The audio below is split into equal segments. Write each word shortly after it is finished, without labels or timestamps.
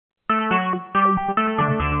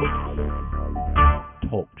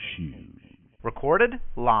Talk shoes. Recorded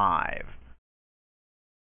live.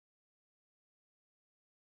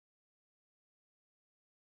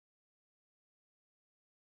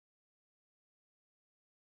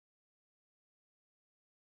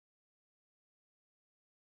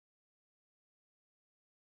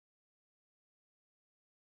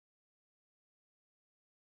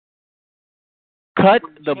 Cut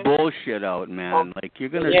the bullshit out, man. Like you're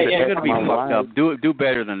gonna be fucked up. Do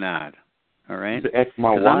better than that. All right? Because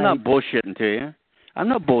I'm not bullshitting to you. I'm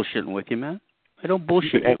not bullshitting with you, man. I don't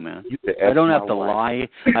bullshit you, man. I don't have to lie.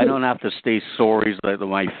 I don't have to say sorry that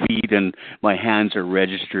my feet and my hands are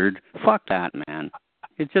registered. Fuck that, man.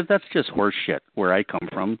 That's just horse shit. Where I come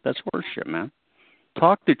from, that's horse shit, man.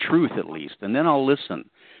 Talk the truth at least, and then I'll listen.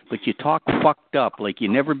 But you talk fucked up like you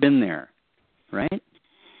never been there, right?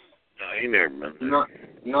 I ain't never been there.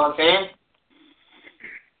 You know what I'm saying?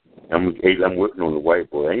 I'm working on the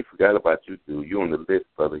whiteboard. I ain't forgot about you, dude. You on the list,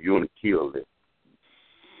 brother. You on the kill list.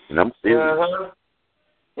 And I'm serious. Uh-huh.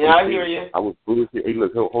 Yeah, I hear you. I was bullshit. Hey,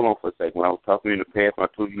 look, hold on for a second. When I was talking to you in the past, when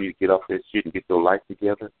I told you need to get off that shit and get your life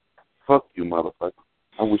together, fuck you, motherfucker.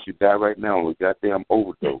 I wish you died right now on a goddamn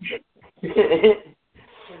overdose.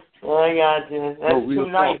 Oh, I got you. That's too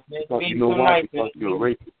nice, man. You know why? Because you're a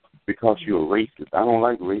racist. Because you're a racist. I don't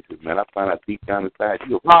like racists, man. I find out deep down inside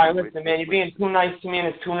you're a All right, listen, man. You're being too nice to me, and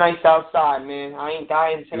it's too nice outside, man. I ain't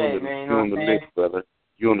dying today, man. You're on the list, brother.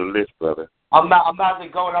 You're on the list, brother. I'm about to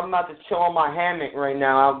go, and I'm about to chill on my hammock right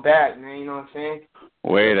now out back, man. You know what I'm saying?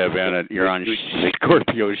 Wait a minute. You're on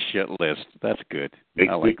Scorpio's shit list. That's good.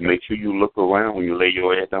 Make sure you look around when you lay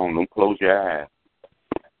your head down. Don't close your eyes.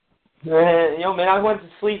 Yo, man, I went to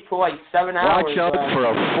sleep for like 7 hours. Watch out for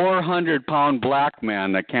a 400-pound black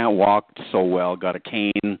man that can't walk so well, got a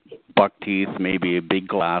cane, buck teeth, maybe big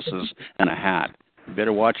glasses, and a hat. You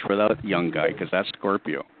better watch for that young guy, because that's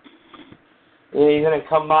Scorpio. Yeah, he's going to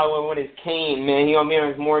come by with his cane, man. He going to be on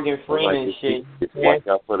his Morgan Freeman shit. Just watch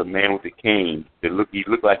out for the man with the cane. He look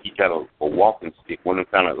like he got a walking stick, one of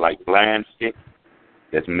them kind of like blind sticks.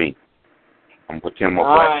 That's me. I'm going to pretend I'm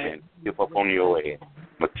a black man. Tip up on your ass.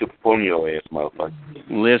 I'm going to tip up on your ass, motherfucker.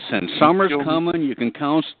 Listen, summer's coming. You can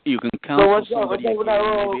count. So what's up with that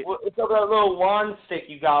little wand stick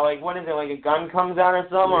you got? Like, what is it? Like a gun comes out or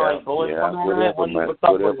something, or like bullets come out of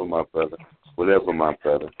it? Whatever, my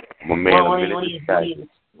brother. I'm a man of many disguises.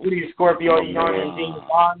 What are you, Scorpio? Are you on James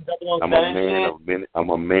Bond? I'm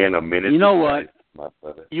a man of many disguises. You know what? My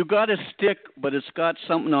brother. You got a stick, but it's got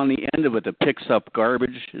something on the end of it that picks up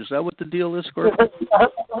garbage. Is that what the deal is, Scorpio?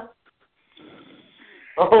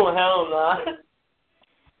 Oh, hell no.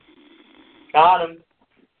 Got him.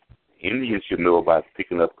 Indians should know about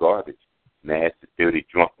picking up garbage. Nasty, dirty,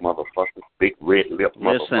 drunk motherfuckers, big red lip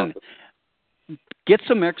motherfuckers. Listen, get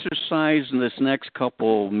some exercise in this next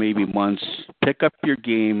couple, maybe months. Pick up your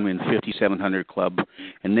game in 5700 Club,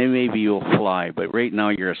 and then maybe you'll fly. But right now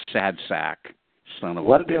you're a sad sack, son of a bitch.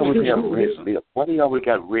 Why do they always have red lips? Why do they always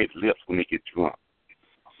got red lips when they get drunk?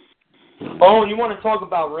 Oh, you want to talk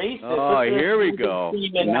about racism? Oh, here we go.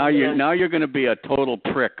 Now you're going to be a total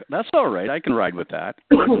prick. That's all right. I can ride with that.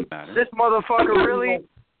 This motherfucker really?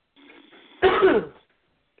 You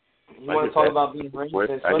want to talk about being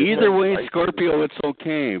racist? Either way, Scorpio, it's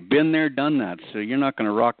okay. Been there, done that. So you're not going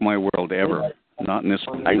to rock my world ever. Not in this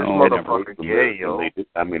one. I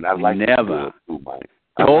mean, I like never.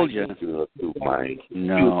 Told you.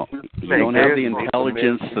 No, you don't have the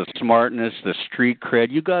intelligence, the smartness, the street cred.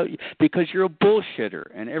 Because you're a bullshitter,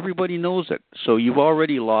 and everybody knows it. So you've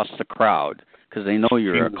already lost the crowd because they know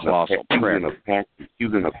you're a colossal prick. She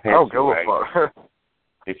was in a pantry, right?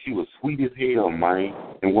 And she was sweet as hell, man.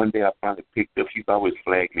 And one day I finally picked up. She's always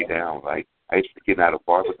flagged me down. Like I used to get out of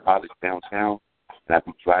Barber College downtown, and I'd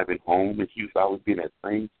be driving home, and she used to always be in that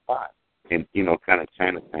same spot, and kind of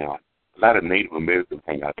Chinatown. A lot of Native Americans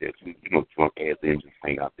hang out there too. Drunk ass Indians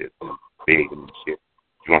hang out there, begging and shit,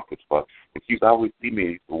 drunk as fuck. And she used to always see me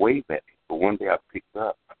and used to wave at me. But one day I picked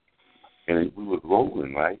up, and we was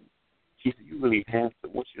rolling, right? She said, "You really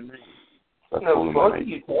handsome. What's your name?" No, fuck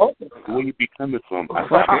you talking. Where you be coming from?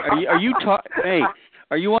 Hey,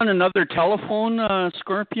 are you on another telephone,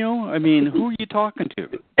 Scorpio? I mean, who are you talking to?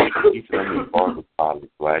 She said, I'm in Barber College,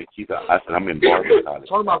 right? I said, I'm in Barber College.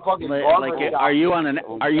 Talking about fucking Barber College. Are you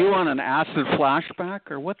on an acid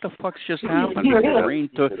flashback, or what the fuck's just happened? Your brain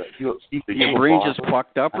just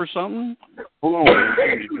fucked up or something? Hold on,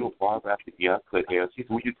 you a barber after I cut hair? She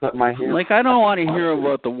said, will you cut my hair? Like, I don't want to hear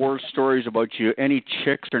about the worst stories about you, any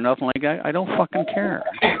chicks or nothing like that. I don't fucking care.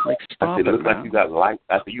 Like, stop it. It looks like you got life.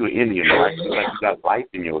 I said, you an Indian, right? It looks like you got life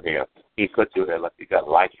in your hair. You cut your hair like you got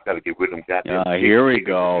lights. You got to get rid of them goddamn. Here we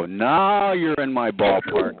go. Now you're in my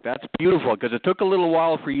ballpark. That's beautiful because it took a little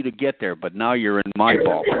while for you to get there, but now you're in my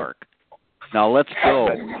ballpark. Now let's go.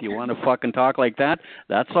 If you want to fucking talk like that,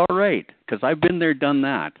 that's all right because I've been there, done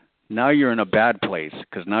that. Now you're in a bad place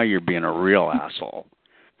because now you're being a real asshole.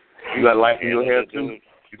 You got light in your hair too?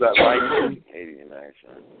 You got light in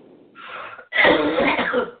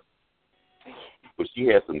But she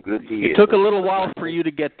had some good hair. It took a little while for you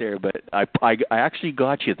to get there, but I actually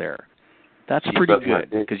got you there. That's pretty good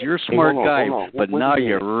because you're a smart guy. But now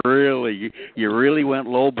you really went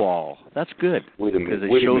lowball. That's good because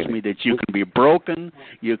it shows me that you can be broken,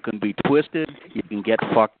 you can be twisted, you can get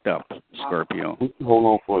fucked up, Scorpio. Hold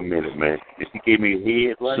on for a minute, man. If she gave me a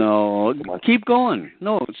head, right? So keep going.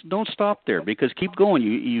 No, don't stop there because keep going.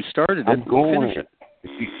 You started it. I'm going. Finish it.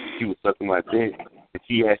 She was sucking my dick, and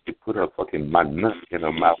she actually put her fucking my nut in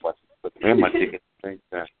her mouth and my dick at the same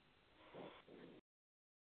time.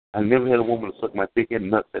 I never had a woman suck my dick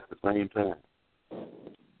and nuts at the same time.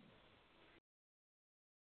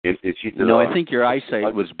 And she said, I think your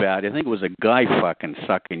eyesight was bad. I think it was a guy fucking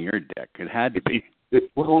sucking your dick. It had to be.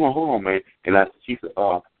 Well, hold on, man. And she said,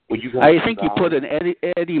 I think you put an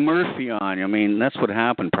Eddie Murphy on. I mean, that's what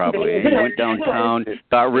happened probably. You went downtown,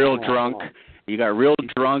 got real drunk. You got real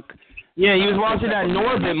drunk. Yeah, he was watching that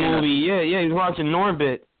Norbit movie. Yeah, he was watching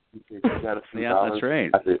Norbit. Yeah, that's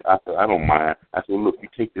right. I said, I don't mind. I said, look, you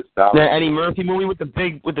take this dollar. The Eddie Murphy movie with the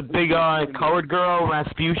big colored girl,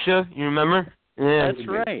 Rasputia. You remember? Yeah,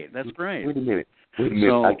 That's right. Wait a minute.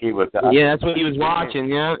 I gave her a dollar. Yeah, that's what he was watching.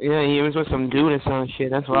 Yeah, he was with some dude or some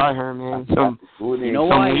shit. That's what I heard, man. Some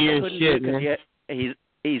weird shit, man.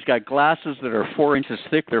 He's got glasses that are 4 inches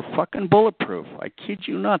thick. They're fucking bulletproof. I kid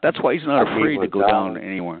you not. That's why he's not afraid to go down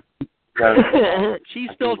anywhere. She's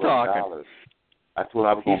still talking. I told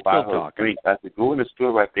her I was going to buy her a drink. I said, go in the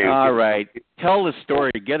store right there. All right. Tell the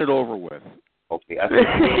story. Get it over with. Okay. I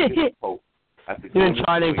said, Coke. You've been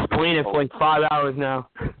trying to explain it for like 5 hours now.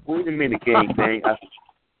 Wait a minute, gang.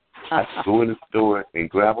 I said, go in the store and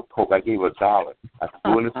grab a Coke. I gave her $1. I said,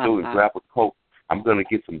 go in the store and grab a Coke. I'm going to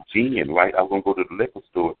get some gin, right? I'm going to go to the liquor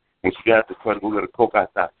store. When she got to the front, go get a Coke, I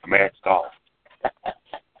smashed off.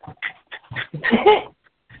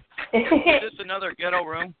 Is this another ghetto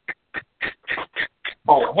room?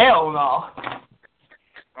 Oh, hell no.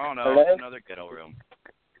 Oh, no, it's another ghetto room.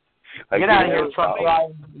 Get out of here, truck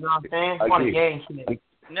driver. You know what I'm saying? It's one gang shit.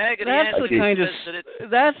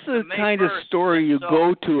 That's the kind of story you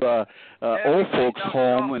go to a old folks'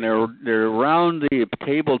 home and they're around the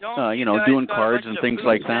table, doing cards and things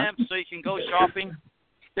like that. So you can go shopping.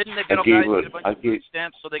 Didn't the ghetto guys get a bunch of food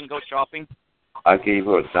stamps so they can go shopping? I gave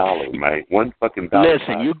her $1, man. $1 fucking.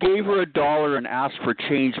 Listen, you gave her $1 and asked for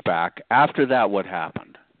change back. After that, what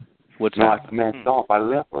happened? What's happened? I smashed off. I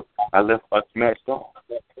left her. I smashed off.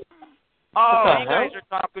 Oh, you guys are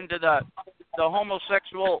talking to the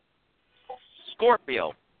homosexual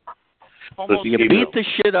Scorpio. You beat the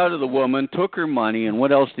shit out of the woman, took her money, and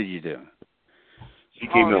what else did you do? She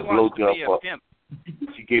gave me a blowjob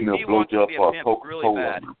for a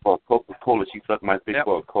Coca-Cola. For a Coca-Cola, she sucked my dick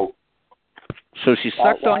for a Coke. So she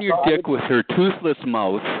sucked on your dick with her toothless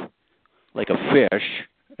mouth, like a fish,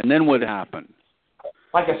 and then what happened?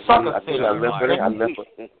 Like a sucker fish. She was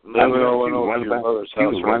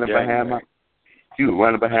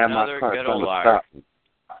running behind my car trying to stop me.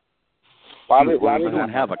 Why we don't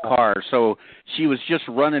have a car, so she was just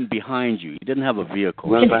running behind you. You didn't have a vehicle.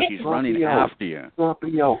 She's running after you.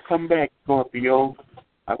 Scorpio, come back, Scorpio.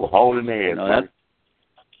 I was holding ass.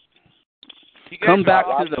 Come back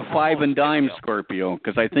to the 5 and dime, Scorpio,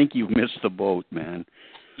 because I think you've missed the boat, man.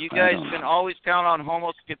 You guys can always count on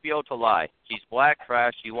Homo Scipio to lie. He's black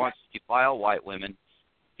trash. He wants to defile white women.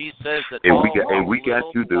 He says that we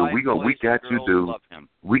got you, dude. We got you, dude.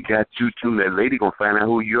 We got you too. That lady gonna find out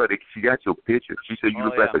who you are. She got your picture. She said you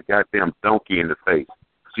look like a goddamn donkey in the face.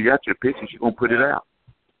 She got your picture. She gonna put it out.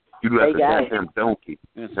 You look like a goddamn donkey.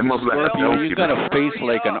 You've got a face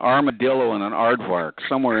like an armadillo and an aardvark,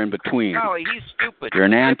 somewhere in between. No, he's stupid. You're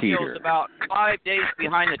an anteater. About 5 days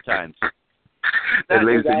behind the times. That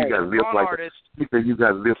lady said you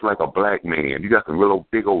got lips like a black man. You got some real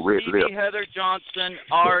big old red lips. Heather Johnson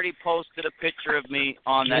already posted a picture of me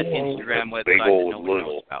on that Instagram website. Big old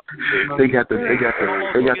little. They got the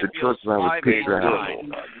truck driver's picture out.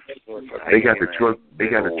 They got the truck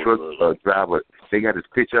driver. They got his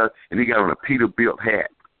picture out, and he got on a Peterbilt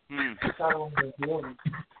hat.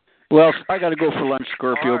 Well, I got to go for lunch,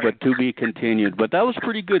 Scorpio, but to be continued. But that was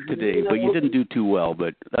pretty good today. But you didn't do too well,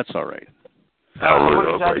 but that's all right.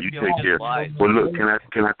 Oh, bro, you take care. Well, look, can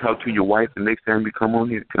I talk to your wife the next time you come on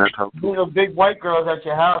here? Can I talk to you? There's a big white girl's at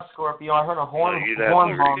your house, Scorpio. I heard a horn. Can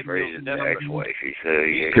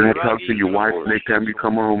I talk to your wife next time you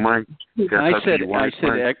come on, Mike? I said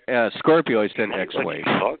Scorpio. I said ex-wife.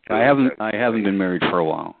 I haven't been married for a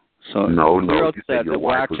while. So no, clear out the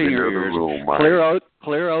wax in your ears.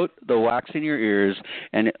 Clear out the wax in your ears,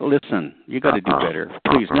 and listen. You got to do better,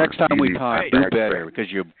 please. Next time we talk, do better,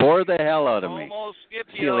 because you bore the hell out of me.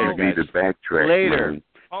 See you later, guys. You need to backtrack. Later.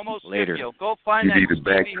 Later. Go find you need to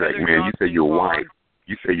backtrack, man. You say your wife.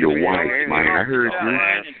 You say your wife, man. I heard you.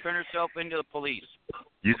 And turn herself into the police.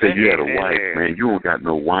 You said you had a wife, man. You don't got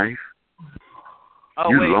no wife.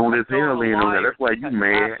 You lonely as hell, ain't on that. That's why you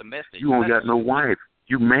mad. You don't got no wife.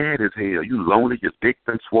 You mad as hell. You lonely. Your dick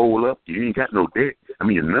done swole up. You ain't got no dick. I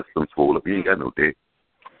mean, your nuts done swole up. You ain't got no dick.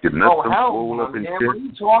 Your nuts done swole up and shit. What are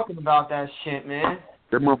you talking about that shit, man?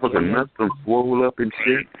 That motherfucker nuts done swole up and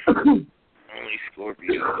shit. Only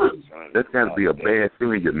Scorpio. That's got to be a bad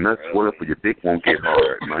feeling. Your nuts swell up, but your dick won't get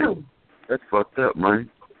hard, man. That's fucked up, man.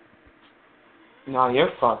 No,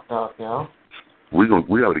 you're fucked up, yo. We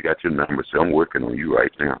already got your number, so I'm working on you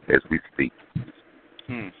right now as we speak.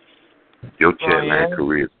 Your chat line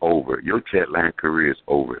career is over. Your chat line career is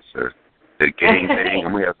over, sir. The gang thing,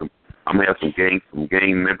 I'm gonna have some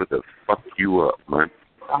gang members to fuck you up, man.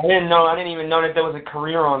 I didn't even know that there was a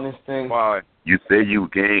career on this thing. Why? You say you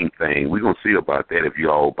gang thing. We're gonna see about that if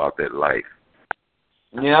you're all about that life.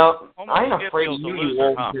 Yeah, I ain't afraid of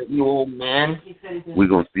you old man. We're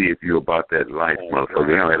gonna see if you're about that life,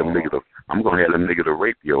 motherfucker. I'm gonna have them nigga to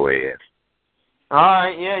rape your ass.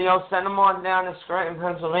 Alright, yo, send them on down to Scranton,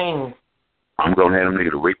 Pennsylvania. I'm gonna have them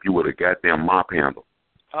nigga to rape you with a goddamn mop handle.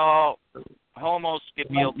 Oh, Homo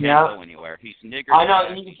Scipio can't go anywhere. He's nigger. I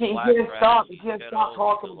know, you can't stop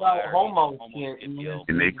talking about homo shit.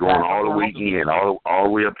 And they going all the way in, all the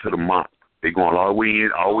way up to the mop. They going all the way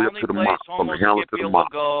in, all the way up to the mop, from the handle to the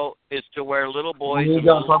mop. Go is to where little boys and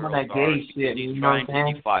little girls that gay shit. He's trying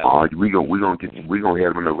to defile. Oh, we gonna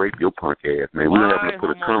have them to rape your punk ass, man. We gonna have them to put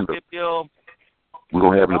a condom. We're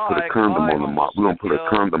gonna have them to put a condom on the mop. We're gonna put a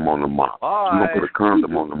condom on the mop. We're gonna put a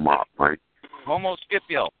condom on the mop, right? Homo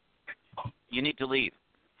Scipio, you need to leave.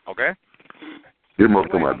 Okay? This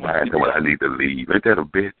motherfucker, I need to leave. Ain't that a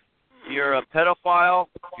bitch? You're a pedophile.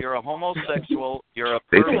 You're a homosexual. You're a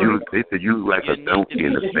pervert. They say you look like a donkey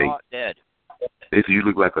in the face. Dead. They say you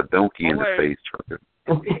look like a donkey in the face, trucker.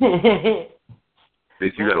 They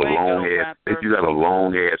say you got a long ass. They say you got a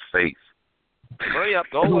long ass face. Hurry up,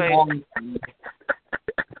 go away.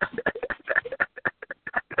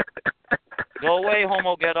 Go away,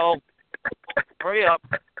 homo ghetto. Hurry up.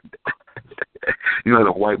 You know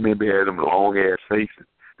the white men be having them long ass faces.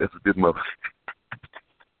 That's what this mother.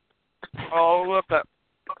 Oh, look up.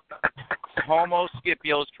 Homo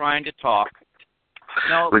Scipio's trying to talk.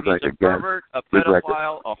 No, he's like a pervert, a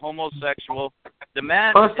pedophile, a homosexual. The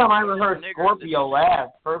man. First time I ever heard Scorpio laugh.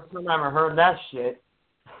 First time I ever heard that shit.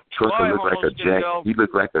 Trucker look like a jack. He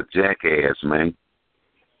look like a jackass, man.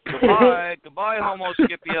 Goodbye, Homo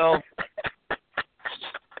Scipio.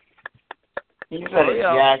 He said a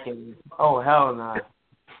jackass. Oh hell no.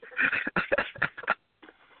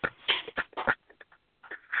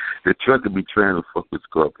 The trucker be trying to fuck with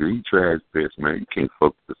Scorpio. He tries his best, man. You can't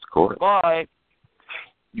fuck with the Scorpio. Bye.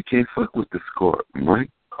 You can't fuck with the Scorpio, man.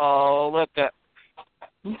 Oh, look at.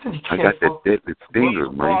 I got that deadly stinger,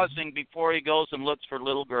 He's man. pausing before he goes and looks for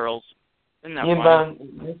little girls. Isn't that funny?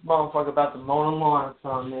 This motherfucker about to mow the lawn or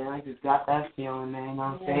something, man. I just got that feeling, man. You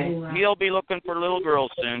know what I'm saying? He'll be looking for little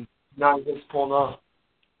girls soon. No, he just pulled up.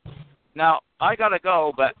 Now, I gotta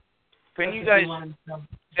go, but can you guys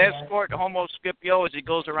escort Homo Scipio as he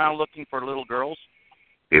goes around looking for little girls?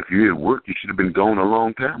 If you're at work, you should have been gone a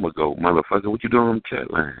long time ago, motherfucker. What you doing on the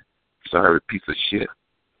chat line? Sorry, piece of shit.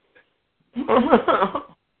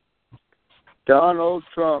 Donald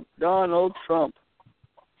Trump.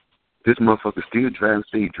 This motherfucker still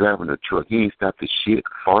driving a truck. He ain't stopped to shit,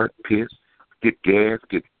 fart, piss, get gas,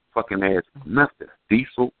 get fucking ass, nothing.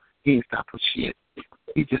 Diesel. He ain't stopped for shit.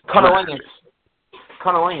 He just cut onions. The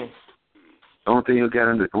only thing he got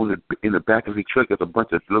in the back of his truck is a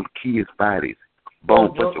bunch of little kids' bodies.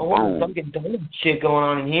 Bunch of bones. Some shit going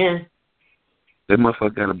on in here. That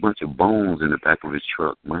motherfucker got a bunch of bones in the back of his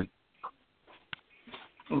truck, man.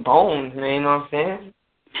 Bones, man, you know what I'm saying?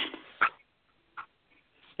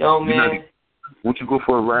 Yo, man. Won't you go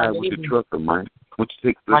for a ride with the trucker, man? Won't you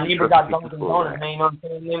take the My neighbor got Dunkin' Donuts, man, you know what I'm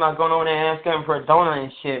saying? I'm going over there and ask him for a donut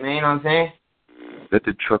and shit, man, you know what I'm saying? Let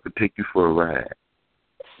the trucker take you for a ride.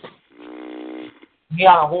 He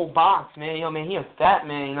got a whole box, man. Yo, man, he a fat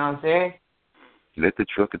man, you know what I'm saying? Let the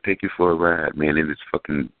trucker take you for a ride, man, in this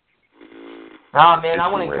fucking... Nah, man, I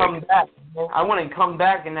wouldn't come back. Man. I wouldn't come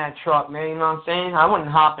back in that truck, man, you know what I'm saying? I wouldn't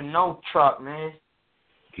hop in no truck, man.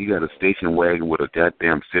 He got a station wagon with a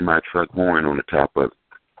goddamn semi-truck horn on the top of it.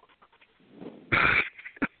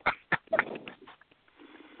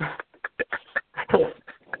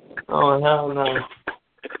 Oh, hell no.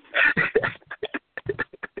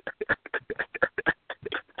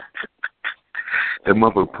 That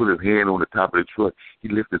motherfucker put his hand on the top of the truck. He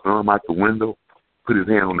lifted his arm out the window, put his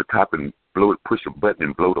hand on the top and blow it, push a button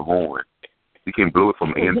and blow the horn. You can blow it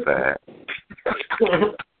from the inside.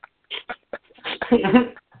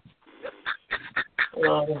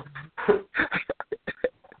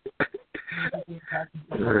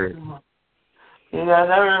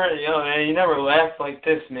 You never laughed like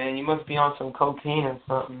this, man. You must be on some cocaine or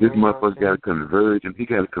something. This motherfucker got a conversion. He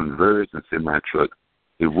got a conversion semi-truck.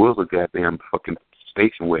 It was a goddamn fucking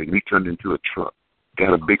station wagon. He turned into a truck.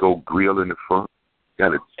 Got a big old grill in the front.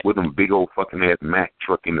 Got with them big old fucking ass Mack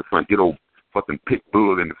truck in the front. Get old fucking pit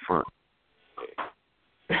bull in the front.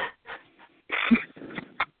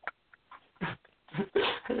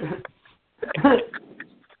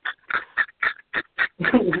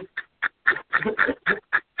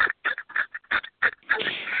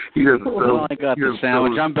 Well, I got the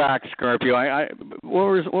sandwich. I'm back, Scorpio.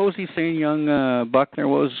 What was he saying, young Buckner?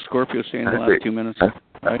 What was Scorpio saying in the last 2 minutes?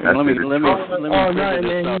 Let me.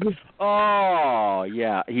 Oh,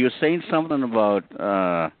 yeah. He was saying something about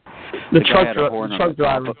the truck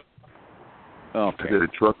driver. Okay. The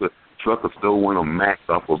trucker stole one of Max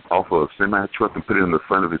off of a semi truck and put it in the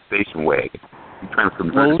front of his station wagon.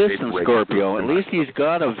 Well, listen, Scorpio, at least he's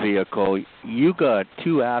got a vehicle. You got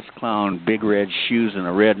two ass clown, big red shoes and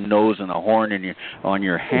a red nose and a horn on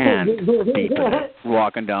your hand, beeping,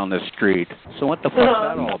 walking down the street. So what the fuck's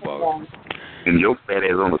that all about? And your fat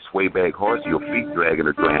ass on a swayback horse, your feet dragging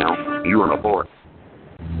the ground, and you on a horse.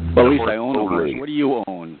 Well, at least I own a horse. What do you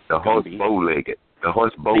own? The horse bow-legged. The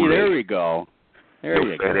horse bow-legged. See, there we go. There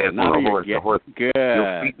you go. Now the horse. Good.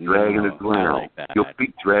 Your feet dragging the ground. Like your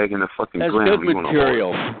feet dragging the fucking That's ground. That's good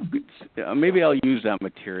material. Maybe I'll use that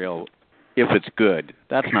material if it's good.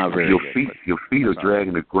 That's not very good. Your feet are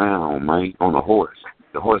dragging the ground, man, on a horse.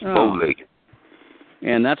 The horse bow-legged.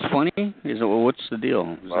 And that's funny? What's the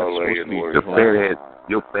deal?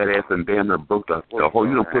 Your fat ass and damn near broke the whole.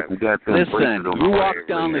 You don't put some goddamn braces on the horse. You walk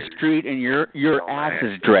down the street and your ass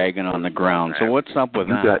is dragging on the ground. So what's up with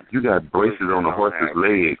that? You got braces on the horse's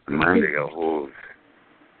legs, man.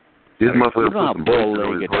 This motherfucker put some braces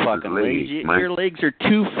on his horse's legs, man. Your legs are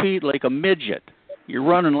 2 feet like a midget. You're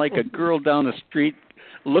running like a girl down the street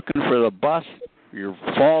looking for the bus. You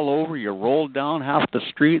fall over, you roll down half the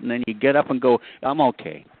street, and then you get up and go, I'm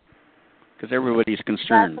okay. Because everybody's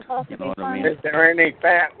concerned. You know what I mean? Is there any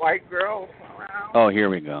fat white girls around? Oh, here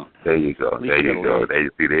we go. There you go.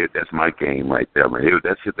 That's my game right there, man.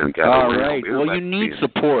 That shit done got all right. Well, you need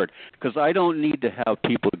support, because I don't need to have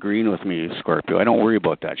people agreeing with me, Scorpio. I don't worry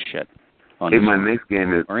about that shit. My next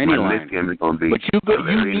game is going to be. But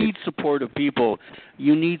you need support of people.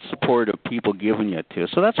 You need support of people giving you to.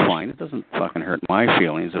 So that's fine. It doesn't fucking hurt my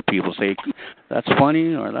feelings if people say that's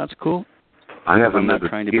funny or that's cool. I have another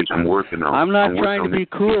skit I'm working on. I'm not trying to be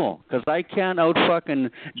cool, because I can't out fucking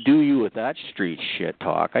do you with that street shit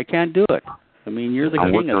talk. I can't do it. I mean, you're the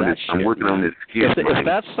king of that shit. I'm working on this skit. If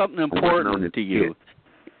that's something important to you.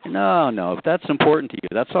 No, if that's important to you,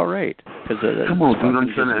 that's all right. Come on, dude,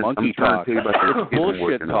 I'm trying to tell you about this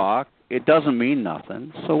bullshit talk. It doesn't mean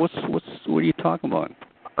nothing. So what are you talking about?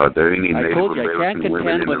 Are there any I Native told you I can't American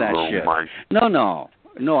contend with that shit.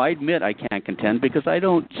 No, I admit I can't contend because I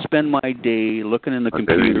don't spend my day looking in the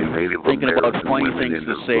computer thinking about funny things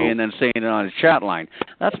to say and then saying it on a chat line.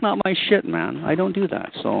 That's not my shit, man. I don't do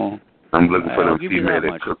that. So I'm looking for them female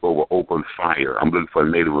that cook over open fire. I'm looking for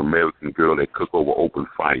a Native American girl that cook over open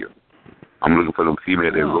fire. I'm looking for them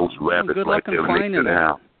female that roast rabbits right there next to the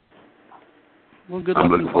house. Well, I'm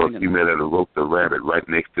looking for a female that'll roast a rabbit right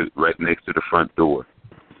next to the front door.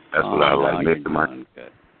 That's what I like next to my.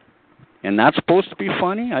 Good. And that's supposed to be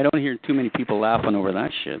funny? I don't hear too many people laughing over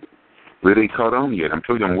that shit. Well, they caught on yet. I'm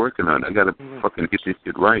telling you, I'm working on it. I gotta fucking get this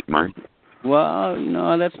shit right, man. Well,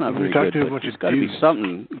 no, that's not very good. There's got to be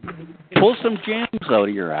something. Pull some jams out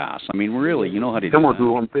of your ass. I mean, really, you know how to do that. Come on,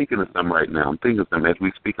 dude. I'm thinking of something right now. I'm thinking of something. As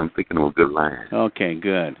we speak, I'm thinking of a good line. Okay,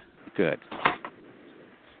 good.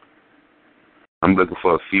 I'm looking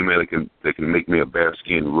for a female that can make me a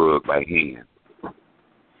bearskin rug by hand.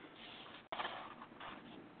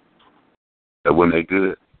 That wasn't that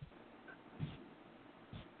good.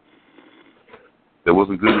 That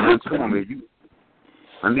wasn't good enough. Come on, man.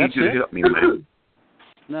 I need you to help me, man.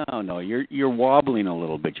 No, you're wobbling a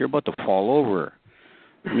little bit. You're about to fall over.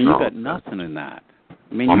 I mean, you got nothing in that.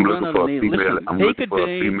 I mean, you run out of native. Listen, take a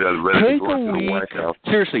day, take a week.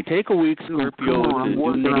 Seriously, take a week, Scorpio,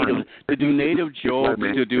 to do native jokes,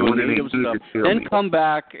 to do native stuff. Then come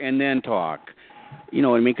back and then talk. You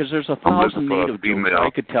know what I mean? Because there's 1,000 native jokes I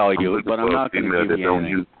could tell you, but I'm not going to give you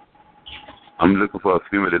anything. I'm looking for a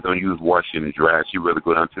female that don't use washing and dry. She'd rather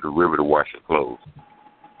go down to the river to wash her clothes.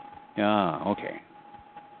 Yeah, okay.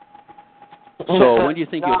 So when do you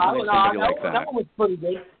think you'll find somebody like that? That one was pretty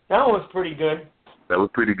good. That one was pretty good. That was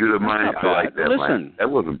pretty good of mine. I like that. Listen, that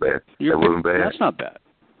wasn't bad. That wasn't bad. That's not bad.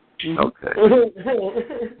 Okay.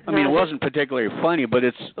 I mean, it wasn't particularly funny, but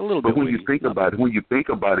it's a little bit. But when you think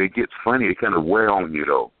about it, it gets funny. It kind of wear on you,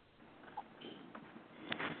 though.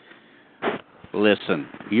 Listen,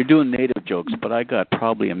 you're doing native jokes, but I got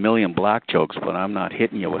probably a million black jokes, but I'm not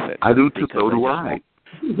hitting you with it. I do too. So do I.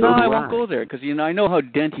 No, I won't go there because I know how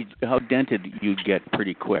dented you get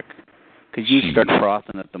pretty quick because you start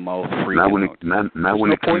frothing at the mouth, freaking out. Now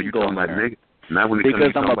when it comes to talking about niggas.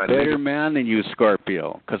 Because I'm a better man than you,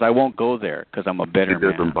 Scorpio. Because I won't go there. Because I'm a better man.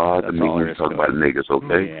 It doesn't bother me when you talk about niggas,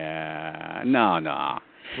 okay? Yeah, no.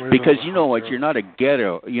 Because you know what? You're not a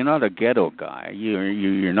ghetto. You're not a ghetto guy.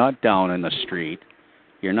 You're not down in the street.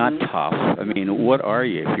 You're not tough. I mean, what are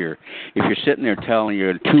you? If you're sitting there telling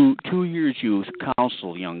you 2 years you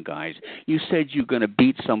counsel young guys, you said you're going to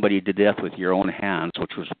beat somebody to death with your own hands,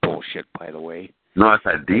 which was bullshit, by the way. No, if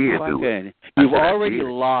I did do it. You've already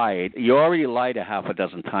lied. You already lied a half a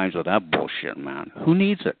dozen times with that bullshit, man. Who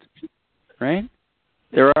needs it? Right?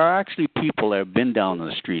 There are actually people that have been down in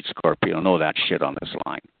the street, Scorpio, know that shit on this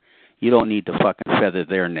line. You don't need to fucking feather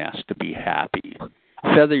their nest to be happy.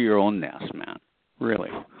 Feather your own nest, man. Really.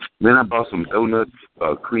 Then I bought some donuts,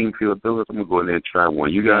 cream filled donuts. I'm going to go in there and try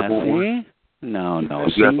one. You guys want one? No.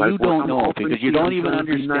 See, you don't know because you don't even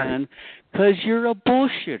understand because you're a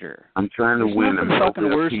bullshitter. I'm trying to win. There's nothing fucking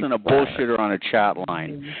worse than a bullshitter on a chat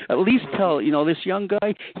line. At least tell, this young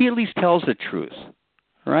guy, he at least tells the truth.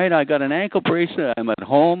 Right? I got an ankle bracelet. I'm at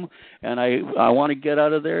home, and I want to get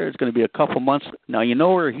out of there. It's going to be a couple months. Now, you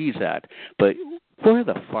know where he's at. But where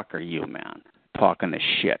the fuck are you, man, talking this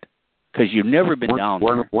shit? Because you've never been down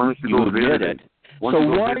there. You admit it. So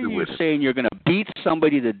why are you saying you're going to beat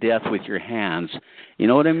somebody to death with your hands? You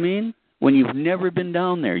know what I mean? When you've never been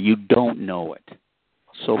down there, you don't know it.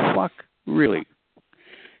 So fuck, really.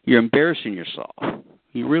 You're embarrassing yourself.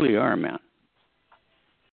 You really are, man.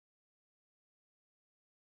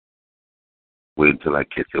 Wait until I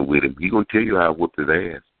catch up with him. He's going to tell you how I whooped his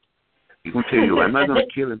ass. He's going to tell you, I'm not going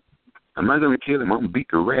to kill him. I'm going to beat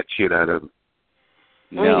the rat shit out of him.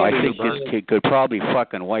 No, I think this kid could probably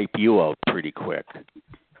fucking wipe you out pretty quick.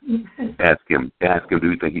 Ask him, do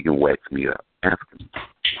you think he can wax me up? Ask him.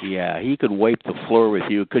 Yeah, he could wipe the floor with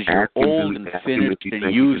you because you're old and finished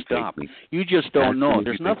and used up. You just don't know.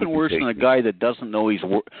 There's nothing worse than a guy that doesn't know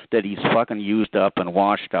that he's fucking used up and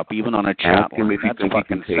washed up, even on a chat line. That's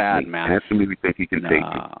fucking sad, man. Ask him if you think he can take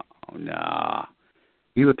me. No.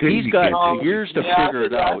 He's got years to figure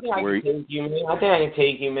it out. I think I can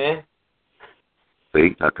take you, man.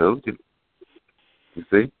 See, I told you. You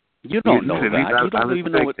see? You don't know that. You don't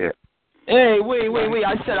even know what. Hey, wait.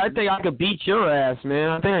 I said I think I could beat your ass, man.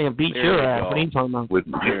 I think I can beat your ass. What are you talking about?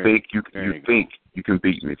 You think you can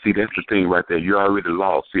beat me. See, that's the thing right there. You already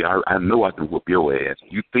lost. See, I know I can whoop your ass.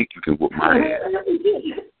 You think you can whoop my ass.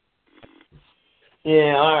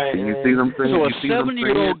 Yeah, all right. You see what I'm saying? So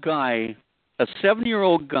a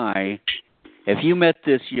 70-year-old guy, if you met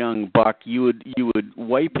this young buck, you would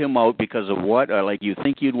wipe him out because of what? Or like you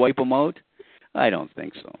think you'd wipe him out? I don't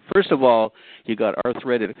think so. First of all, you got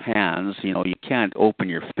arthritic hands. You can't open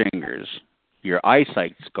your fingers. Your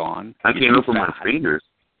eyesight's gone. I can't open my fingers.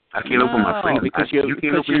 I can't open my fingers because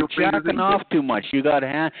you're jacking off too much. You got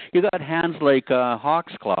hands like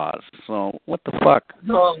hawk's claws. So what the fuck? I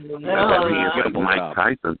got hands like Mike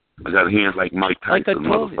Tyson. I got hands like Mike Tyson,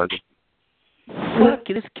 motherfucker. Fuck,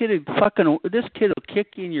 this kid will kick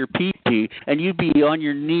you in your pee-pee, and you'd be on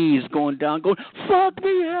your knees going, fuck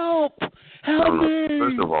me, help me.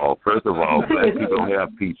 First of all, black people don't have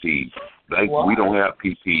PT. We don't have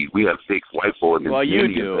PT. We have 6 white boys and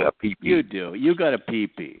Indians have PT. You do. You got a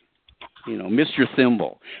pee-pee. Mr.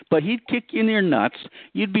 Thimble. But he'd kick you in your nuts.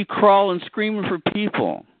 You'd be crawling, screaming for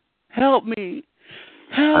people. Help me.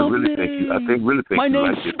 Help me. I think My you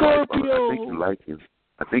name's like Scorpio. I think you like him.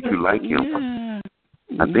 I think you like him.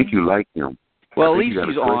 Yeah. I think you like him. Well, at least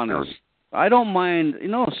he's honest. I don't mind.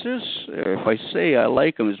 Sis, if I say I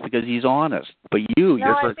like him, it's because he's honest. But you,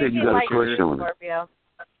 I think you got a crush on him.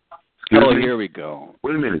 Oh, here we go.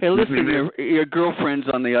 Wait a minute. Hey, listen, your girlfriend's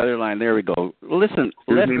on the other line. There we go. Listen,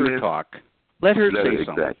 let her talk. Let her say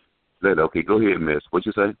something. Exactly. Okay, go ahead, miss. What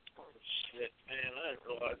you say? Shit, man, I didn't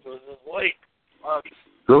realize it was this late.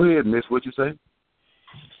 Go ahead, miss. What you say?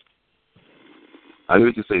 I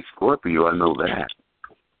heard you say Scorpio. I know that.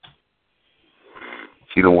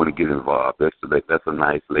 She don't want to get involved. That's a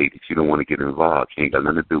nice lady. She don't want to get involved. She ain't got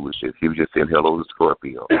nothing to do with this. She was just saying hello to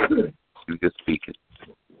Scorpio. She was just speaking.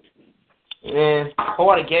 Yeah, a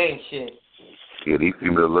lot of gang shit. Yeah, these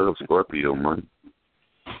females love Scorpio, man.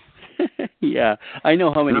 Yeah, I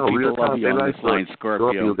know how many people love you on this line,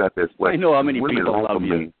 Scorpio. Got that I know how many people love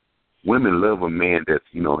you. Women love a man that's,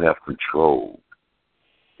 have control.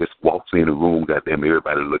 Just walks in the room, goddamn,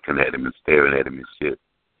 everybody looking at him and staring at him and shit.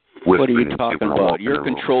 What are you talking about? Your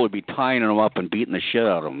control would be tying him up and beating the shit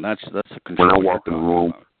out of him. That's the control. When I walk in the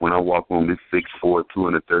room, this 6'4",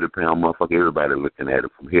 230-pound motherfucker, everybody looking at him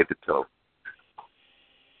from head to toe.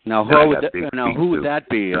 Now, who would that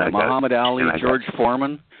be? Muhammad Ali, George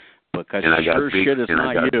Foreman? Because shit is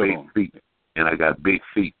not you. And I got big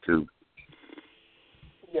feet, too.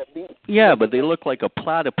 Yeah, but they look like a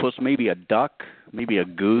platypus, maybe a duck, maybe a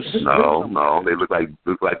goose. No, they look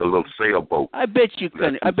like a little sailboat. I bet you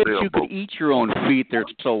could eat your own feet. They're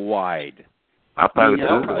so wide.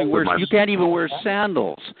 You can't even wear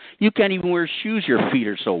sandals. You can't even wear shoes. Your feet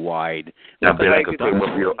are so wide. I bet I can stick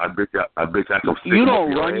You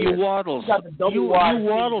don't run. You waddle. You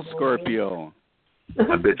waddle, Scorpio.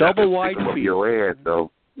 I bet double wide feet. Your ass, though.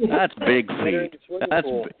 That's big feet.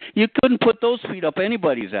 You couldn't put those feet up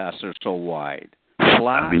anybody's ass. They're so wide.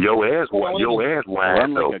 Flat. I mean, your ass wide.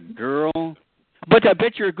 Run like a girl. But I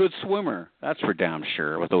bet you're a good swimmer. That's for damn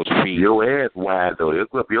sure with those feet. Your ass wide though. It'll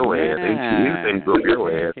go up your ass. Anything go up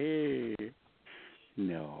your ass. Hey.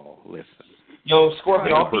 No, listen. Yo,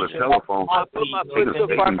 Scorpio, I'll put a telephone. I'll put my feet so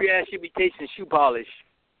far up your ass, you'll be tasting shoe polish.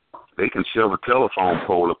 They can shove a telephone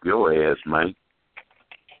pole up your ass, man.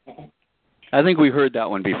 I think we heard that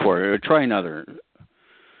one before. Try another.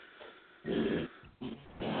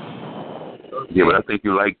 Yeah, but I think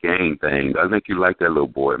you like gang things. I think you like that little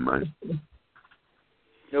boy, man.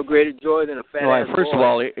 No greater joy than a fat ass boy. First of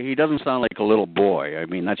all, he doesn't sound like a little boy. I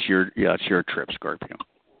mean, that's your trip, Scorpio.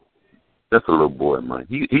 That's a little boy, man.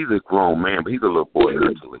 He's a grown man, but he's a little boy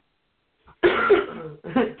mentally.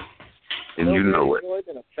 And no you know it. No greater joy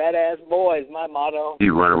than a fat ass boy is my motto. He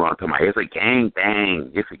run around talking about, it's a gang thing.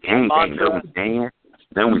 It's a gang thing.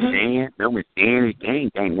 Don't we stand? It's gang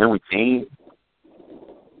thing. Don't we stand?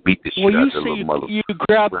 Beat the shit out of the mother. You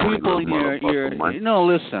grab people in your no,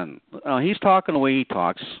 listen. He's talking the way he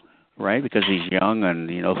talks, right? Because he's young and,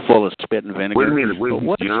 full of spit and vinegar. Wait a minute,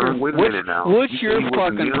 what's your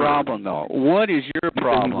fucking problem, though? What is your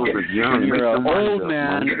problem? You're an old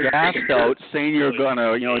man, gassed out, saying you're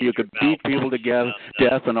gonna, you could beat people to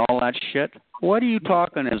death and all that shit. What are you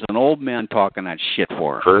talking as an old man talking that shit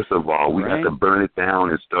for? First of all, we got to burn it down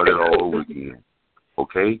and start it all over again.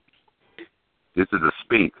 Okay? This is a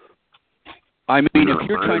sphinx. I mean, if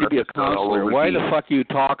you're trying to be a counselor, why the fuck are you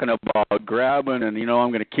talking about grabbing and, I'm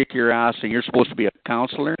going to kick your ass and you're supposed to be a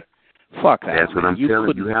counselor? Fuck that. That's what I'm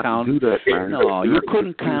telling you. You have to do that, man. No, you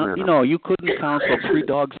couldn't you couldn't counsel 3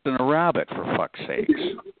 dogs and a rabbit, for fuck's sakes.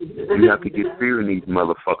 You have to get fear in these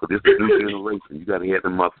motherfuckers. This is a new generation. You got to have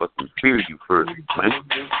them motherfuckers fear you first, man.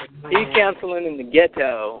 He's counseling in the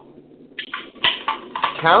ghetto.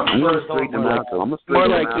 Counselors more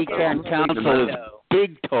like he can't counsel his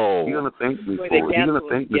big toe. You're going to thank me for it. You're going to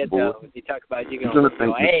thank me for it. You're going to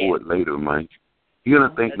thank me for it later, man. You're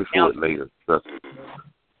going to thank me for it later. Trust me.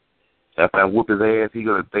 After I whoop his ass, he's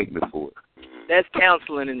going to thank me for it. That's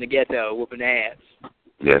counseling in the ghetto, whooping ass.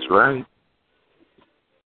 That's right.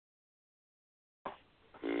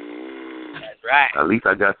 That's right. At least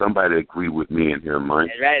I got somebody to agree with me in here, man.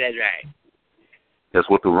 That's right. That's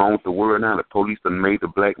what's wrong with the world now. The police done made the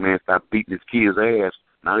black man stop beating his kid's ass.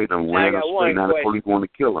 Now they done ran us straight. Now the police want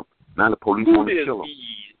to kill him. Now the police want to kill him.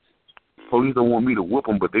 Police don't want me to whoop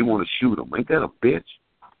him, but they want to shoot him. Ain't that a bitch?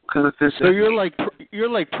 What kind of sense? So you're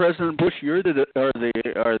like President Bush. You're the other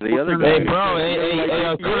guy. Hey, bro.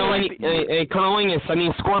 Hey, Cunnilingus. I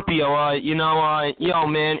mean Scorpio. Yo,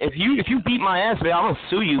 man. If you beat my ass, man, I'm gonna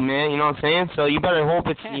sue you, man. You know what I'm saying? So you better hope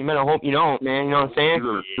you don't, man. You know what I'm saying?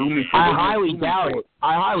 You're gonna sue me? I highly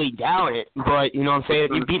doubt it. But you know what I'm saying?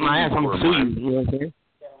 If you beat my ass, I'm gonna sue you. You know what I'm saying?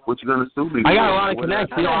 What you gonna sue me? I got a lot of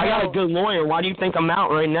connections. I got a good lawyer. Why do you think I'm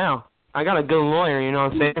out right now? I got a good lawyer, you know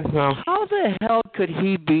what I'm saying? So. How the hell could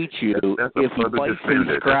he beat you if he bites and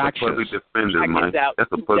scratches? That's a public defender, Mike.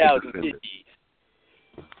 That's a public defender.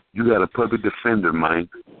 You got a public defender, Mike.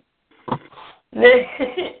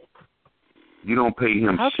 You don't pay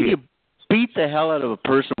him shit. beat the hell out of a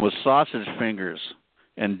person with sausage fingers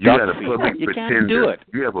and duck feet. You can't do it.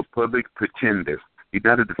 You have a public pretender. He's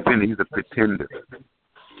not a defender. He's a pretender.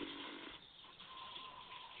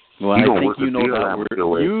 Well, I think you know that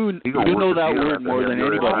word. You know that word more than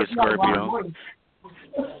anybody, Scorpio.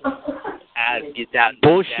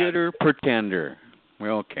 Bullshitter, pretender.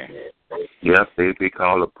 Well, okay. Yes, they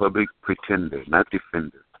call a public pretender, not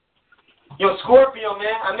defender. Yo, Scorpio,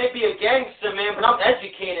 man, I may be a gangster, man, but I'm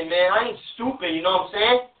educated, man. I ain't stupid, you know what I'm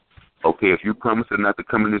saying? Okay, if you promise not to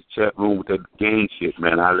come in this chat room with that gang shit,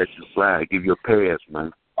 man, I'll let you slide. Give you a pass,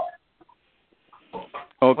 man.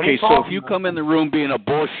 Okay, so if you come in the room being a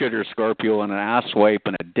bullshitter, Scorpio, and an asswipe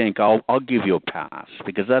and a dink, I'll give you a pass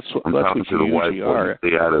because that's what you usually are.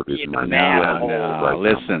 Stay out of this, man.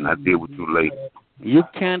 Listen, I deal with you late. You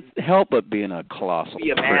can't help but being a colossal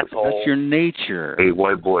prick. That's your nature. Hey,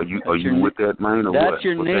 white boy, are you with that, man, or what? That's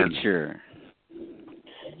your nature.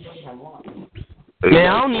 Hey, man,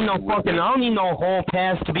 I don't need no whole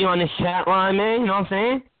pass to be on this chat line, man. You know what I'm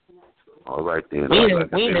saying? All right, then. We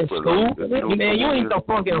ain't in school. Man, you ain't the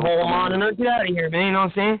fucking whole monitor. Get out of here, man. You know what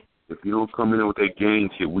I'm saying? If you don't come in with that gang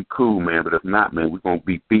shit, we cool, man. But if not, man, we're going to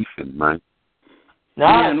be beefing, man.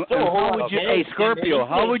 How would you, hey, Scorpio,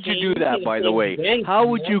 how would you do that, by the way? How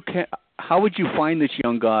would you find this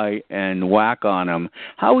young guy and whack on him?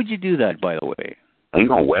 How would you do that, by the way? I ain't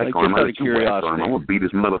going to whack on him. Just out of curiosity. I'm going to beat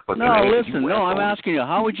his motherfucking No, ass. listen, I'm asking you,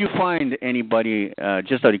 how would you find anybody,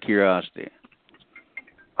 just out of curiosity?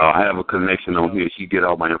 I have a connection on here. She get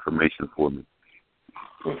all my information for me.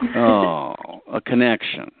 Oh, a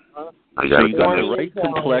connection. So you got the right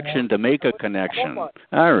complexion to make a connection.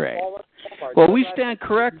 All right. Well, we stand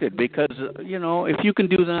corrected because, if you can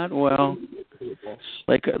do that, well,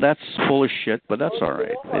 that's full of shit, but that's all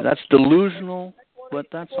right. That's delusional, but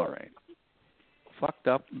that's all right. Fucked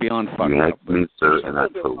up, beyond fucked up. You asked me, sir, and I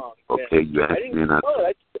told you. Okay, you asked me, and I told you.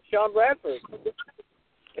 That's Sean Bradford.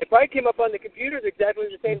 It probably came up on the computers exactly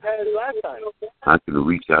the same time as last time. I can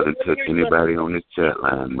reach out and touch anybody on this chat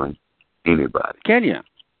line, man. Anybody. Can you?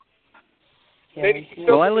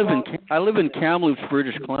 Well, I live in Kamloops,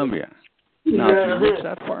 British Columbia. Now, can you reach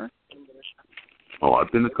that far? Oh, I've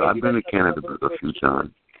been to Canada a few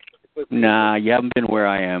times. Nah, you haven't been where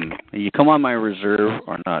I am. You come on my reserve,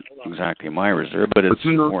 or not exactly my reserve, but it's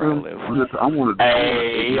where I live.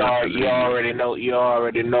 Hey, you already know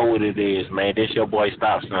what it is, man. This your boy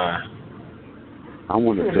Stop Sign. I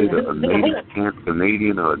want to date a native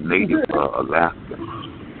Canadian or a native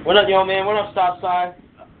Alaskan. What up, yo, man? What up, Stop Sign?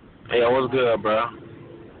 Hey, what's good, bro?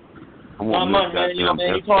 Not much, man. You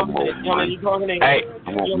talking to Hey,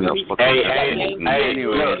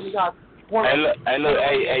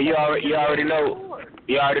 you already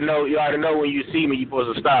know when you see me, you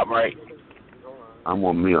supposed to stop, right? I'm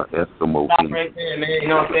on me an Eskimo. Stop right there, man. You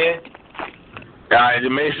know what I'm saying? All right,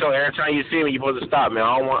 just make sure every time you see me, you supposed to stop, man.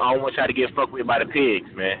 I don't want y'all to get fucked with by the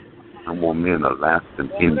pigs, man. I'm on me an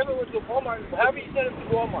Alaskan Indian. How many sent him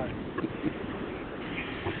to Walmart?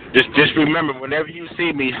 Just remember, whenever you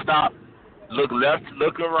see me, stop, look left,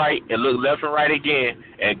 look right, and look left and right again,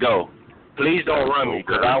 and go. Please don't run me,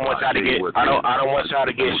 because I don't want y'all to get. I don't want y'all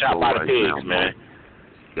to get shot by the pigs, man.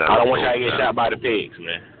 I don't want y'all to get shot by the pigs,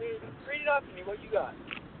 man. Read it off to me. What you got?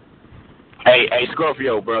 Hey,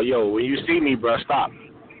 Scorpio, bro. Yo, when you see me, bro, stop.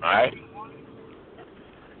 All right.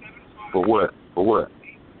 For what?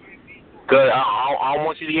 Cause I don't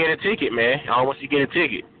want you to get a ticket, man. I don't want you to get a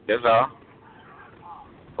ticket. That's all.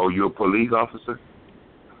 Oh, you're a police officer?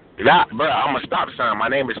 Nah, bro. I'm a stop sign. My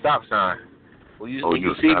name is Stop Sign. When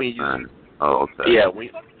you see me, oh, okay. Yeah,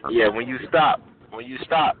 when you stop,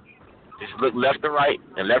 just look left and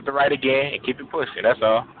right again, and keep it pushing. That's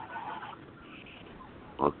all.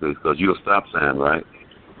 Okay, so you're a stop sign, right?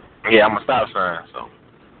 Yeah, I'm a stop sign. So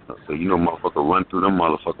motherfuckers run through them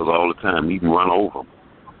motherfuckers all the time. You can run over them.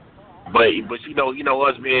 But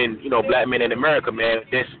us being black men in America, man,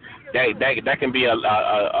 that can be a I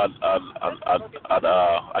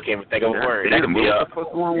can't even think of a word. That can be a.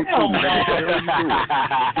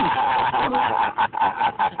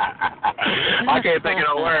 I can't think of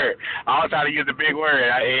a word. I was trying to use a big word.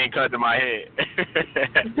 It ain't cut to my head.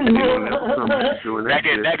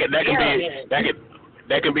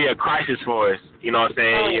 That can be a crisis for us. You know what I'm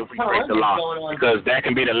saying? If we break the law, because that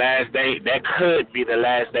can be the last day. That could be the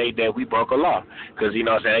last day that we broke a law. Because you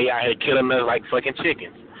know what I'm saying? They out here killing us like fucking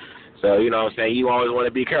chickens. So, you know what I'm saying? You always want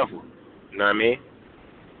to be careful. You know what I mean?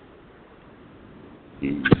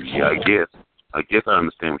 Yeah, I guess I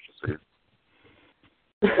understand what you're saying.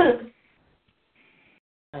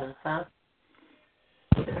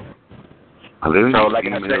 Are there any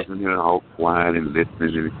females in here all quiet and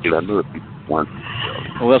listening to the kid? I know if people want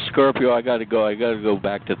Well, Scorpio, I gotta go. I gotta go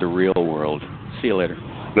back to the real world. See you later.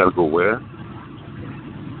 You gotta go where?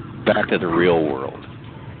 Back to the real world.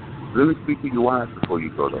 Let me speak to your wife before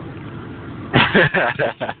you go, though.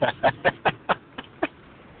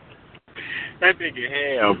 That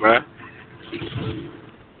nigga hell, bro.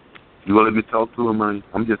 You gonna let me talk to her, man?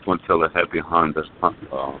 I'm just gonna tell her happy Hanukkah.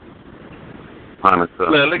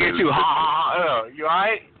 Look at you. You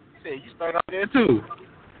alright? You straight up there, too.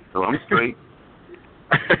 So I'm straight.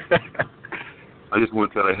 I just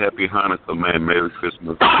want to tell her happy Hanukkah, man. Merry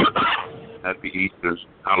Christmas. Happy Easter.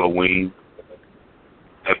 Halloween.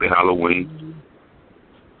 Happy Halloween.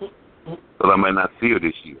 But I might not see her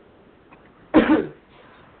this year.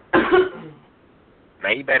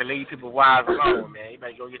 Man, you better leave people's wives alone, man. You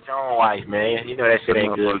better go get your own wife, man. You know that shit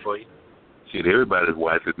ain't good for you. Shit, everybody's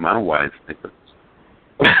wife is my wife.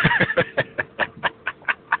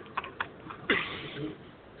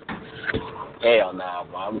 Hell nah,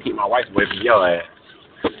 bro. I'm gonna keep my wife away from your ass.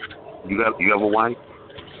 You have a wife?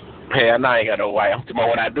 Hell nah, I ain't got no wife. I'm talking about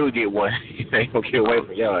when I do get one. You ain't gonna get away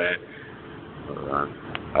from your ass.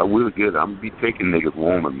 I will get. I'm gonna be taking niggas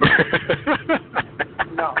woman, man.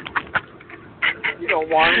 No. You don't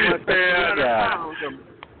want him.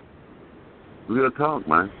 Real talk,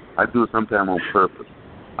 man. I do it sometimes on purpose.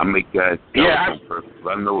 I make guys on purpose.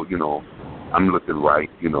 I know, I'm looking right,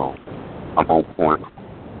 I'm on point.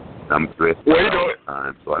 I'm dressed all the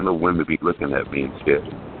time, so I know women be looking at me and shit.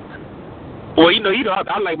 Well,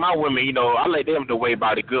 I like my women, I like them to weigh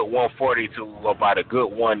about a good 140 to about a good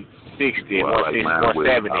 160, well,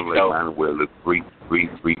 170. I like mine to wear a little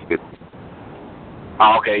 350.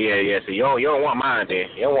 Oh, okay, yeah. So you don't want mine then.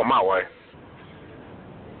 You don't want my wife.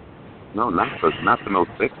 No, not for no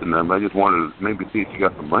sex or nothing. I just wanted to maybe see if she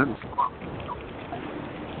got some money.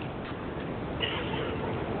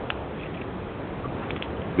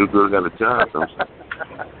 This girl got a job, don't she?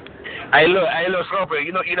 Hey, look, Scorpio.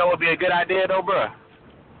 You know what would be a good idea though, bro?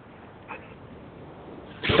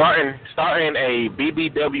 Starting a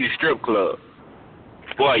BBW strip club.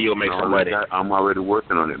 Boy, you'll make some money. I'm already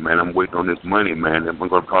working on it, man. I'm waiting on this money, man. I'm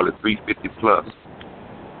gonna call it 350 plus.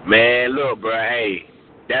 Man, look, bro. Hey,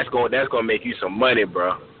 that's gonna make you some money,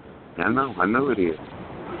 bro. I know it is.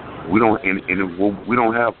 We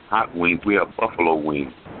don't have hot wings. We have buffalo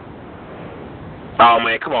wings. Oh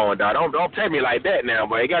man, come on, dog. Don't tell me like that now,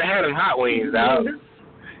 boy. You gotta have them hot wings, dog.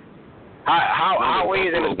 Hot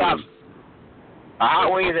wings and a stop.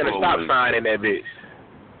 Hot wings and a stop sign in that bitch.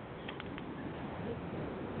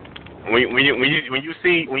 When you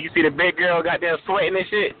see the big girl got there sweating and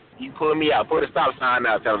shit, you pull me out, put a stop sign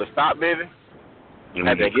out, tell her to stop, baby. And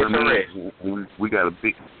when you come in, we got a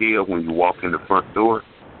big scale when you walk in the front door.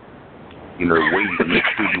 The way you make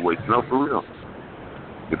sure you weigh. No, for real.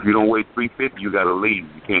 If you don't weigh 350, you gotta leave.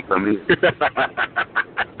 You can't come in.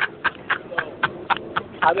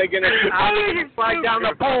 How they gonna slide down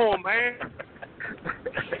the pole, man?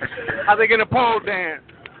 How they gonna pole dance?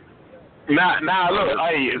 Nah, look,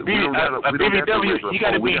 hey, BBW, you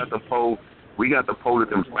gotta be. We got the pole that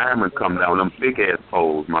them firemen come down, them big ass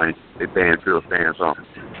poles, man. They dance on.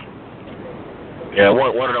 Yeah,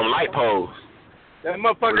 one of them light poles. That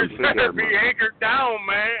motherfucker better be anchored down,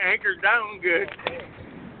 man. Anchored down good.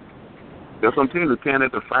 That's what I'm telling you. Can't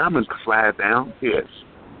let the firemen slide down. Yes.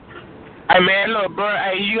 Hey man, look, bro.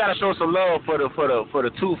 Hey, you gotta show some love for the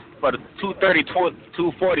 230,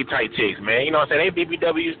 240 type chicks, man. You know what I'm saying? They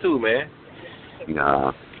BBWs too, man.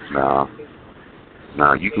 Nah.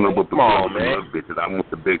 You can look up the little bitches. I want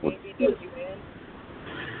the big ones.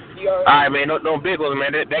 All right, man. No big ones,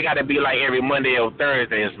 man. They gotta be like every Monday or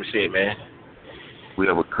Thursday and some shit, man. We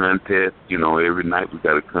have a contest. Every night we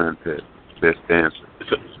got a contest. Best dancer.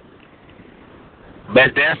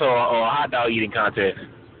 Best dancer or a hot dog eating contest?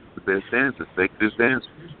 The best dancer, sexiest dancer,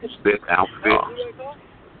 best outfit.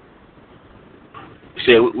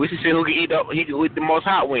 Shit, we should see who can eat the most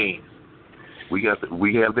hot wings. We have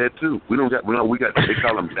that too. We got they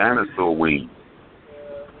call them dinosaur wings.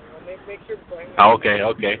 Oh, okay.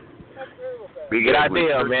 Big good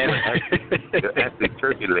idea, man. That's the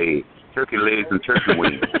turkey legs and turkey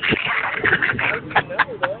wings.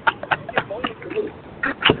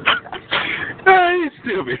 You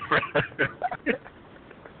stupid, bro.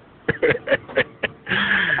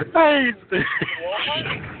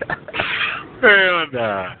 Hell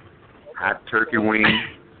nah. Hot turkey wings.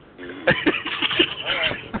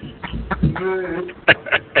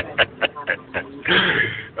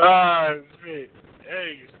 Oh, shit. Hey,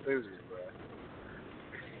 you stupid, bro.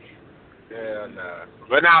 Hell nah.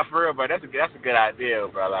 But nah, for real, bro, that's a good idea,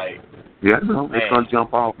 bro. Like, yeah, no, it's gonna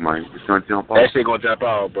jump off, man. It's gonna jump off. That shit gonna jump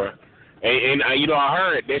off, bro. And I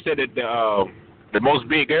heard they said that the most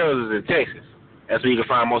big girls is in Texas. That's where you can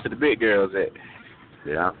find most of the big girls at.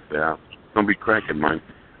 Yeah. It's gonna be cracking, man.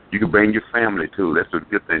 You can bring your family too. That's the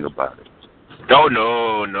good thing about it. Oh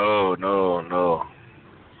no.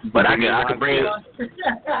 But I can bring. Hell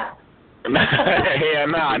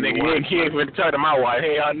nah, nigga. You ain't finna talk to my wife.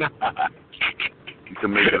 Hell nah. You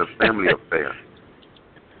can make it a family affair.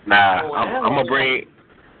 Nah, I'm gonna bring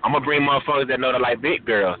motherfuckers that know that like big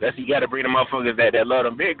girls. You gotta bring the motherfuckers that love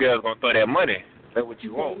them big girls. Gonna throw that money. That's what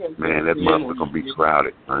you want. Man, that motherfucker gonna be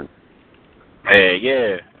crowded, man.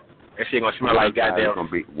 Yeah. That shit gonna smell like goddamn.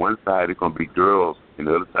 One side is gonna be girls, and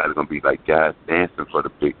the other side is gonna be like guys dancing for the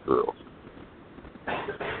big girls.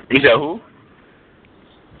 You said who?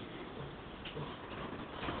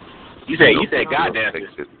 You said God dancers.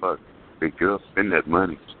 Big girls spend that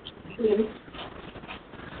money.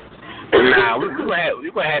 Nah, we gonna have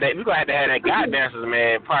to have that God dancers,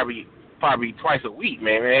 man. Probably twice a week,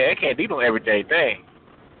 man. They can't do no everyday thing.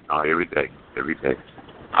 Oh, every day.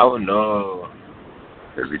 Oh no.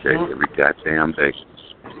 Every day, every goddamn day.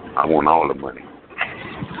 I want all the money.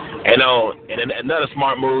 And another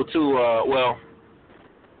smart move too. Well,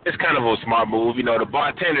 it's kind of a smart move. You know, the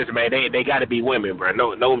bartenders, man, they got to be women, bro.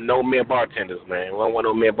 No men bartenders, man. We don't want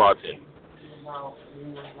no men bartenders.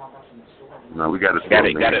 No, we got to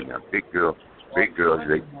big girls. They,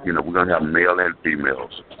 we're gonna have male and female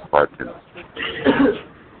bartenders.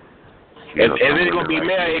 If it's gonna be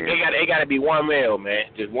male, it gotta be one male, man.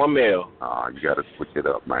 Just one male. You gotta switch it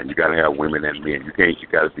up, man. You gotta have women and men. You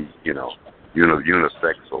gotta be,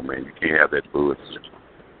 unisexual, man. You can't have that bullshit.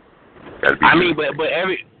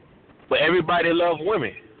 But everybody loves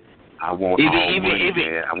women. I want all women,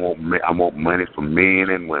 man. I want money for men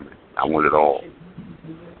and women. I want it all.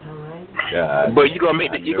 God. But you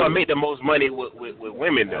gonna make the most money with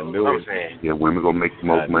women though. You know what I'm saying? Yeah, women gonna make the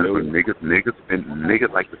most money, but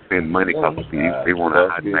niggas like to spend money because they want a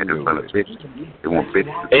hot night in front of bitches. They want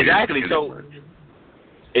bitches. Exactly. So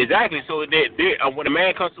when a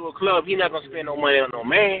man comes to a club, he's not gonna spend no money on no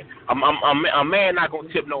man. A man not gonna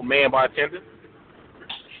tip no man bartender.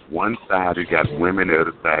 One side you got women, the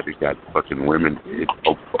other side you got fucking women.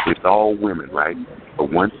 It's all women, right? But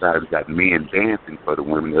one side we got men dancing for the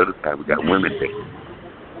women, the other side we got women dancing.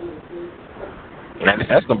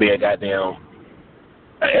 That's gonna be a goddamn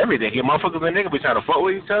everything. Your motherfuckers and niggas be trying to fuck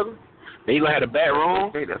with each other. Then you gonna have a bad room.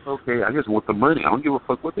 Okay, that's okay. I just want the money. I don't give a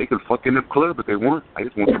fuck what they can fuck in the club if they want. I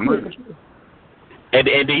just want the money.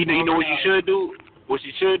 And you know what you should do? What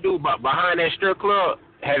you should do behind that strip club,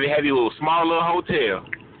 have you a small little hotel.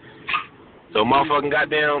 So motherfucking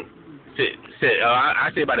goddamn,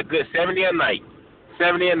 I say about a good 70 a night.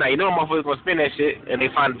 70 a night. You know motherfuckers gonna spend that shit and they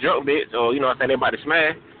find a drunk bitch or, you know what I'm saying, they about to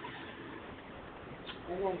smash.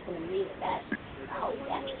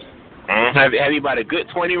 Have you about a good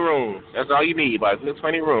 20 rooms. That's all you need, about a good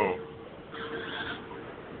 20 rooms.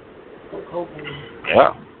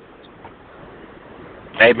 Yeah.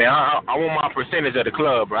 Hey, man, I want my percentage of the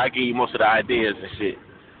club, bro. I give you most of the ideas and shit.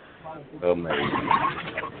 Oh, man.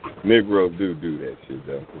 Negroes do that shit,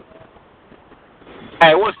 though.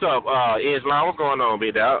 Hey, what's up, Islam? What's going on,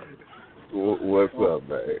 big dog? What's up,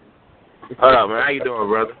 man? Hold up, man. How you doing,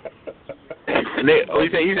 brother? You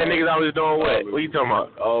said niggas always doing what? What you talking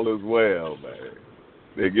about? All is well, man.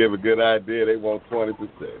 They give a good idea, they want 20%.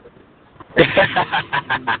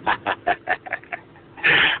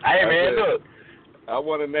 Hey, man, look. I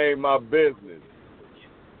want to name my business.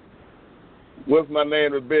 What's my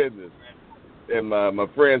name of business? And my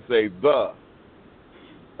friend say, the.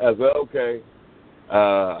 I said, okay.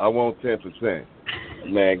 I want 10%.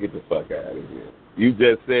 Man, get the fuck out of here. You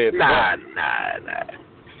just said Nah,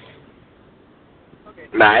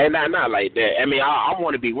 not like that. I mean, I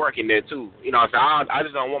want to be working there, too. You know what I'm saying? I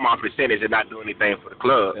just don't want my percentage and not do anything for the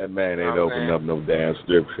club. That man ain't opened up no damn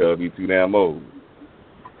strip club. He too damn old.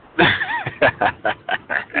 Hey,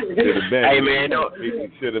 man, he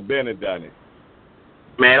should have been and done it.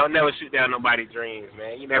 Man, don't never shoot down nobody's dreams,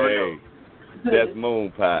 man. You never know. That's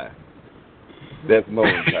moon pie. He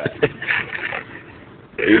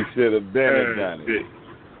should have been and done it.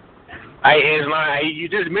 Hey, Islam, you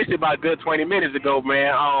just missed it about a good 20 minutes ago,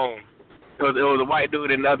 man. It was a white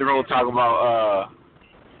dude in the other room talking about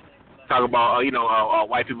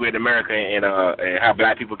white people in America and how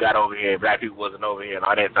black people got over here, and black people wasn't over here, and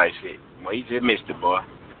all that type shit. Well, you just missed it, boy.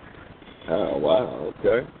 Oh wow,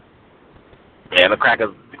 okay. Yeah, the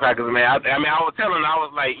crackers, man. I was telling him, I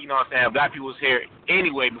was like, you know what I'm saying, black people was here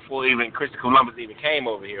anyway before even Christopher Columbus even came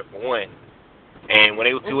over here, for one. And when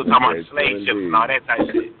he was talking about the slave ships and all that type of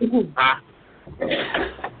shit. Huh?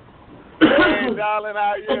 Hey, darling,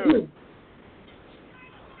 how you?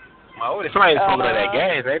 Oh, somebody's pulling out that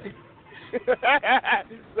gas, ain't they? So I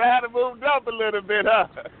had to move up a little bit, huh?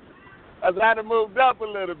 I had to move up a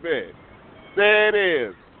little bit. There it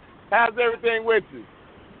is. How's everything with you?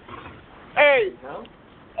 Hey,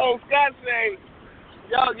 oh, Scott say,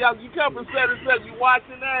 yo, you come from such and such. You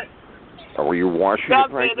watching that? Are you washing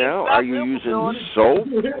it right now? Are you using soap?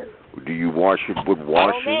 Do you wash it with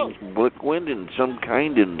washing liquid and some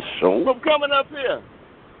kind of soap? I'm coming up here.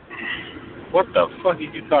 What the fuck are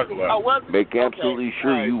you talking about? Make absolutely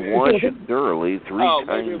sure you wash it thoroughly 3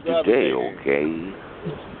 times a day, okay?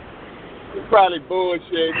 It's probably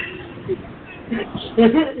bullshit.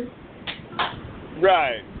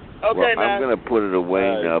 Right. Okay, well, now. I'm going to put it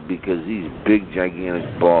away now because these big,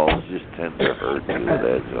 gigantic balls just tend to hurt you,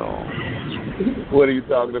 that's all. What are you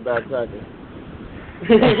talking about, Cracker?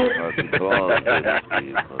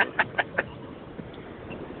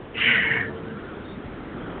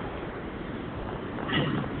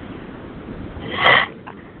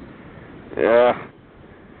 Yeah.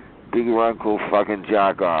 Big Ronco fucking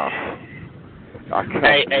jack off.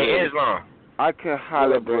 Hey, Islam. I can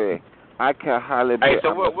holler. Hey,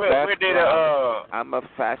 so where did I'm a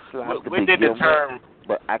fat slap. Where did the term?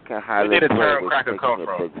 But I can holler. Where did the term cracker come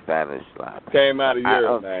from? Big Spanish slap. Came out of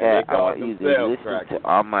Europe, man. They call themselves crackers.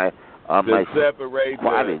 All my separate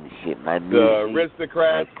squad and shit. My the music,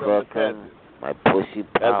 aristocrats my from the peasants. My pussy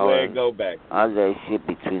power. That's where it go back. All that shit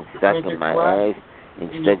between sucking my ass and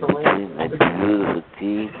stuck between my beautiful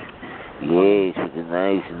teeth. Yes, with a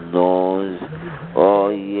nice nose. Oh,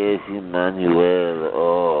 yes, Emmanuel.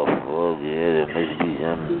 Oh, fuck yeah, there must be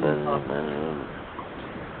something.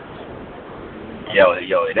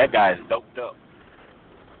 Yo, that guy's doped up.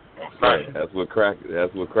 Right. That's what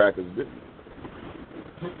crackers do.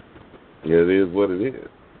 Yeah, it is what it is.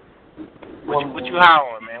 What you high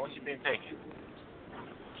on, man? What you been taking?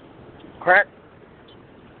 Crack?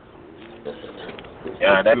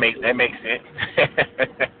 Yeah, that makes sense.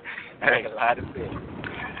 That ain't a lot of sense.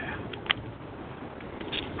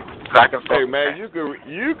 Hey man, you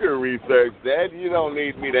can research that. You don't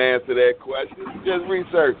need me to answer that question. Just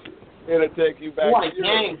research it. It'll take you back. What a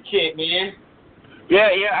gang shit, man. Yeah.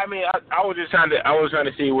 I mean, I was just trying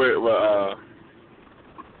to see where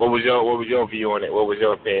what was your view on it? What was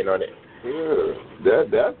your opinion on it? Yeah,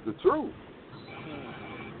 that's the truth.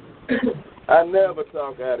 I never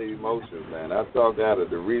talk out of emotions, man. I talk out of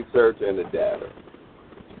the research and the data.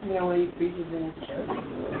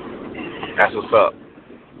 That's what's up.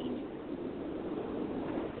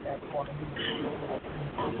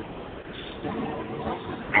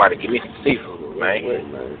 Somebody give me some seafood, man. Wait,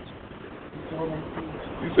 man.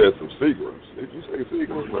 You said some secrets. Did you say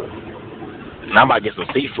secrets, man? Now I'm about to get some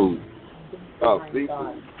seafood. Oh,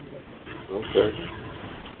 seafood. Okay.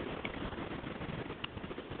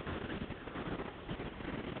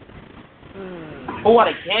 Oh, what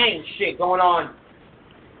a gang shit going on.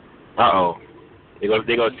 Uh-oh. They go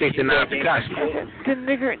 69 Takashi. The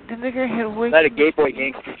nigger had way that a gay boy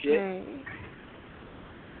gangster shit.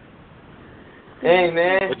 Hey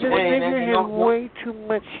man, the nigger had way too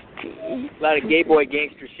much teeth. A lot of gay boy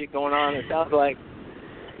gangster shit going on, it sounds like.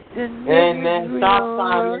 Hey man, stop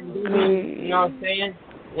signing, you know what I'm saying?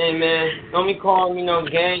 Hey man, don't be calling me no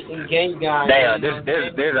gay guy. Damn,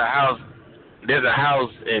 there's a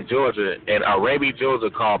house in Georgia, in Arabia, Georgia,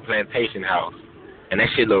 called Plantation House, and that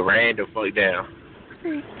shit look random fuck down.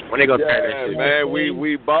 When they go turn that shit? Man,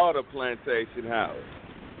 we bought a plantation house.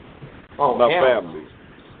 Oh, my family.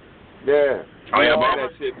 Yeah. Oh yeah, that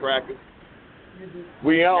shit, Crackers.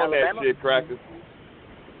 We own that shit, Crackers.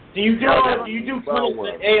 Do you do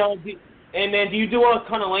Hey man, do you do a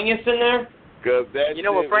cunnilingus in there? Cause that you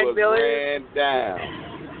know what Frankville ran down.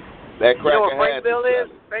 That cracker you know what Frankville is?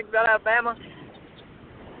 Frankville, Alabama.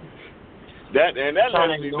 That lets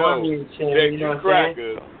me know that you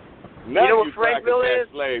crackers. None you know of you crackers have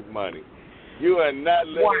slave money. You are not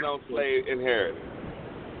living on slave inheritance.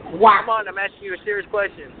 Wow. Come on, I'm asking you a serious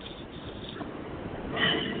question.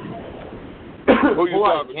 Who you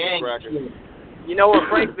talking to, Cracker? You know where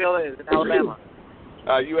Frankville is in Alabama?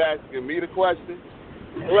 Are you asking me the question?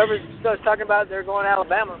 Whoever starts talking about they're going to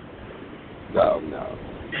Alabama. No.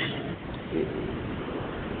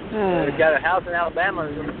 They've got a house in Alabama.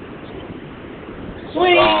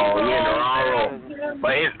 Sweet. Oh, yeah,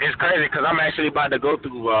 but it's crazy because I'm actually about to go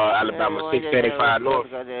through Alabama 675 North,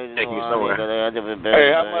 take you somewhere.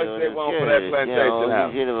 Hey, how much they want for that plantation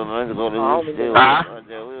house?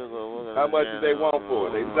 How much do they want for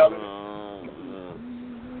it? They selling it?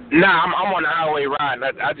 Nah, I'm on the highway riding.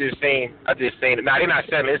 I just seen it. Nah, they're not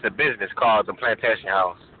selling it. It's a business called the Plantation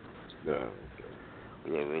House. Yeah,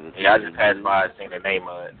 I just passed by and seen the name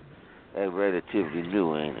of it. That's relatively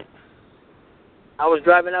new, ain't it? I was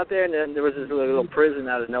driving out there, and then there was this little prison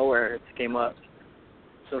out of nowhere. It came up.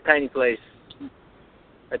 So tiny place.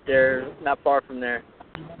 Right there, not far from there.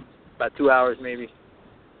 About 2 hours, maybe.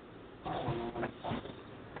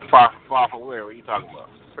 Far from where? What are you talking about?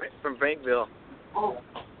 From Frankville.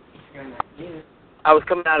 I was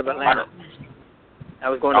coming out of Atlanta. I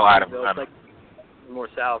was going to Frankville. It's like more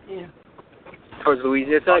south. Yeah. Towards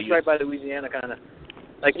Louisiana. It's like right by Louisiana, kind of.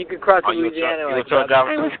 Like you could cross Louisiana. I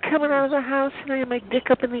was coming out of the house and I had my dick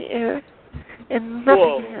up in the air. And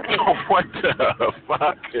nothing happened. What the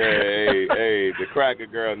fuck? Hey, the cracker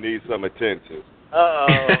girl needs some attention. Uh-oh.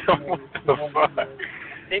 What the fuck?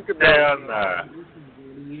 Tinkerbell. Hell nah.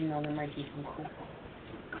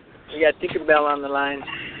 We got Tinkerbell on the line.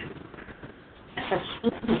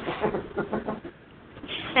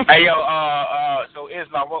 Hey yo, so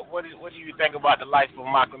Islam, what do you think about the life of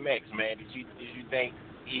Malcolm X, man? Did you think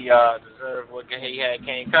he deserved what he had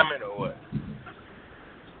came coming or what?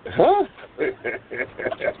 Huh?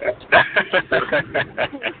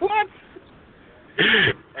 What?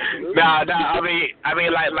 Nah. I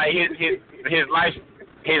mean, like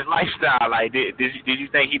his lifestyle. Like, did you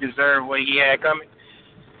think he deserved what he had coming?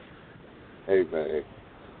 Hey man.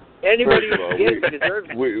 Anybody who gets it deserves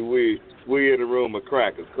it. We in a room of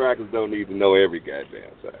crackers. Crackers don't need to know every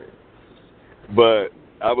goddamn thing. But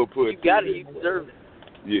I would put you got it. You deserve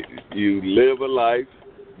it. You live a life.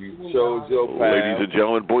 You chose your path. Ladies and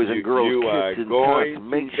gentlemen, boys and girls, kids and cunts,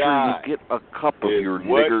 make sure you get a cup of your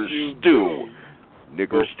nigger stew.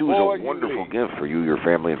 Nigger stew is a wonderful gift for you, your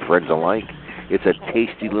family, and friends alike. It's a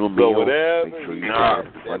tasty little meal. Make sure you get it at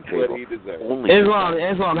the front table.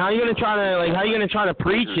 Islam, how you gonna try to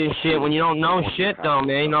preach this shit when you don't know shit though,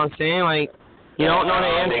 man? You know what I'm saying? Like, you don't know the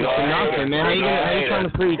answer to nothing, man. How you trying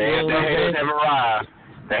to preach, man? The haters have arrived.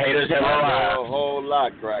 The haters have arrived. A whole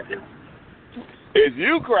lot, crackers. It's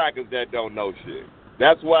you crackers that don't know shit.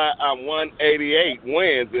 That's why I'm 188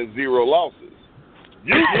 wins and 0 losses.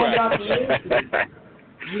 You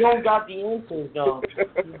don't got the answers, though.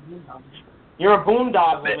 You're a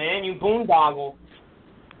boondoggle, man. You boondoggle.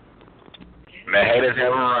 The haters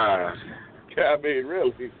have arrived. I mean,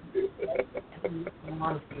 really.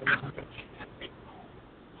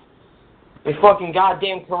 The fucking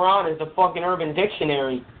goddamn Quran is the fucking Urban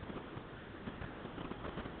Dictionary.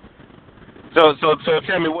 So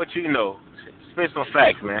tell me what you know. Spit some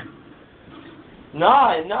facts, man.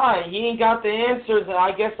 Nah, he ain't got the answers, and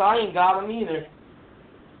I guess I ain't got them either.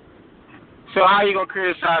 So how you gonna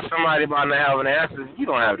criticize somebody about not having the answer if you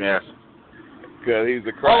don't have the answer? Because he's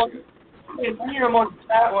a cracker. You hear him on the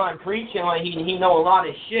chat line preaching like he know a lot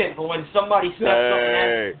of shit, but when somebody says something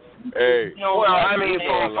else, you know, well, I mean,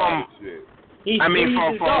 from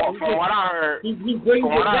what I heard, he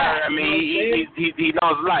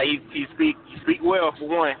knows a lot. He speak well for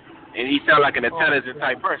one, and he sounds like an intelligent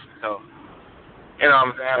type person. So, you know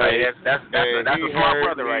what I'm saying? Like, that's a smart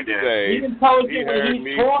brother right there. He's intelligent when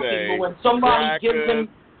he's talking, but when somebody gives him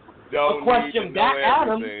a question back at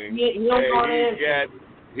him, he don't know the answer.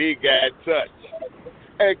 He got touched.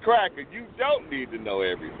 Hey, Cracker, you don't need to know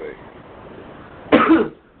everything.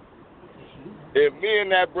 If me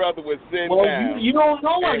and that brother was sitting down you don't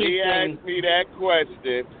know and anything. He asked me that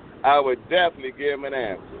question, I would definitely give him an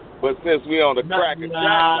answer. But since we on the Cracker chat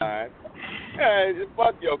line, hey,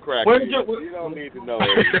 fuck your Cracker. You don't need to know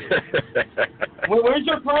everything. Where's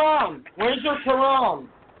your Quran? Where's your Quran?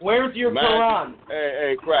 Where's your Quran?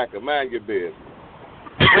 Hey, Cracker, mind your business.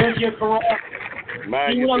 Where's your Quran?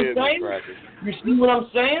 Mind see your what business, I'm saying? Cracker. You see what I'm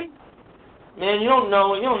saying? Man, you don't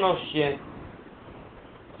know shit.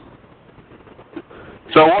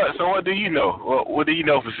 So what do you know? What do you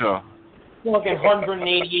know for sure? Fucking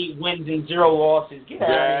 188 wins and 0 losses. Get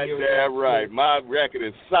out of here. Damn right. My record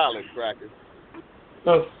is solid, Cracker.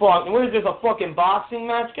 The fuck? What is this, a fucking boxing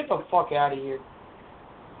match? Get the fuck out of here.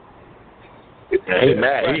 Hey,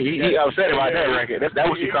 man, he upset about that record. That's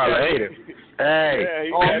what you call a hater.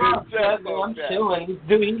 Hey. I'm upset, man. I'm chilling.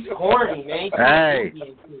 Dude, he's corny, man. Hey.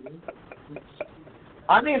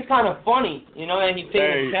 I think it's kind of funny, you know, that he's taking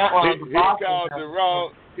the chat on the boxing.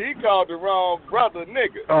 He called the wrong brother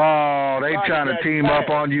nigga. Oh, they trying to team up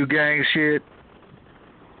on you gang shit.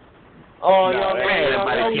 Oh, no, ain't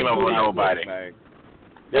nobody team up on nobody.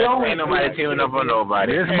 Ain't nobody teaming up on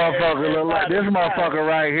nobody. This motherfucker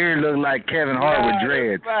right here look like Kevin Hart with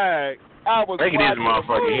dreads. Look at this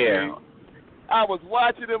motherfucker here. I was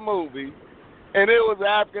watching a movie, and it was an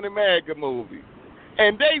African American movie,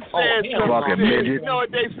 and they said fucking midget. You know what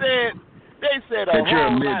they said? They said a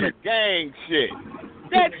whole lot of gang shit.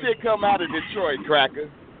 That shit come out of Detroit, Cracker.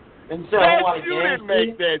 And so you didn't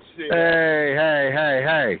make that shit.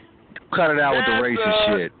 Hey. Cut it out with the racist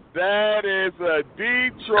shit. That is a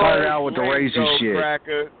Detroit. Cut it out with the racist shit.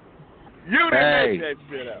 Cracker. You didn't make that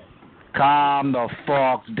shit up. Calm the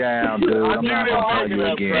fuck down, dude. I'm not gonna tell you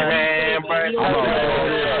again. Man, bro. I'm gonna blow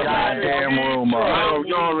this goddamn room up.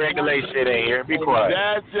 You don't regulate shit in here. Be quiet.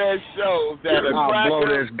 That just shows that a I'll cracker blow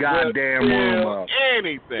this goddamn room up.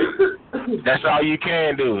 Anything. That's all you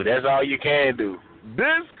can do. That's all you can do.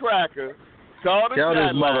 This cracker called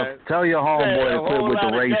Tell your homeboy to quit with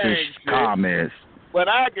the racist comments. But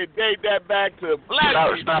I could date that back to black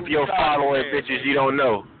people. Stop your following bitches you don't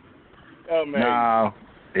know. Oh, man. Nah,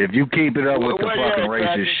 if you keep it up with the fucking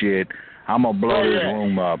racist shit, I'm gonna blow this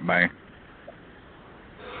room up, man.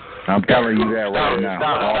 I'm telling you that right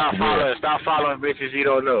now. Stop following bitches you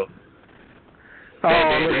don't know.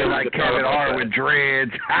 Oh, looking like Kevin Hart with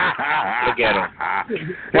dreads. Look at him.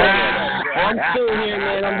 I'm still here,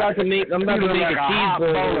 man. I'm about to make a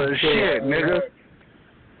cheeseburger. Shit, nigga.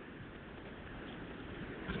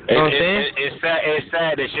 It's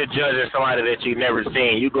sad that you're judging somebody that you've never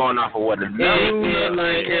seen. You going off of what the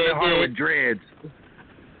Kevin Hart with dreads.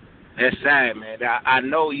 That's sad, man. I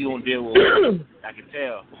know you don't deal with women. I can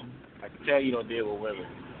tell. I can tell you don't deal with women.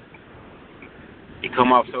 You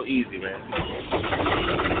come off so easy, man.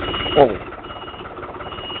 Oh.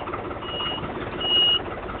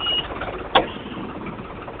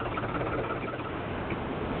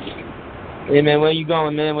 Hey, man, where you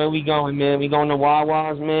going, man? Where we going, man? We going to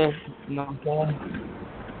Wawa's, man? You know what I'm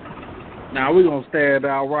saying? Now we're gonna stand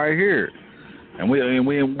out right here, and we,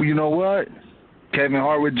 you know what? Kevin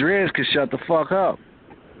Hart with dreads can shut the fuck up.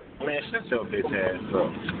 Man, shut your bitch ass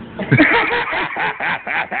up.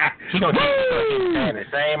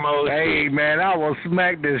 Same old hey, shit. man, I will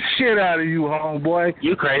smack the shit out of you, homeboy.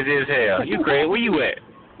 You crazy as hell. You crazy. Where you at?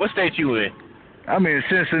 What state you in? I'm in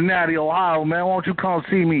Cincinnati, Ohio, man. Why don't you come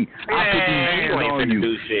see me? I'll put these hands on you.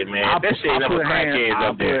 Do shit, man. That shit number crackheads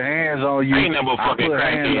up there. I'll put hands on you. Ain't number fucking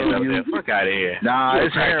crackheads up there. Fuck out of here. Nah,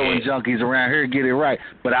 it's heroin junkies around here. Get it right.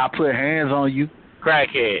 But I'll put hands on you.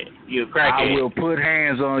 Crackhead. You a crackhead. I will put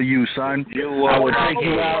hands on you, son. I will take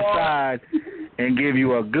you outside and give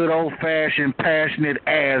you a good old-fashioned, passionate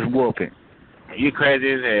ass whooping. You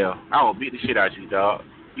crazy as hell. I will beat the shit out you, dog.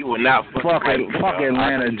 You will not fuck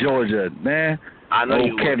Atlanta, Georgia, man. I know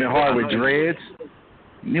you. Kevin Hart with dreads.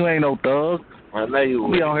 You ain't no thug. I know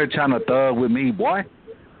you. You out here trying to thug with me, boy.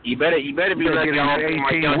 You better be lucky. Get an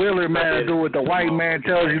 18-wheeler, man, to do what the white man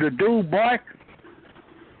tells you to do, boy.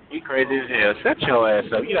 You crazy as hell. Shut your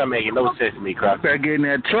ass up. You're not making no sense to me, Croc. You better get in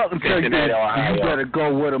that truck and tell you that you better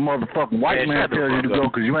go where the motherfucking white man tells you to go,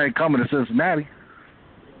 because you ain't coming to Cincinnati.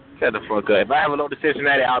 Shut the fuck up. If I ever go to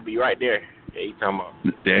Cincinnati, I'll be right there. Yeah, you talking about?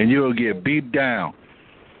 Then you'll get beat down.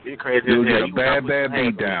 You crazy You'll as hell. get a bad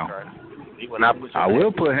beat down. You will not put I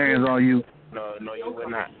will put hands on you. No, you will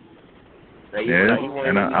not.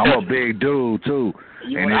 And I'm a big dude, too.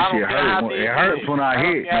 And this shit hurts. It hurts when I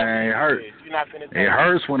hit, man. It hurts. It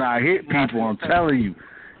hurts when I hit people, I'm telling you.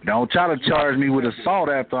 Don't try to charge me with assault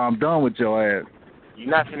after I'm done with your ass. You're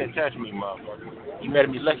not finna touch me, motherfucker. You better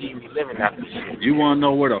be lucky you be living after this shit. You wanna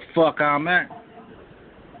know where the fuck I'm at?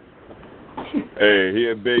 Hey, he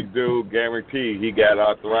a big dude, guaranteed he got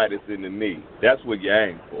arthritis in the knee. That's what you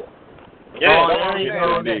aim for. Yeah,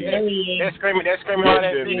 that's screaming all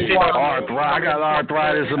that big shit. I got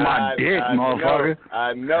arthritis in my dick, motherfucker.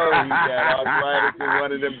 I know he got arthritis in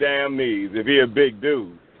one of them damn knees. If he a big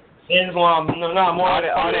dude. All that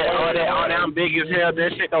I'm big as hell.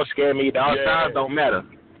 That shit don't scare me. The size don't matter.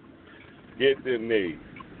 Get them knees.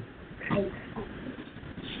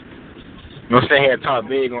 Don't stay here and talk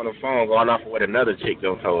big on the phone, going off of what another chick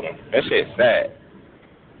done told him. That shit's sad.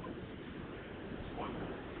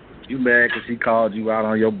 You mad because he called you out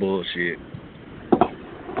on your bullshit.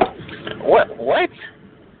 What?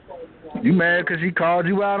 You mad because he called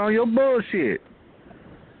you out on your bullshit.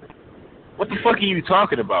 What the fuck are you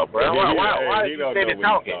talking about, bro? Why did you say the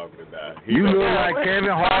talking? You look like Kevin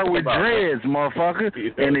Hart with dreads, motherfucker,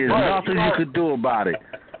 and there's nothing you could do about it.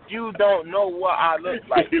 You don't know what I look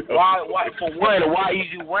like. Why? For one, why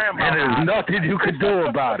is you wearing my? And there's nothing you could do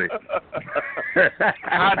about it.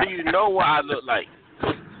 How do you know what I look like?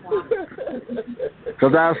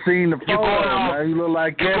 Because I've seen the photo, man. You look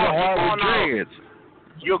like Kevin Hart with dreads.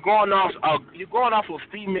 You're going off of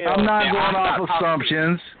female. I'm not going off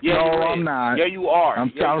assumptions. Yeah, no, I'm not. Yeah, you are.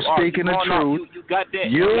 I'm speaking the truth. You got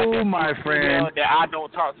that. You my friend. That I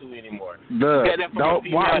don't talk to anymore.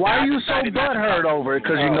 Why are you so butthurt over it?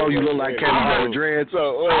 Because you know you look like Kevin Hart with dreads.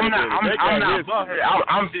 I'm not butthurt.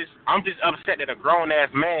 I'm just upset that a grown ass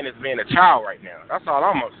man is being a child right now. That's all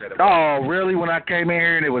I'm upset about. Oh, really? When I came in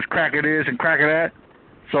here and it was cracker this and cracker that?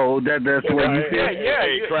 So that's what you feel? Yeah.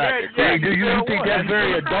 Do you think that's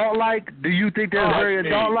very adult-like? Do you think that's very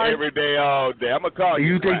adult-like? Every day, all day. I'm going to call you.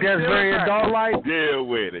 Do you think that's very adult-like? Deal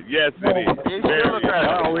with it. Yes, it is.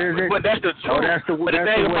 Oh, is it? But that's the truth. That's the way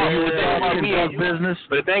you were talking about business.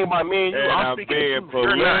 But the thing about me and you, I'm being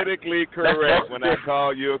politically correct when I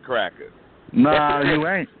call you a cracker. Nah, you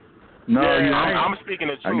ain't. No, you ain't. I'm speaking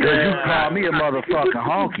the truth. You call me a motherfucking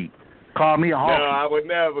honky. Call me a honky. No, I would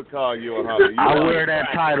never call you a honky. I wear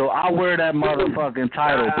that title. I wear that motherfucking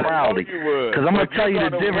title proudly. Because I'm going to tell you the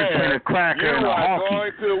difference between a cracker and a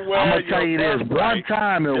honky. I'm going to tell you this one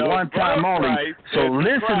time and one time only. So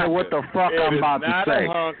listen to what the fuck I'm about to say.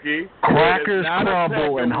 Crackers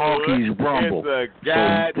crumble and honkies grumble. So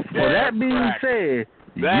for that being said,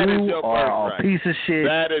 you are a piece of shit,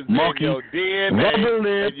 monkey, rubber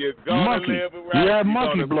lip, monkey. You have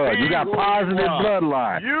monkey blood. You got positive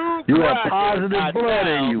bloodline. You have positive blood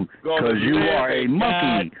in you because you are a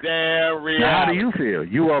monkey. Now, how do you feel?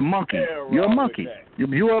 You are a monkey. You're a monkey.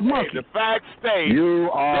 You are a monkey. The fact states you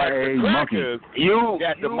are a monkey. You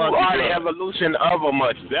are the evolution of a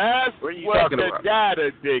monkey. That's what the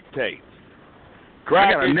data dictates.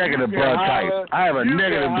 I got a negative blood type. I have a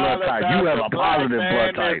negative blood type. You have a positive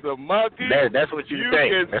blood type. That's what you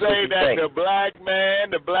think. You can say that the black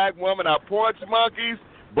man, the black woman are porch monkeys,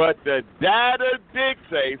 but the data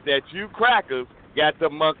dictates that you crackers got the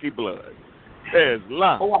monkey blood. There's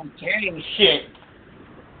lump. Oh, I'm kidding shit.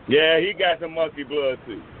 Yeah, he got the monkey blood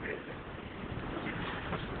too.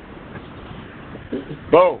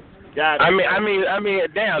 Boom. Got it. I mean,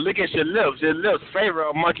 damn, look at your lips. Your lips favor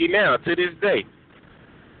a monkey now to this day.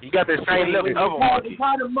 You got the same lips of a monkey. What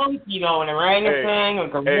kind of monkey, though? An orangutan, a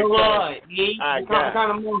gorilla, what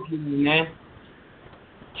kind of monkey, man?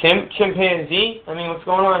 Chimpanzee? I mean, what's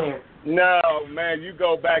going on here? No, man, you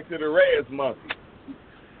go back to the Reyes monkey.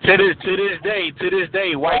 To this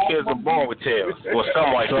day, white kids are born with tails. Well,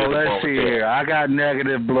 some white kids are born with tails. So let's see here. I got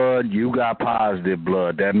negative blood. You got positive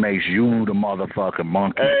blood. That makes you the motherfucking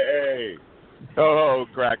monkey. Hey. Oh,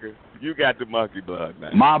 cracker. You got the monkey blood,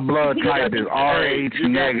 man. My blood type is RH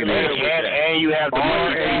negative. And you have the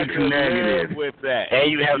RH negative. With that.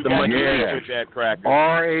 And you have the monkey with that cracker.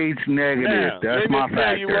 RH negative. That's my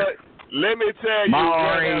factor. Let me tell you.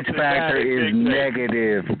 My RH factor is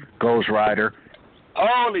negative, Ghost Rider.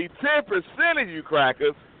 Only 10% of you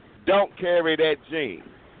crackers don't carry that gene.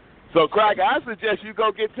 So, cracker, I suggest you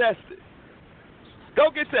go get tested. Go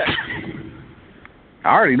get tested.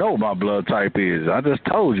 I already know what my blood type is. I just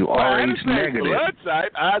told you, RH negative. Blood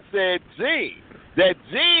type, I said gene. That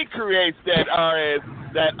gene creates that RS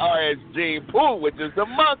gene pool, which is the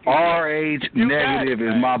monkey. RH negative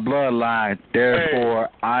is my bloodline. Therefore,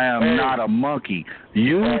 I am not a monkey.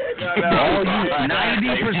 You,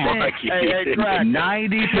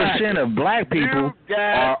 90% of black people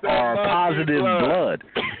are positive blood.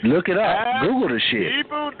 Look it up. Google the shit.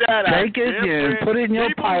 Take it and put it in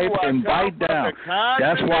your pipe and bite down.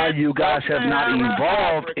 That's why you guys have not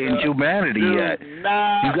evolved in humanity yet.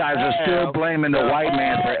 You guys are still blaming the white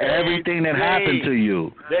man for everything that happened to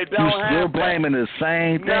you. You're still blaming the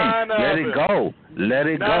same thing. Let it go. Let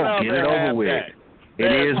it go. Get it over with.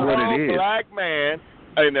 It is what it is. Black man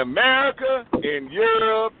in America, in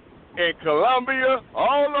Europe, in Colombia,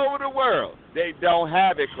 all over the world, they don't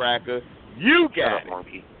have it, cracker. You got it.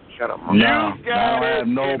 Monkey. Shut up, monkey. You got it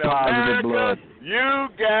in positive America. Blood. You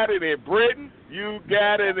got it in Britain. You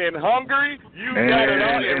got it in Hungary. You got it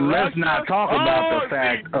all in and Russia. Let's not talk about the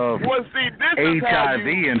fact of HIV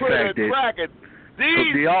infected.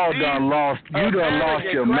 They all done lost. You done lost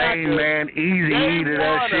your main man, Easy E to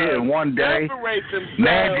that shit in one day.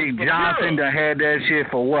 Magic Johnson done had that shit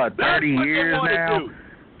for what, 30 years now?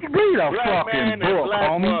 Read a fucking book,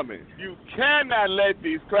 homie. You cannot let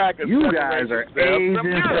these crackers. You guys are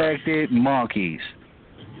AIDS-infected monkeys.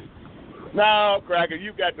 No, cracker,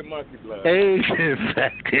 you got the monkey blood.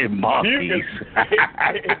 AIDS-infected monkeys.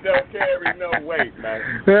 It don't carry no weight,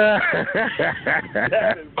 man. That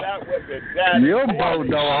is not what the dad. Your boat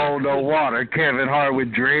don't hold no water, Kevin Hart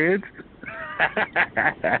with dreads.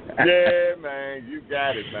 Yeah, man, you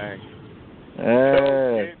got it, man.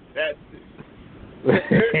 That's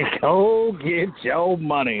it. Go get your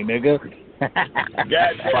money, nigga.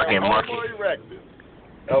 Fucking monkey.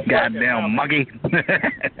 Goddamn monkey.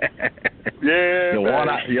 Yeah, you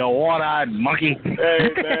one-eyed monkey. Hey,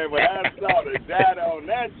 man, when I saw the data on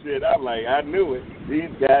that shit, I'm like, I knew it. These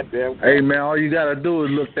goddamn. Hey, man, all you gotta do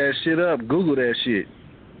is look that shit up. Google that shit.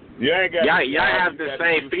 You ain't got. Y'all have the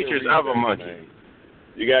same features of a monkey.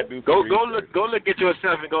 You got to do go look at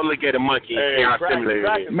yourself and go look at a monkey and see how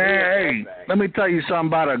similar it is. Man, hey, let me tell you something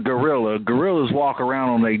about a gorilla. Gorillas walk around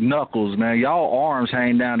on their knuckles, man. Y'all arms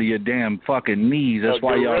hang down to your damn fucking knees. That's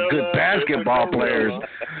why y'all good basketball players.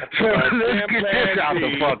 So let's get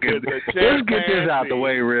this out the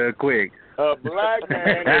way real quick. A black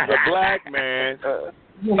man is a black man.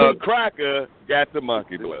 A cracker got the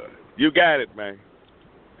monkey blood. You got it, man.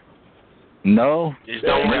 No,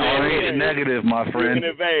 RH negative, my friend. You can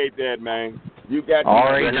evade that, man. You got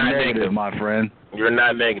RH negative, my friend. You're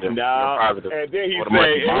not negative. No, you're positive. And then he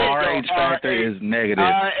say RH factor is negative.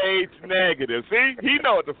 RH negative. See, he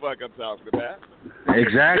know what the fuck I'm talking about.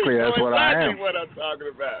 Exactly, that's what I am. What I'm talking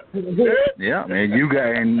about. Yeah, man. You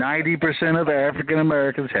got, and 90% of the African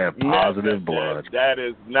Americans have positive blood. That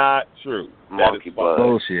is not true. Monkey blood.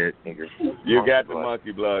 Bullshit. You got the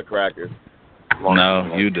monkey blood, cracker.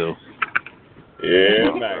 No, you do. Yeah,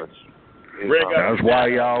 man. That's why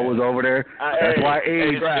y'all was over there. That's why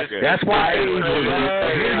AIDS. That's why AIDS was.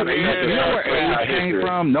 You know where AIDS came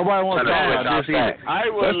from? Nobody wants to talk about this either.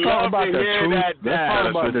 Let's talk about the truth. Let's talk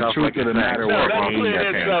about the truth of the matter where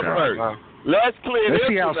AIDS came from. Let's clear this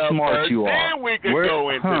see how smart you are. Then we can go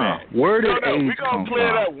into that. Where did AIDS we're come gonna clear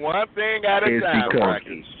from? up one thing at a time.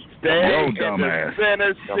 Stay in the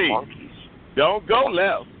center seat. Don't go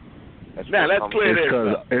left. Now, let's clear this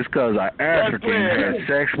up. It's because an African had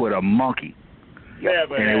sex with a monkey.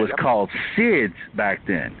 And it was called SIDS back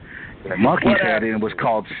then. Monkeys had it, and it was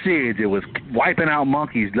called SIDS. It was wiping out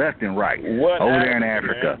monkeys left and right over there in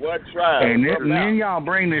Africa. And then y'all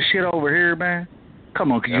bring this shit over here, man.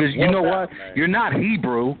 Come on, because you know what? You're not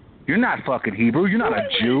Hebrew. You're not fucking Hebrew. You're not a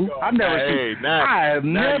Jew. I have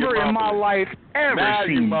never in my life ever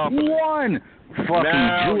seen one fucking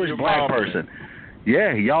Jewish black person.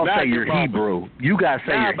 Yeah, y'all say you're Hebrew. You guys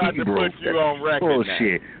say you're Hebrew.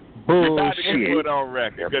 Bullshit. Bullshit.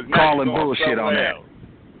 Calling bullshit on that.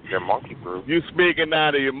 You're monkey brew. You speaking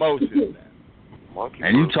out of your emotions.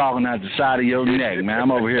 And you talking out the side of your neck, man.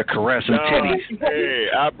 I'm over here caressing titties. Hey,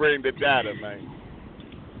 I bring the data, man.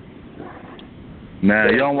 Man,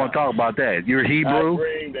 you don't want to talk about that. You're Hebrew? I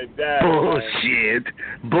bring the data, bullshit.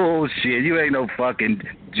 Man. Bullshit. You ain't no fucking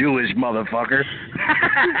Jewish motherfucker.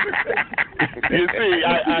 You see,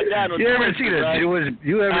 I got You ever seen a Jewish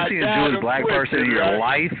black person in your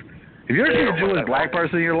life? Have you ever seen a Jewish black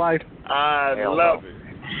person in your life? I love it.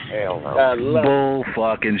 Hell no. I love bull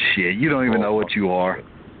fucking shit. You don't even know what you are.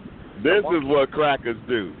 This is what crackers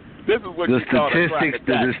do. This is what the you call a cracker.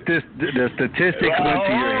 The statistics went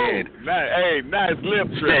to your head. Nice lip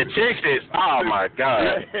trick. Statistics. Oh my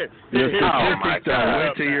God. The statistics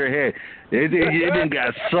went to your head. It didn't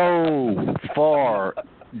got so far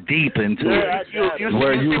deep into it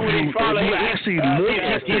where you actually look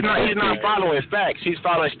at it. He's not following facts. He's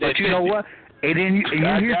following statistics. But you know what? And then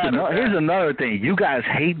here's another thing. You guys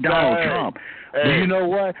hate Donald Trump. But you know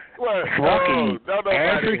what? Fucking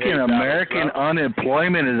African American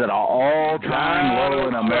unemployment is at an all-time low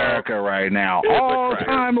in America right now.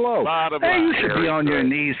 All-time low. Hey, you should be on your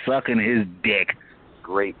knees sucking his dick.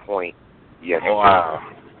 Great point. Yes. Wow.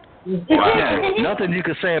 Yeah, nothing you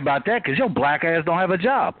can say about that because your black ass don't have a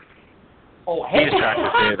job. He's trying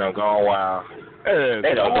to say they're going wild.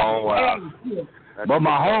 They don't going wild. But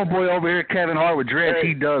my homeboy over here, Kevin Hart with dreads,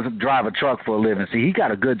 he does drive a truck for a living. See, he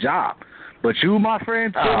got a good job. But you, my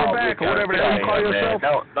friend, Silverback, or whatever the hell you call yourself,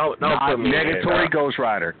 don't put me negatory Ghost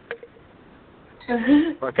Rider.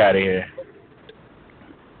 Fuck out of here.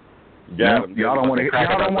 Y'all don't want to hear the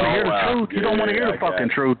truth. You don't want to hear the fucking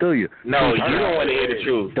truth, do you? No, you don't want to hear the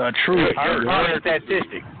truth. The truth. You heard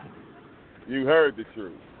statistics. You heard the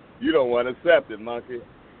truth. You don't want to accept it, monkey.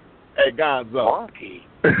 Hey, Gonzo. Monkey.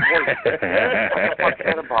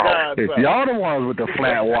 Y'all the ones with the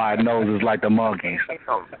flat, wide noses like the monkeys.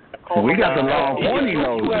 We got the long, pointy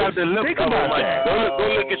noses. Think about that. Go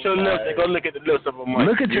look at your lips and go look at the lips of a monkey.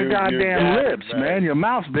 Look at your goddamn lips, man. Your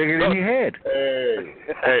mouth's bigger than your head. Hey.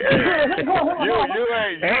 You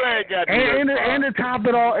ain't got the and to top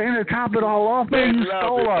it all off, man, you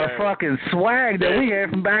stole our fucking swag that we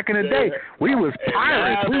had from back in the day. We was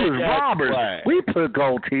pirates. We was robbers. We put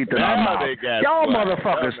gold teeth in our mouth. Y'all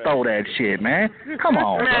motherfuckers stole that shit, man. Come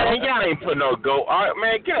on, man. Y'all ain't put no gold.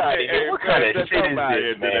 Man, get out of here. What kind of shit is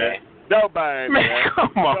this, man? Nobody, man.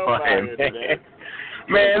 Come on, man.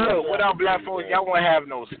 Man, look, without black folks, y'all won't have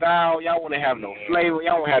no style. Y'all won't have no flavor.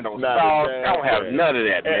 Y'all won't have no sauce. Y'all won't have none of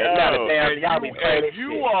that, man. Not a damn. Y'all be playing this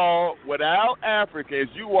shit. All, without Africans,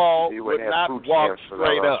 you all would not walk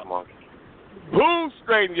straight up. Who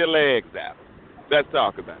straighten your legs out? Let's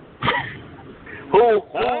talk about it.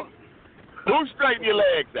 Who straighten your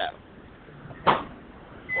legs out?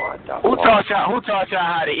 Who taught y'all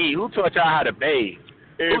how to eat? Who taught y'all how to bathe?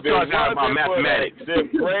 Who taught y'all about mathematics? The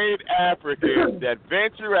brave Africans that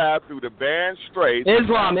venture out through the Barren Straits.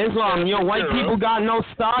 Islam. Yo, white people got no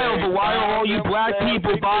style, but why are all you black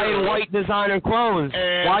people buying white designer clothes?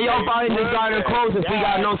 Why y'all buying designer clothes if we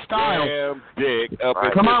got no style?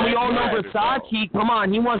 Come on, we all know Versace. Come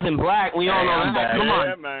on, he wasn't black. We all know that. Come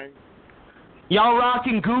on. Man. Y'all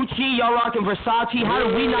rocking Gucci, y'all rocking Versace. How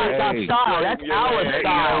do we not got style? That's our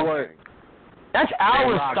style. That's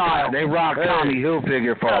our style. They rocked Tommy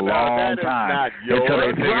Hilfiger for a long time until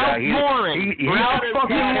they figured out he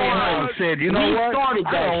said, you know what? I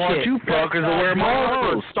don't want you fuckers to wear my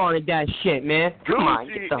clothes. Started that shit, man. Come on.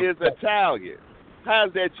 Gucci is Italian.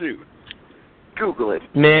 How's that you? Google it.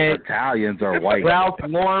 Man, Italians are white. Ralph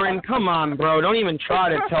Lauren, come on, bro. Don't even try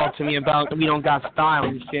to talk to me about we don't got style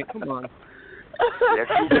and shit. Come on.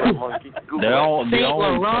 The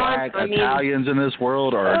only black Italians in this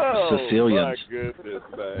world are Sicilians. My goodness,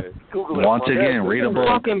 man. Once again, read a book.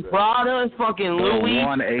 Fucking Prada and fucking Louis.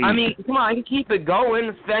 I mean, come on, I can keep it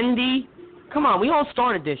going. Fendi. Come on, we all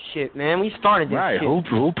started this shit, man. We started this shit. Right,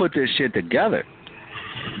 who put this shit together?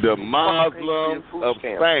 The Muslims of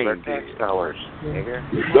Spain did.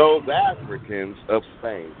 Those Africans of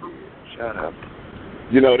Spain did. Shut up.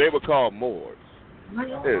 You know, they were called Moors.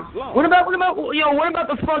 What about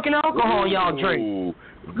the fucking alcohol y'all drink?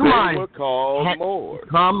 Come on. They were called Moors.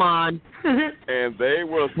 Come on. And they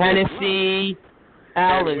were Hennessy,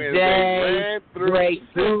 Alizé, Grey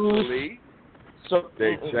Goose.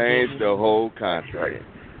 They changed the whole country.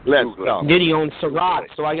 Let's go. Diddy owns Ciroc,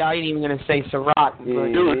 so I ain't even gonna say Ciroc. Dude,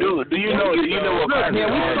 do you know what? Man,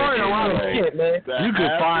 we started a lot of shit, man. You could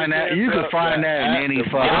find that in any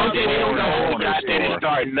fucking Y'all didn't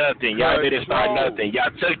start nothing. Y'all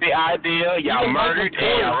took the idea, y'all murdered,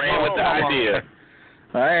 and y'all ran with the idea.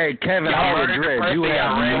 Hey, Kevin Howard-Dredd, you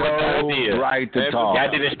have no right to talk.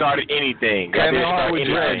 Y'all didn't start anything. Kevin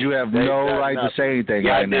Howard-Dredd, you have no right to say anything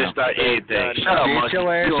right now. Y'all didn't start anything. Shut up, monkey. Get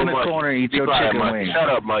your ass in the corner and eat your chicken wings. Shut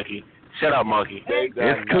up, monkey. Shut up, monkey.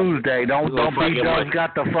 It's Tuesday. Don't be just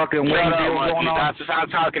got the fucking wing deal going on. Stop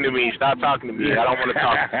talking to me. Stop talking to me. I don't want to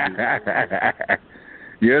talk to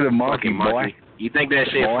you. You're the monkey, boy. You think that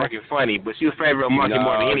shit fucking funny, but you favor a monkey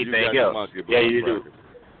more than anything else. Yeah, you do.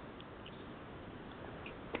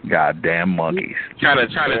 Goddamn monkeys. Trying to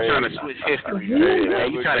switch history. Yeah,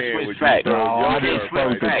 you trying to switch facts. No, I just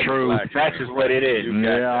spoke the truth. Facts is what it is.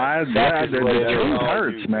 Yeah, the truth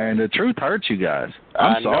hurts, man. The truth hurts you guys.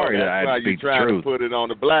 I'm sorry that I had to speak the truth. You try to put it on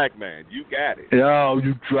the black man. You got it. Oh,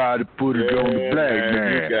 you try to put it on the black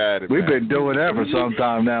man. You got it, We've been doing that for some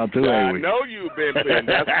time now, too, ain't we? I know you've been playing.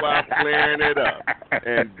 That's why I'm clearing it up.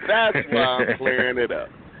 And that's why I'm clearing it up.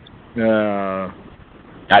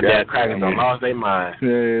 Goddamn crackers done lost their mind.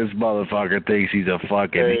 This motherfucker thinks he's a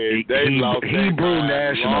fucking Hebrew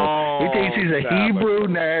national. He thinks he's a Hebrew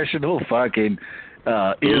national fucking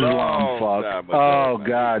Islam fuck. Oh,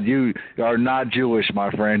 God, you are not Jewish, my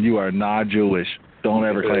friend. You are not Jewish. Don't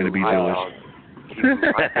ever claim to be Jewish.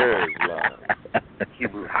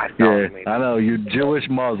 Yeah, I know. You're Jewish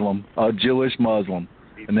Muslim. A Jewish Muslim.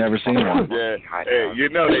 I've never seen one. Yeah. Hey, you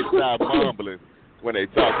know they stop mumbling when they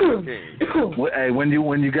talk to the king. Hey, when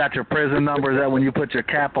you got your prison number, is that when you put your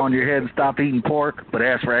cap on your head and stop eating pork, but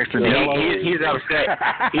ask for extra jello? He's upset.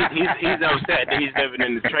 He's upset that he's living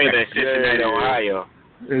in the trailer in Cincinnati, Ohio.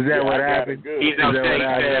 Is that what happened? He's upset he's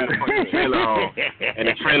in the fucking trailer home. In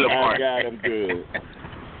the trailer park. I got him good.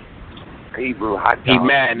 Hebrew hot dog. He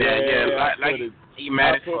mad now. Yeah, like he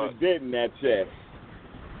mad as fuck. I put a dent in that chest.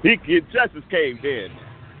 Justice came in.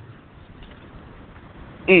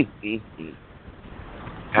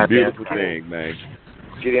 Beautiful thing, man.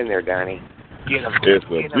 Get in there, Donnie. It's a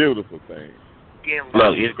beautiful thing.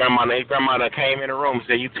 Look, his grandma came in the room and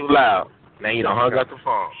said, "You too loud." Now he done hung up the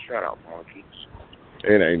phone. Shut up, monkey.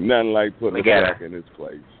 It ain't nothing like putting it back in its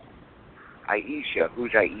place. Aisha.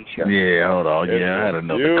 Who's Aisha? Yeah, hold on. Yeah, I had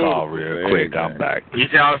another call real quick. I'm back. You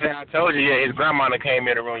see what I'm saying? I told you, his grandma came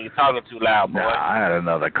in the room. You talking too loud, boy. Nah, I had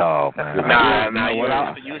another call, man.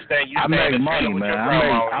 You stay. I make money, man.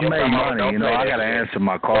 I make money. You know, I got to answer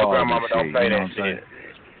my calls. Your grandmama don't play that shit.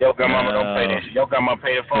 Your grandmama don't play that shit. Your grandma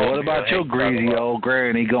pay the phone. What about your greasy old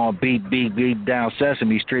granny going beat down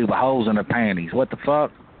Sesame Street with holes in her panties? What the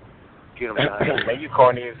fuck? Get him, man, you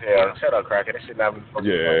corny as hell. Shut up, cracker. That shit not even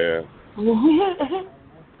fucking funny.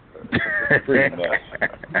 Pretty much.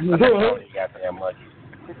 Goddamn monkey.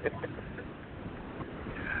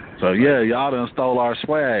 So yeah, y'all done stole our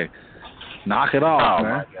swag. Knock it off,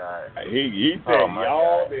 man. My God. He said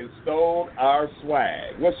y'all done stole our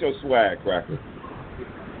swag. What's your swag, Cracker?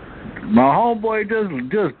 My homeboy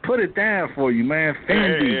just put it down for you, man.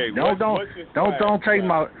 Fendi. Hey, don't take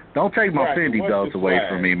my Fendi belt away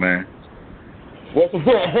from me, man.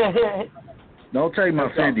 Don't take my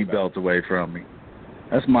Fendi belt away from me.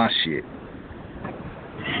 That's my shit.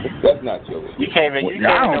 That's not yours. You can't even.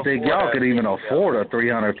 I don't think y'all could even afford a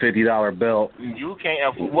 $350 belt. You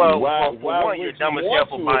can't afford. Well, why for one, you're dumb as hell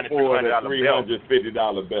for buying a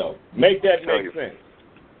 $350 belt. Make that make sense.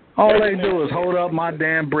 All they do is hold up my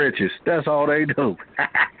damn britches. That's all they do.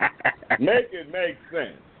 Make it make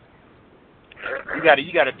sense. You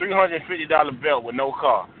got a $350 belt with no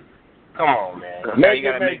car. Come on, man. You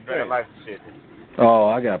gotta make better life decisions. Oh,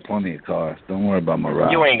 I got plenty of cars. Don't worry about my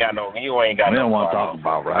rides. You ain't got no. We don't want to talk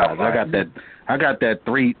about rides. I got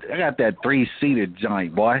that 3-seated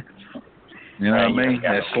joint, boy. You know what I mean?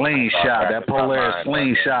 That slingshot, that Polaris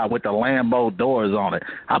slingshot with the Lambo doors on it.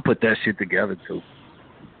 I put that shit together too.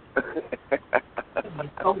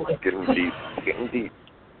 Getting deep.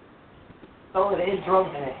 Oh, it is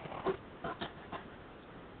drunk in it.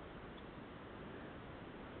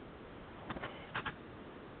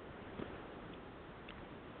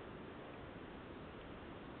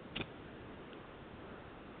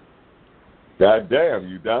 God damn,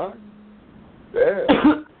 you done?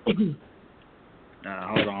 Damn.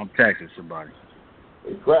 Hold on, I'm texting somebody.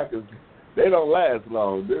 The crackers, they don't last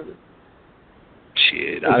long, do they?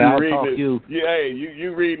 Shit, I'll talk to you. Hey,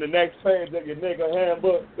 you reading the next page of your nigga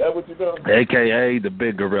handbook? That what you doing? AKA the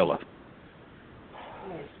big gorilla.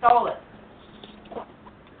 Stole it.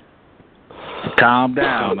 Calm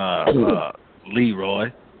down,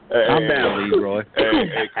 Leroy. Calm down, Leroy.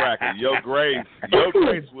 Hey, Cracker, your grace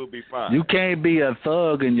will be fine. You can't be a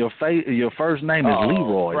thug and your first name is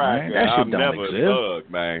Leroy, Cracker, man. That shit don't never exist. A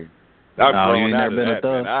thug, man. You ain't never been a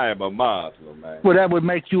thug? Man. I am a Muslim, man. Well, that would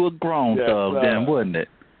make you a grown thug then, wouldn't it?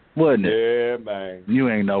 Yeah, man. You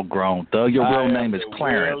ain't no grown thug. Your real name is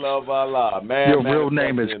Clarence. Will of Allah, man. Your real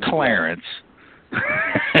name is Clarence.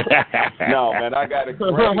 No, man, I got a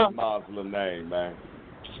great Muslim name, man.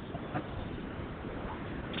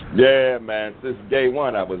 Yeah, man. Since day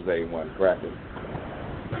one, I was A1 Cracker.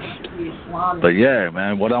 But yeah,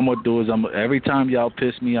 man, what I'm gonna do is every time y'all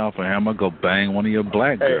piss me off, I'm gonna go bang one of your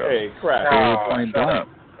black girls. Hey, Cracker. Point blank.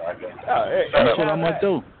 That's what I'm gonna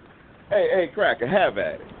do. Hey, Cracker, have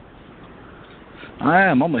at it. I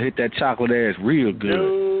am. I'm gonna hit that chocolate ass real good.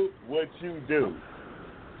 Do what you do.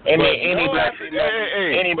 Any black female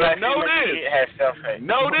has self-hate.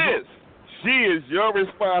 Know this. She is your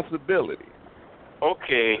responsibility.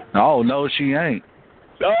 Okay. Oh no, she ain't.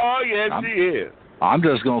 Oh yes, she is. I'm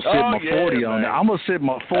just gonna sit my 40 on that. I'm gonna sit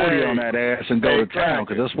my 40 on that ass and go to town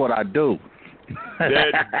because that's what I do.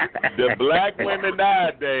 The black women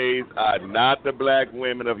nowadays are not the black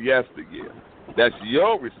women of yesteryear. That's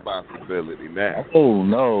your responsibility now. Oh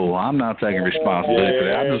no, I'm not taking responsibility for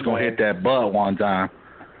that. I'm just gonna hit that butt one time.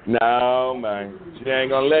 No, man, she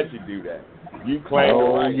ain't gonna let you do that. You claim the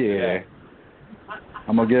right. Yeah.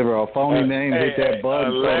 I'm gonna give her a phony name, hit that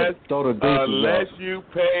button, throw the deuces unless up. you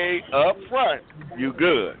pay up front, you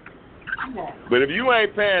good. But if you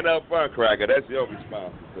ain't paying up front, Cracker, that's your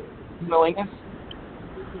responsibility. Cunnilingus?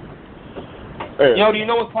 Hey. Yo, do you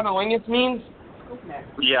know what cunnilingus means?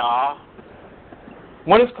 Yeah.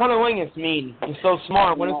 What does cunnilingus mean? You're so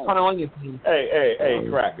smart. What does cunnilingus mean? Hey,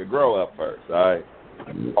 Cracker, grow up first, all right?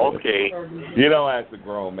 Okay. You don't ask a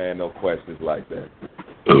grown man no questions like that.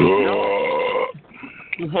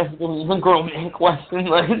 You have a grown man question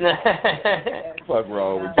like that. What's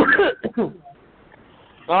wrong with you?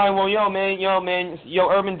 All right, well, yo,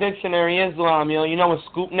 Urban Dictionary Islam, you know what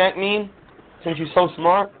scoop neck mean? Since you're so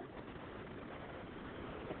smart.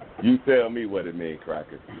 You tell me what it means,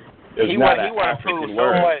 Cracker. He want to prove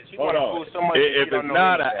so much. If it's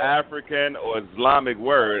not an African or Islamic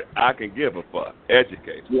word, I can give a fuck.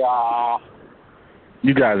 Educate. Yeah.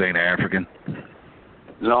 You guys ain't African.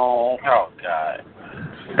 No. Oh, God.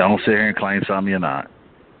 Don't sit here and claim something you're not.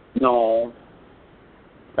 No.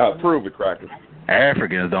 Prove it, Cracker.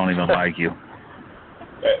 Africans don't even like you.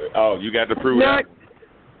 Oh, you got to prove that.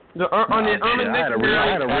 I had a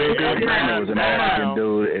real good friend that was an African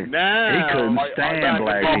dude. He couldn't stand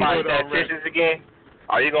black people.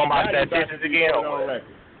 Are you going to buy statistics again?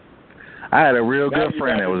 I had a real good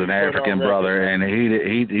friend that was an African brother, and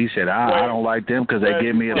he said, I don't like them because they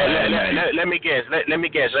give me a bad name. Let me guess. He's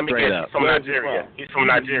from Nigeria. He's from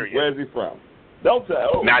Nigeria. Where's he from? Don't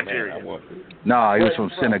tell. Nigeria. No, he was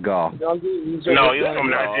from Senegal. No, he was from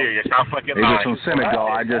Nigeria. Stop fucking lying. He was from Senegal.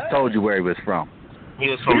 I just told you where he was from. He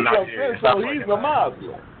was from Nigeria. So he's a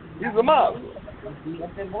Muslim. He's a Muslim.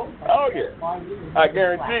 Oh, yeah. I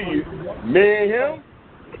guarantee you, me and him,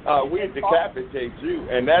 We decapitate you,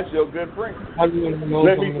 and that's your good friend. Let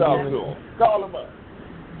me talk to him. Call him up.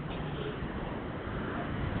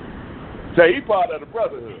 Say he part of the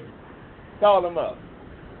brotherhood. Call him up.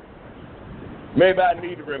 Maybe I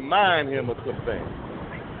need to remind him of some things.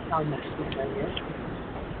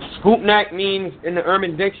 Scoopneck means, in the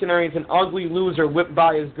Urban Dictionary, it's an ugly loser whipped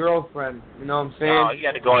by his girlfriend. You know what I'm saying? Oh, you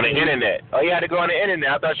had to go on the internet. I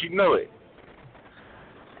thought you knew it.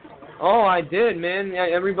 Oh, I did, man. Yeah,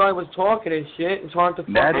 everybody was talking and shit. It's hard to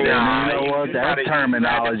fuck. You know what? That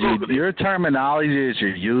terminology, your terminology that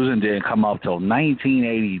you're using didn't come up till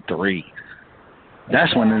 1983.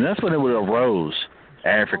 That's when it arose.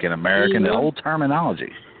 African American, the whole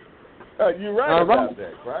terminology. You're right about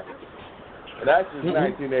that, right? That's just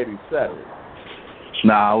 1987.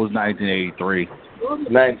 Nah, it was 1983.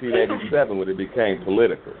 1987 when it became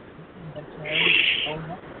political.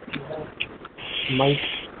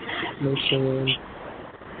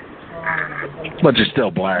 But you're still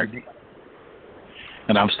black.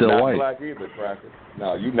 And I'm still not white. Not black either, Cracker.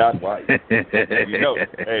 No, you're not white. You know,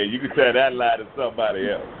 hey, you can tell that lie to somebody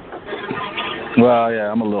else. Well, yeah,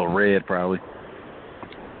 I'm a little red, probably.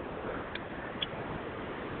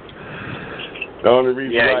 The only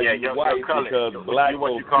reason why you're white is because black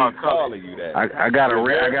folks keep calling you that. I got a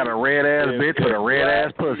red ass bitch with a red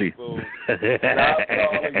ass pussy. Stop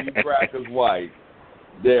calling you crackers white.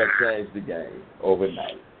 They'll change the game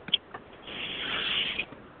overnight.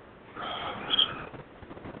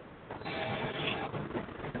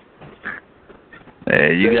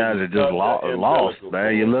 Hey, you guys are just lost,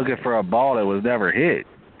 man. You're looking for a ball that was never hit.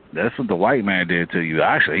 That's what the white man did to you.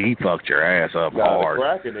 Actually, he fucked your ass up hard. The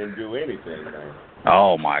Kraken didn't do anything, man.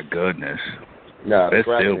 Oh, my goodness. No, it's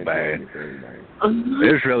still bad.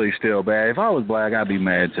 It's really still bad. If I was black, I'd be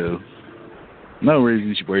mad, too. No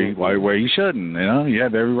reason where you shouldn't. You know, you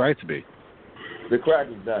have every right to be. The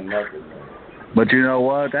Kraken's done nothing, man. But you know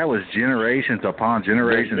what? That was generations upon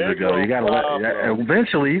generations ago. You gotta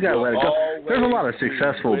eventually you gotta let it go. There's a lot of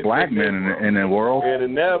successful black men in the world. It'll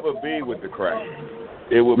never be with the Kraken.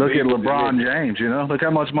 Look at LeBron James. You know, look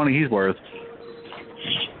how much money he's worth.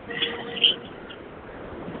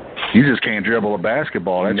 You just can't dribble a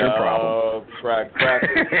basketball. That's your problem. Cracker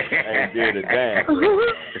ain't did a damn.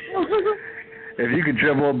 If you could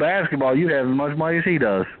dribble a basketball, you'd have as much money as he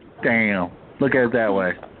does. Damn. Look at it that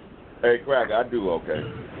way. Hey, Cracker, I do okay.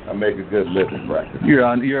 I make a good living, Cracker.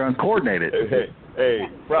 You're uncoordinated. Hey,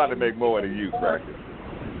 probably make more than you, Cracker.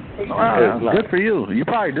 Good for you. You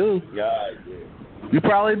probably do. Yeah, I do. You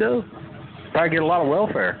probably do. Probably get a lot of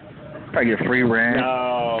welfare. Probably get free rent,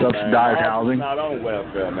 subsidized housing. Not on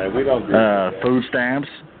welfare, man. We don't do food stamps.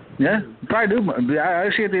 Yeah, you probably do.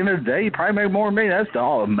 Actually, at the end of the day, you probably make more than me. That's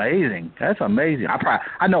all amazing. That's amazing.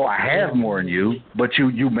 I know I have more than you, but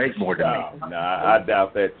you make more than me. Nah, I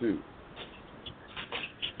doubt that too.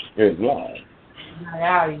 It's lying.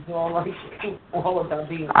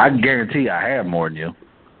 I guarantee I have more than you.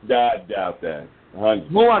 I doubt that.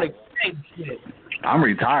 More on shit. I'm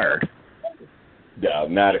retired. No,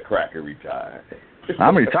 not a Cracker retired.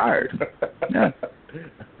 I'm retired. Yeah.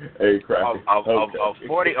 Hey, Cracker. A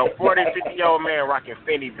 40, 50-year-old man rocking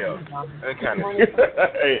Fendi belts. That kind of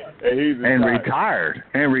and retired.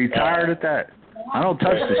 And retired at that. I don't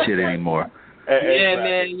touch the shit anymore. Yeah,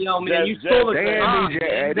 man, you stole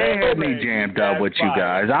the They had me jammed up with you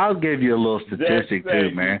guys. I'll give you a little statistic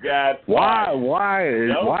too, man. Why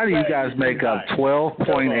do you guys make up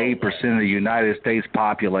 12.8% of the United States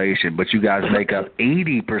population, but you guys make up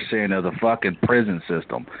 80% of the fucking prison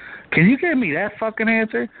system? Can you give me that fucking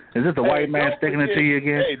answer? Is it the white man sticking it to you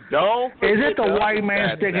again? Hey, don't. Is it the white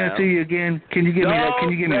man sticking it to you again? Can you give me that? Can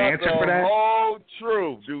you give me an answer for that? Oh,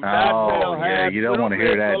 true. Do not yeah, you don't want to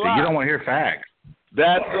hear that. You don't want to hear facts.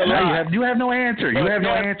 That's a lie. You have no answer. You have no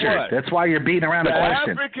answer. What? That's why you're beating around the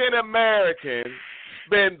question. African Americans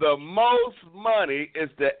spend the most money is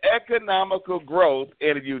the economical growth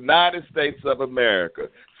in the United States of America.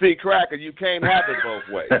 See, Cracker, you can't have it both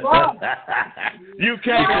ways. You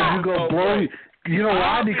can't have it both ways. You know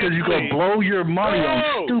why? Because you go blow your money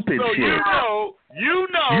on stupid shit. You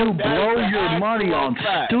blow your money on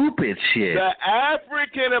stupid shit. The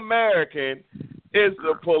African American is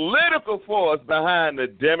the political force behind the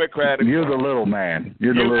Democratic You're the little man.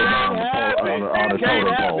 You're the little man on the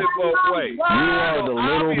totem pole. You are the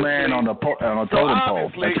little man on the totem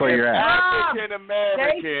pole. That's where you're at. African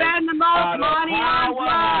Americans they spend the most money on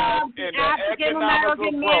jobs. African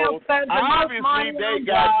American males spend the most money on jobs. They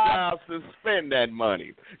got jobs to spend that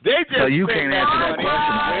money. They just so you can't answer that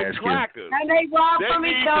question I asked you. And they rob from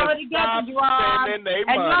each other to get the jobs. And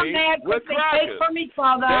you're mad because they take from each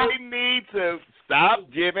other. They need to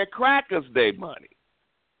stop giving crackers their money.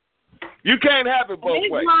 You can't have it both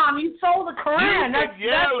ways. Islam, you sold the Quran. You can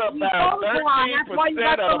yell about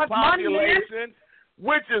 13% of the population,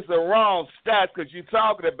 which is the wrong stats because you're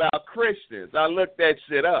talking about Christians. I looked that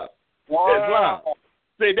shit up. Islam.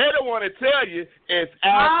 See, they don't want to tell you it's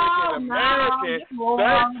African American.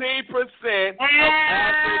 13% of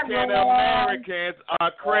African Americans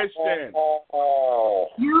are Christians.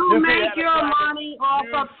 You make your money off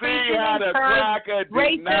of preaching in church,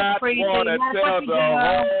 racist preaching. That's what you do.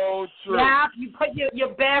 Whole truth. Yeah, you put your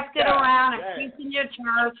basket around and preach in your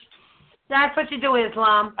church. That's what you do,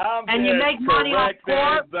 Islam. And you make money off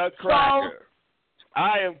pork, so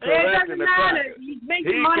I am correct. It doesn't matter. You make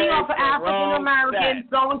money off of African Americans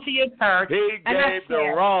going to your church. He gave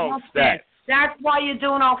the wrong stats. That's why you're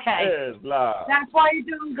doing okay. That's why you're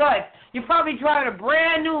doing good. You're probably driving a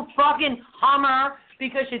brand new fucking Hummer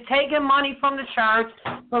because you're taking money from the church,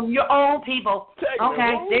 from your own people.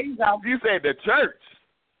 Okay, there you go. You say the church.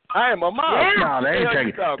 I am a Muslim. Yeah. No,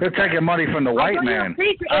 they're taking money from the white man.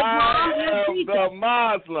 I am the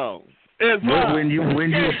Muslim. When you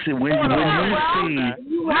see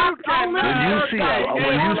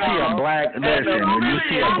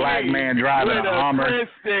a black man driving a Hummer,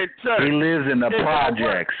 he lives in the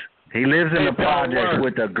projects. He lives in the projects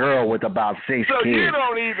with a girl with about 6 so kids. You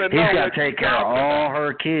don't even He's got to take care of all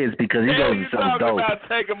her kids because he goes to some dope. About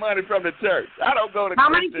taking money from the church. I don't go to How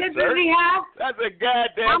many kids does he have? That's a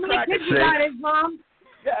goddamn How many kids you got, his mom?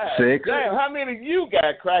 God 6. Damn, how many you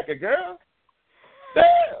got, cracker girl? Damn.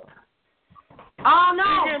 Oh,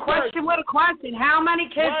 no. Question with a question. How many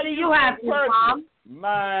kids do you have, his mom?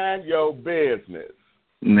 Mind your business.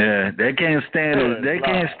 Yeah, they can't stand it. They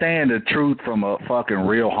can't stand the truth from a fucking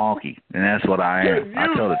real honky, and that's what I am.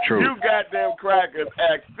 I tell the truth. You goddamn crackers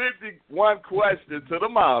ask 51 questions to the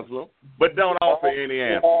Muslim, but don't offer any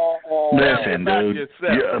answers. Listen, dude,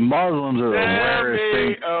 Muslims are the rarest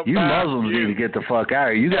thing. You Muslims need to get the fuck out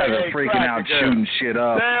of here. You guys are freaking out, shooting shit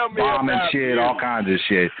up, bombing shit, all kinds of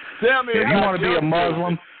shit. If you want to be a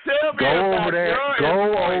Muslim, go over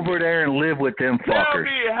there and live with them fuckers.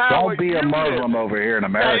 Don't be a Muslim over here in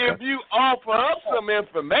America. Hey, if you offer up some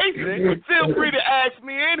information, feel free to ask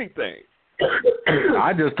me anything.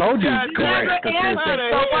 I just told you correct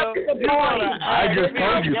statistics. I just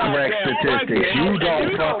told you correct statistics. You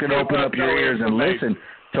don't fucking open up your ears and listen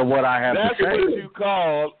to what I have to say. That's what you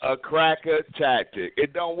call a cracker tactic.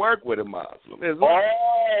 It don't work with a Muslim.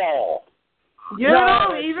 You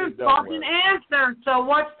don't even fucking answer, so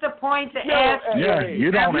what's the point to ask? Yeah, you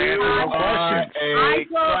don't answer no questions. I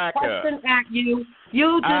throw a question at you.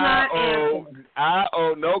 You do not answer. I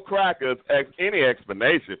owe no crackers any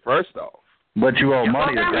explanation, first off. But you owe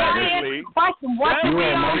money to crackers. You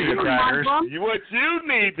owe money to crackers. What you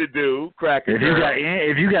need to do, crackers.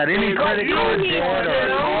 If you got any credit card debt or a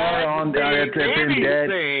car on that's in debt,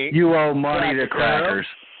 you owe money to crackers.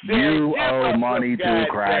 You owe money to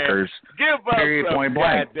crackers. Period, point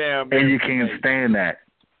blank. And you can't stand that.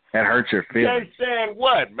 That hurts your feelings. Can't stand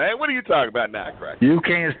what, man? What are you talking about now, crackers? You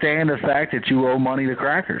can't stand the fact that you owe money to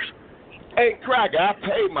crackers. Hey, cracker, I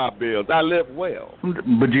pay my bills. I live well.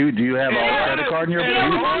 But do you have a credit card in your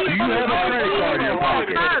pocket? Do you have a credit card in your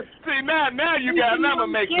pocket? See, now you got to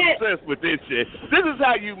make some sense with this shit. This is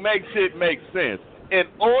how you make shit make sense. In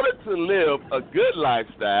order to live a good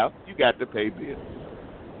lifestyle, you got to pay bills.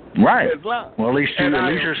 Right. Well, at least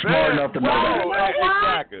you're smart enough to know that.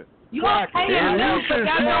 Cracker. At least you're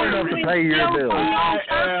smart enough to pay your bills.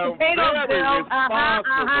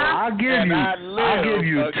 I'll give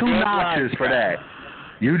you 2 notches for that.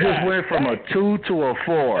 You just went from a 2 to a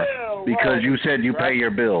 4 because you said you pay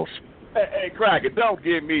your bills. Hey, Cracker, don't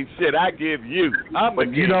give me shit. I give you.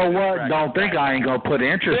 But you know what? Don't think I ain't going to put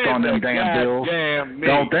interest on them damn bills.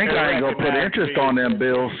 Don't think I ain't going to put interest on them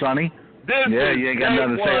bills, Sonny. You ain't got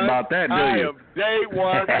nothing to say about that, do you? I am day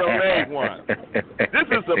one from day one. This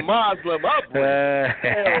is a Muslim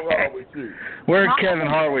upbringing. What's wrong with you? Where'd Kevin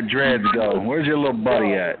Hart with dreads go? Where's your little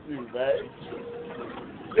buddy at?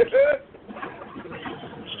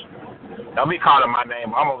 Don't be calling my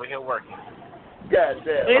name. I'm over here working.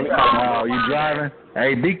 Goddamn. Oh, you driving?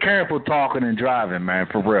 Hey, be careful talking and driving, man,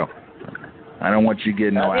 for real. I don't want you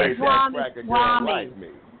getting no accident.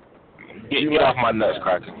 Get off my nuts,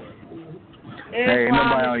 Cracker. Hey, ain't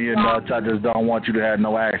nobody on your nuts. I just don't want you to have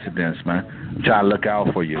no accidents, man. I'm trying to look out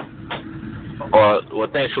for you. Well,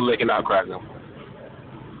 thanks for looking out, Cracker.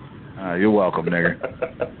 You're welcome, nigga.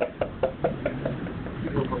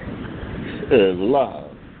 It's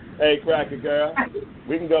love. Hey, Cracker girl,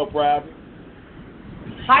 we can go private.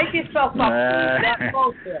 Hype yourself up. That's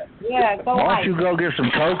bullshit. Yeah, go Why don't you go get some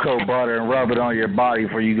cocoa butter and rub it on your body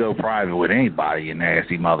before you go private with anybody, you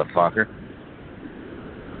nasty motherfucker?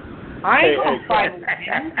 I ain't gonna fight with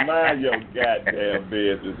you. Mind your goddamn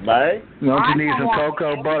business, man. Don't you need some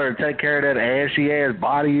cocoa butter to take care of that ashy ass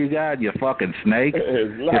body you got? You fucking snake.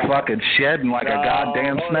 You're fucking shedding like a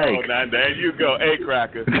goddamn snake. Now there you go. Hey,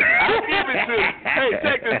 Cracker. I give it to you. Hey,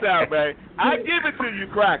 check this out, man. I give it to you,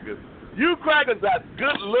 Crackers. You Crackers are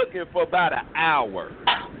good looking for about an hour.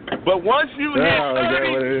 But once you hit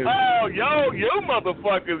 30, you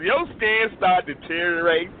motherfuckers, your skin start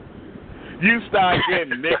deteriorating. You start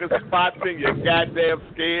getting nigga spots in your goddamn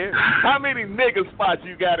skin. How many nigga spots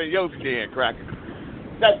you got in your skin, Cracker?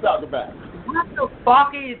 Let's talk about it. What the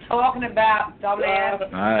fuck are you talking about,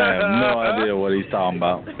 dumbass? I have no idea what he's talking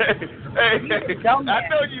about. Hey, I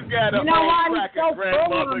know you got a whole Cracker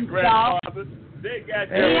grandmother, grandfather. They got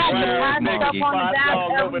your nigga spots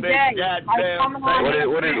all over their goddamn face.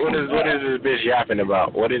 What is this bitch yapping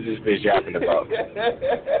about? What is this bitch yapping about?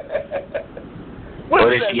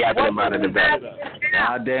 What is she yapping about in the back?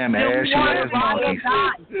 Goddamn ashy ass monkey.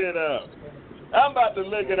 Shit up. I'm about to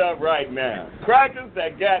look it up right now. Crackers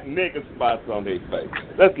that got nigga spots on their face.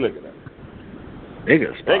 Let's look it up.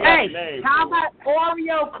 Nigga spots. Hey, how about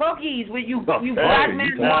Oreo cookies with you black men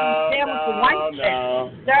want to stand with the white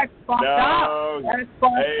shit? That's fucked up. That's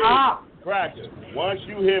fucked up. Crackers, once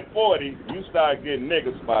you hit 40, you start getting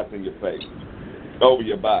nigga spots in your face. Over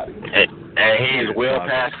your body. And he is well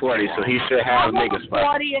past 40, so he should have nigga spots.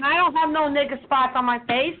 I'm 40, and I don't have no nigga spots on my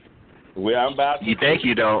face. Well, I'm about to. You think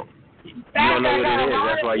you don't? You don't know what it is.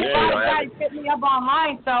 That's why you say you don't have it. You guys hit me up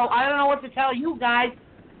online, so I don't know what to tell you guys.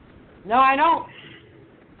 No, I don't.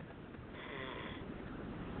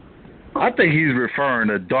 I think he's referring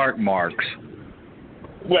to dark marks.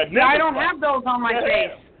 What? I don't have those on my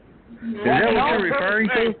face. Is that what you're referring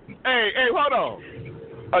to? Hey, hold on.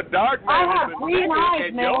 A dark man I have green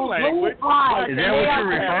eyes, man. Blue eyes. Is that what you're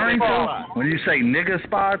referring to when you say nigga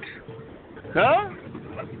spots? Huh?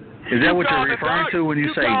 Is that what you're referring to when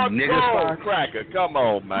you say nigga spots? Cracker, come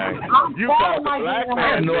on, man. You call a black man.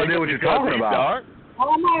 I have no idea what you're talking about.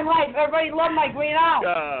 All my life, everybody loved my green eyes.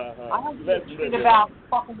 I don't give a shit about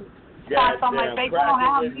fucking spots on my face. I don't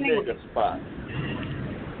have any. Nigga spots.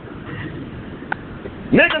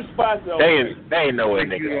 Nigga spots. They ain't know what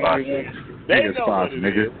nigga spots is. Nigga spots,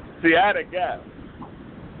 nigga. See, I done got him.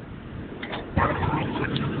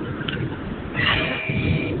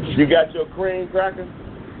 You got your cream cracker?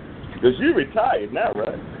 Because you retired now,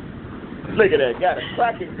 right? Look at that. Got a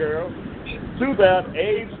cracking girl. 2000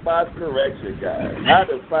 age spots correction guide. How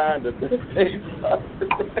to find the age spots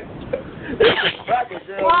correction. It's a cracking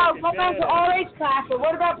girl. Wow, what about the RH cracker?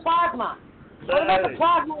 What about plasma? What about the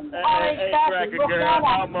plasma in the RH cracker? Cracker girl,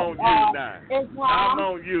 I'm on you now. I'm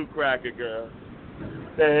on you, cracker girl.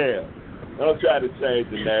 The hell? Don't try to change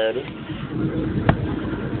the narrative.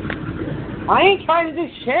 I ain't trying to do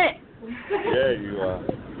shit. Yeah, you are.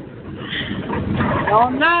 No,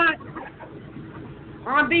 I'm not.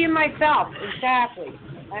 I'm being myself, exactly.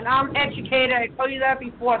 And I'm educated. I told you that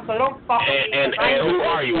before, so don't fuck with me. And who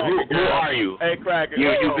are you? Who are you? Hey, Cracker.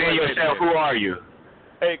 You being yourself. Who are you?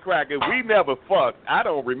 Hey, Cracker, we never fucked. I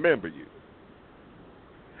don't remember you.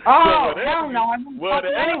 Oh, hell no.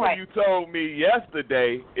 Whatever anyway. You told me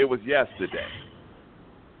yesterday, it was yesterday.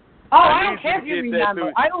 Oh, I don't care if you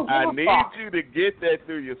remember. I don't give a fuck. I need you to get that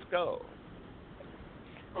through your skull.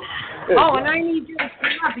 Oh, and I need you to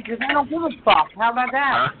stop because I don't give a fuck. How about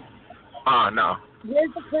that? No.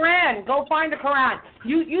 Where's the Quran? Go find the Quran.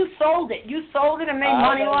 You sold it. You sold it and made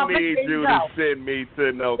money off it. I don't need you to send me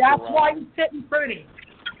to no That's Quran. why you're sitting pretty.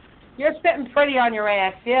 You're sitting pretty on your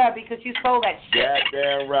ass, yeah, because you sold that shit.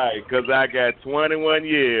 Goddamn right, because I got 21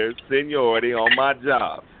 years seniority on my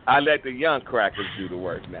job. I let the young crackers do the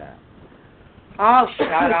work now. Oh,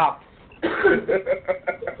 shut up.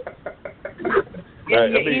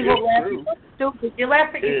 You're evil, laughing. You're stupid. You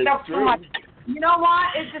laugh at yourself too much. You know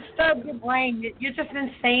what? It disturbs your brain. You're just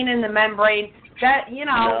insane in the membrane. That, you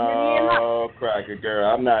know. No, cracker girl,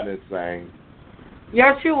 I'm not insane.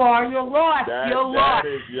 Yes, you are. You're lost. You're lost.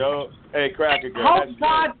 That is your... Hey, cracker girl. Hope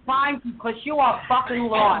God finds you because you are fucking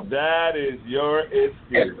lost. That is your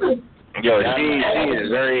excuse. Yo, she is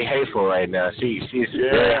very hateful right now. She's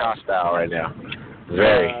very hostile right now.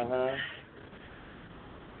 Very.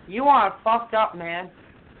 You are fucked up, man.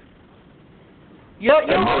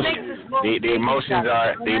 The emotions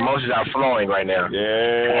are flowing right now. Yeah,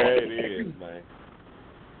 it is, man.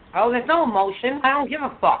 Oh, there's no emotion. I don't give a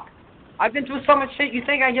fuck. I've been through so much shit. You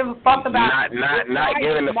think I give a fuck about? Not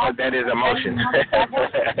giving a fuck. That is emotion.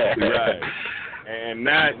 Right. And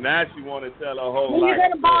now she want to tell her whole life. Who you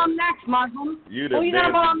gonna bomb next, Muslim? Who you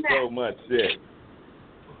gonna bomb next? So much shit.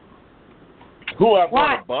 Who I'm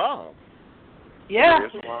gonna bomb? Yeah.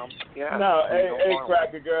 Yeah. No, hey,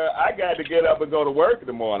 Cracker Girl, I got to get up and go to work in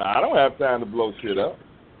the morning. I don't have time to blow shit up.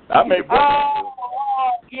 I may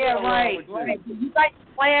yeah, right. You got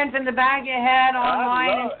plans in the back of your head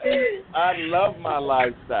online and shit. I love my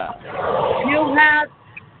lifestyle. You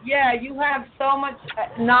have so much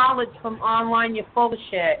knowledge from online. You're full of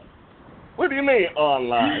shit. What do you mean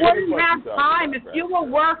online? You wouldn't have time. If you were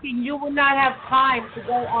working, you would not have time to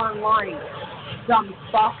go online. Dumb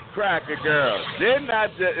fuck. Cracker Girl.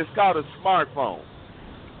 It's called a smartphone.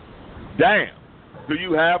 Damn. Do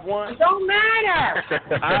you have one? It don't matter.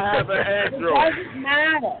 I have an Android. It doesn't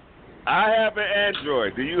matter. I have an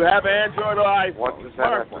Android. Do you have an Android or iPhone? What does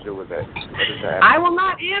that have to do with it? I will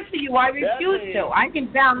not answer you. I refuse to. I can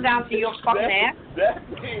bound down to your fucking ass. That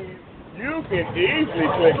means you can easily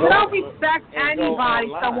click. You don't respect anybody,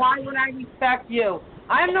 so why would I respect you?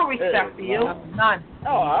 I have no respect for you. None.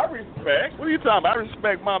 Oh, I respect. What are you talking about? I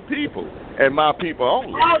respect my people and my people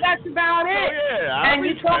only. Oh, that's about it. Oh, yeah, and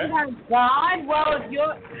you talking about God? Well, if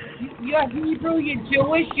you're Hebrew, you're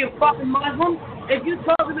Jewish, you're fucking Muslim. If you're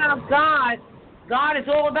talking about God, God is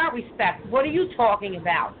all about respect. What are you talking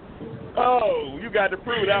about? Oh, you got to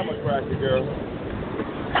prove that one, Cracker Girl.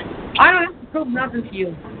 I don't have to prove nothing to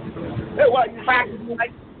you. Hey, what? Cracker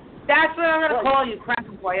boy. That's what I'm going to call you,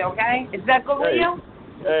 Cracker boy, okay? Is that good with you?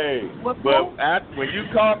 Hey, but when you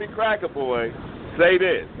call me Cracker Boy, say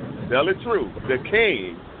this. Tell the truth. The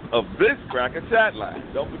king of this Cracker chat line.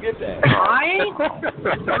 Don't forget that.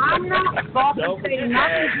 I'm not fucking saying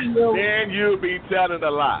nothing to you. Then you'll be telling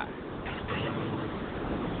a lie.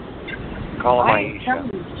 Call I ain't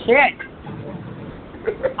telling you shit.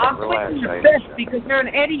 I'm clicking your fist because you're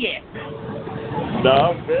an idiot. No,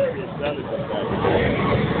 I'm very intelligent, Cracker Boy.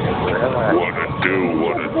 What a do.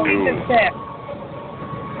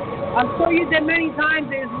 I'm sure you did many times,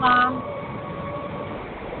 Islam.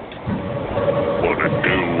 What a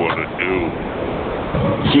do.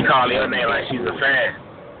 She called your name like she's a fan.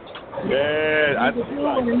 Yeah, I think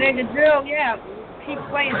the nigga drill, yeah. Keep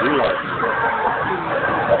playing.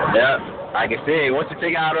 Yeah, I can see it. Once you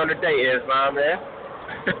take out on the date, Islam, man.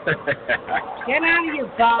 Get out of your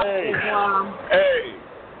box, Islam. Hey.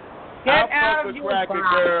 Get I out fuck of with your Cracker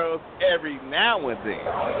box. Girls every now and then.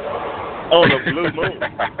 On a blue moon.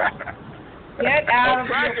 Get out of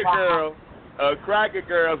your box. A Cracker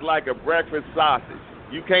Girl's like a breakfast sausage.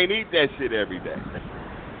 You can't eat that shit every day.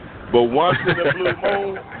 But once in a blue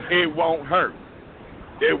moon, it won't hurt.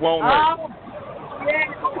 It won't hurt.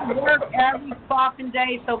 Yeah, you work every fucking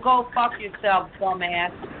day, so go fuck yourself,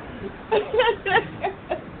 dumbass.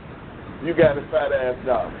 You got a fat ass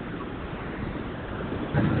dog.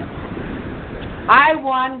 I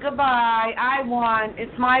won. Goodbye. I won.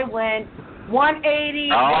 It's my win. 180.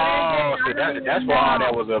 Oh, see, that's what all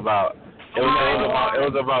that was about. It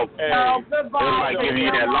was about goodbye. Giving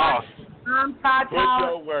you that loss. I'm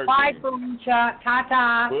Tata. Bye, Felicia.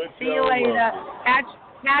 Tata. See you later.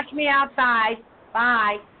 Catch me outside.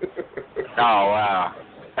 Bye. Oh, wow.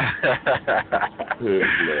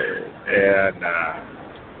 Yeah, nah.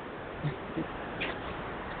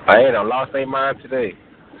 I ain't lost their mind today.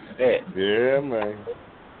 Yeah, man.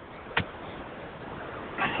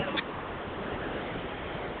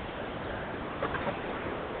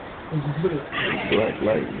 Black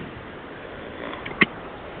lightning.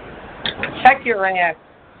 Check your ass.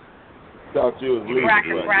 Thought you was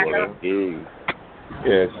leaving. Cracker.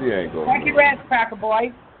 Yeah, she ain't going. Check your ass, Cracker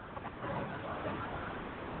boy.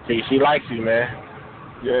 See, she likes you, man.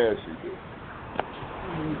 Yeah, she do.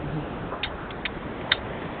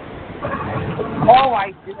 Oh,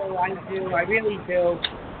 I do. I really do.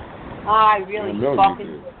 I really fucking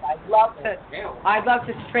do. I'd love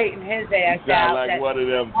to straighten his ass you out. Like one of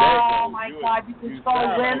them oh my God, you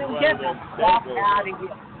control women? Get the fuck out of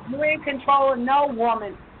here. You ain't controlling no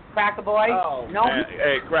woman, Cracker boy. Oh, no. Man.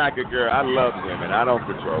 Hey, Cracker Girl, I love women. I don't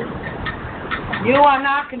control them. You are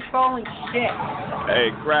not controlling shit.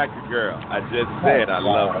 Hey, Cracker Girl, I just said I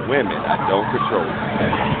love women. I don't control them.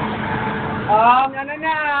 Oh, no.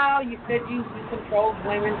 You said you controlled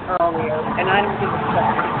women earlier, and I don't give a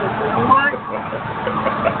fuck.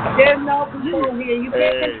 There's no control here. You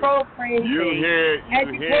can't control crazy. You hear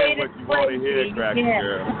what you want to hear, Cracker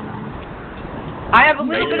Girl. I have a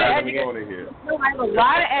little bit of education. I have a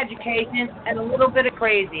lot of education and a little bit of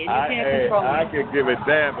crazy, and you can't control I can give a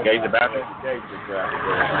damn about education, Cracker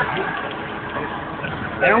Girl.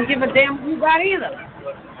 I don't give a damn what you got either,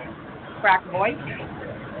 Cracker boy.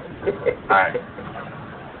 Alright.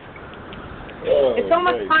 It's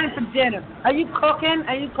almost time for dinner. Are you cooking?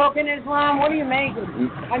 Islam? What are you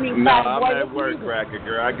making? I mean, no, I'm at work, Cracker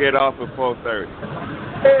Girl. I get off at 4:30.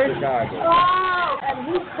 Chicago. Oh, and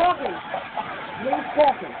who's cooking?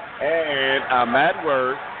 And I'm at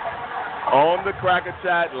work on the cracker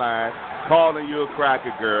chat line calling you a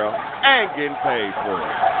cracker girl and getting paid for it.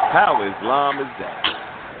 How Islam is that?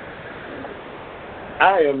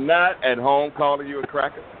 I am not at home calling you a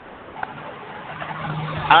cracker.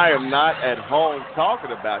 I am not at home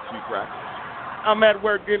talking about you, cracker. I'm at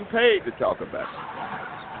work getting paid to talk about you.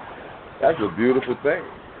 That's a beautiful thing.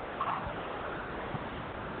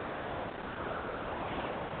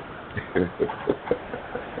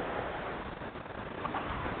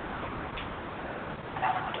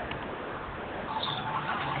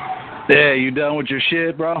 Yeah, you done with your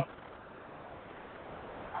shit, bro?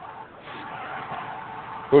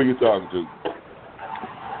 Who are you talking to?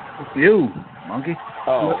 You, monkey.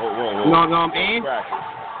 Oh, No, man.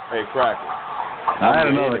 Hey, Cracker. I had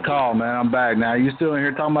another call, man. I'm back now. You still in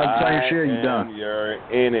here talking about the same shit? You done? I am your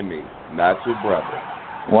enemy, not your brother.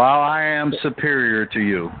 Well, I am superior to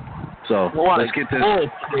you. So let's get this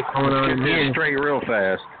straight real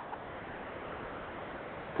fast.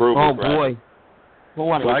 Prove oh it, boy. So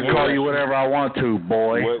I call you whatever I want to,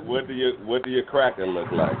 boy. What do your cracker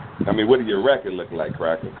look like? I mean, what do your record look like,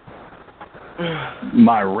 Cracker?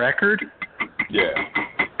 My record? Yeah.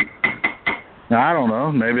 I don't know.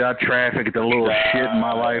 Maybe I trafficked a little shit in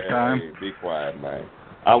my lifetime. Hey, be quiet, man.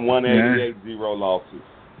 I'm 188, 0 losses.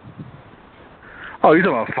 Oh, you're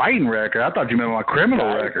talking about fighting record? I thought you meant my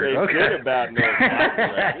criminal record. Okay. I said about no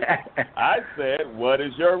fighting record. I said, what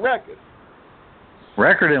is your record?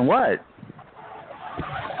 Record in what?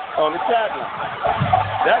 On the chat line.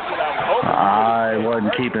 That's what I'm hoping. I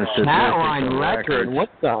wasn't keeping statistics. Chat line record? What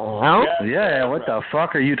the hell? Yeah, what the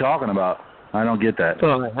fuck are you talking about? I don't get that.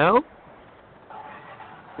 What the hell?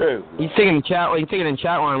 You're taking the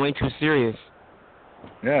chat line way too serious.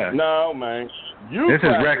 Yeah. No, man. This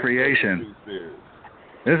is recreation.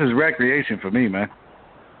 This is recreation for me, man.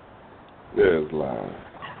 This line.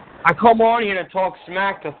 I come on here to talk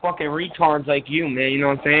smack to fucking retards like you, man. You know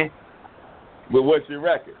what I'm saying? But what's your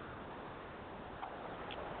record?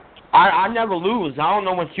 I never lose. I don't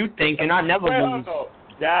know what you thinking. I never lose. No.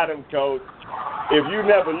 Got him, coach. If you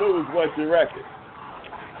never lose, what's your record?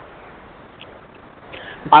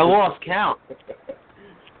 I lost count.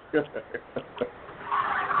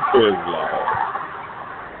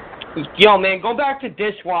 Yo, man, go back to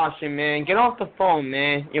dishwashing, man. Get off the phone,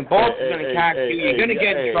 man. Your boss is going to catch you. You're going to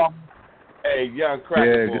get in trouble. Hey, young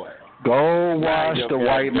cracker boy. Go wash the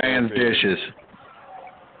white man's dishes.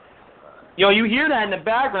 Yo, you hear that in the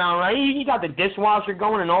background, right? You got the dishwasher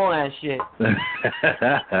going and all that shit.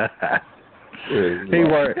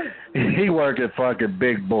 He work at fucking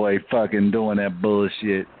Big Boy fucking doing that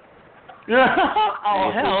bullshit.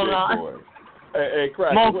 Oh, hell no. Hey,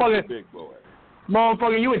 Cracker, what's Big Boy?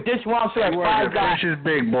 Motherfucker, you a dishwasher at Five Guys. Precious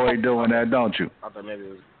Big Boy doing that, don't you? I thought maybe it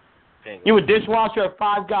was you a dishwasher at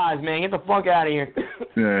Five Guys, man. Get the fuck out of here.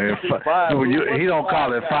 Yeah, he don't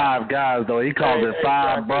call it Five Guys, though. He calls it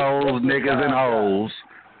Five Bros, Niggas, and Hoes.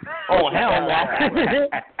 Oh, hell no.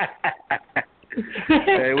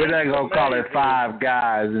 Hey, we're not going to call it Five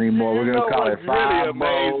Guys anymore. We're going to call it Five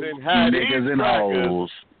Bros, Niggas, and Hoes.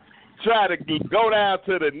 Try to go down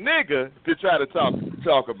to the nigga to try to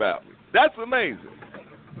talk about me. That's amazing.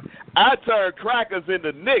 I turn crackers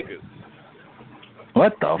into niggas.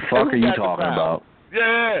 What the fuck are you talking about?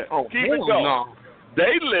 Yeah. Keep it going. No.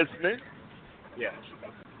 They listening. Yes.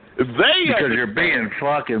 Because you're being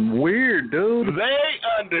fucking weird, dude. They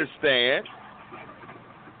understand.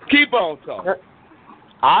 Keep on talking.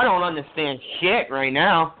 I don't understand shit right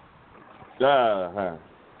now. Uh-huh.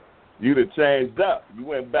 You'd have changed up. You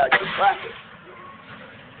went back to crackers.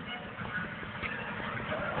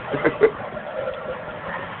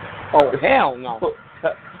 Oh, hell no.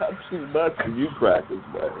 That's too much for you crackers,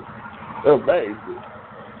 man. Amazing.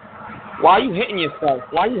 Why are you hitting yourself?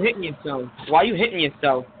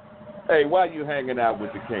 Hey, why you hanging out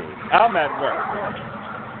with the king? I'm at work.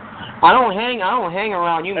 I don't hang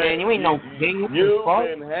around you, man. You ain't no king. You've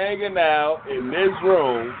been hanging out in this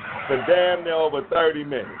room for damn near over 30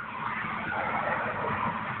 minutes.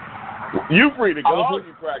 You free to go. All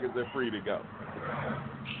you crackers are free to go.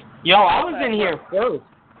 Yo, I was in here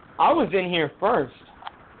first.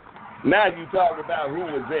 Now you talk about who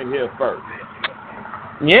was in here first.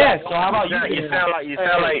 Yeah, so how about you? You sound like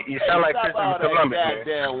Christopher Columbus, man.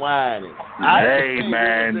 Goddamn whining. Hey,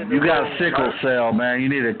 man, you got sickle cell, man. You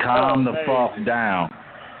need to calm the fuck down.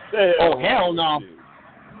 Oh, hell no.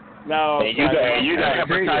 No, you got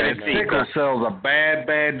hepatitis C. Sickle cell's a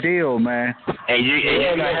bad deal, man. And you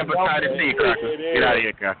got hepatitis C, Cracker. Get out of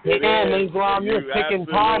here, Cracker. Yeah, man, you're picking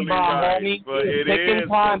time bomb, homie. Picking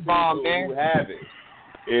time bomb, man. Who have it.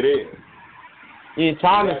 It is. Your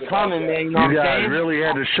time is coming, man. You know what I'm guys saying? really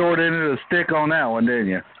had the short end of the stick on that one, didn't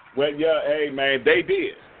you? Well, yeah, hey, man, they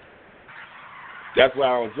did. That's why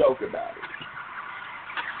I don't joke about it.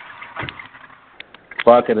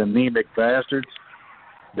 Fucking anemic bastards.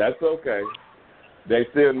 That's okay. They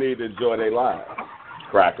still need to enjoy their lives,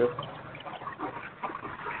 cracker.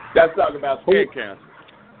 Let's talk about skin cancer.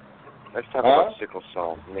 Let's talk about sickle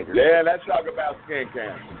cell, niggers. Yeah, let's talk about skin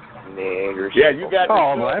cancer. Niggers. Yeah, you got.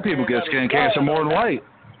 Oh, black people get skin cancer more than white.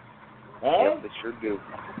 Huh? Yeah, they sure do.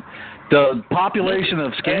 The population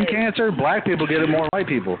of skin cancer, black people get it more than white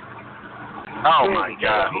people. Oh my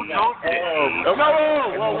God!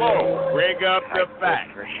 Whoa! Bring up the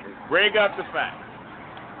facts. Bring up the facts.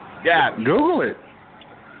 Yeah. Google it.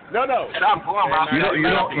 No. You don't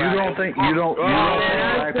think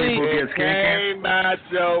black people get skin cancer? Came out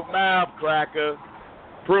your mouth, cracker.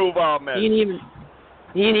 Prove all measures.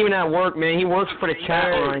 He ain't even at work, man. He works for the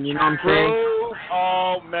chat line. You know what I'm saying? Prove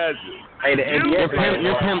all measures. Hey, you're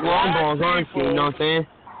pimp longballs, aren't you? You know what I'm saying?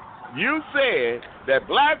 You said that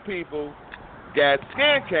black people got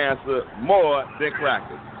skin cancer more than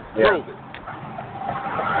crackers. Yeah. Prove it.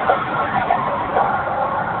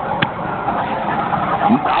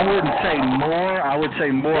 I wouldn't say more. I would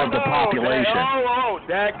say more of the population.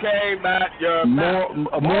 That came out your mouth.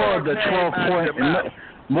 More of the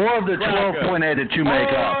 12.8 that you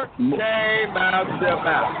make up. Came out your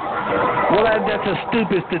mouth. Well, that's a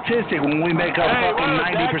stupid statistic when we make up fucking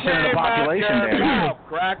 90% of the population there.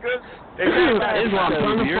 Crackers. Islam,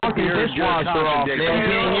 turn the fucking dishwasher off, man. I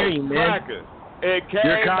can't hear you, man.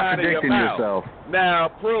 You're contradicting yourself. Now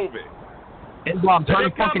prove it. Islam, turn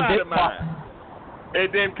the fucking dishwasher.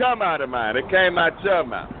 It didn't come out of mine. It came out your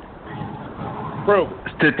mouth. Prove it.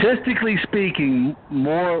 Statistically speaking,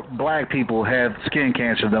 more black people have skin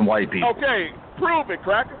cancer than white people. Okay, prove it,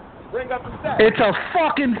 cracker. Bring up the stats. It's a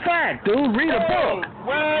fucking fact, dude. Read a book.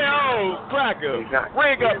 Cracker.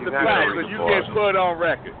 Bring up the facts so you get put on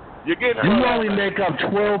record. You only make up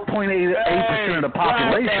 12.88% of the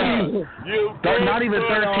population. Not even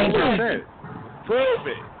 13%. Prove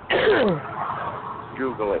it.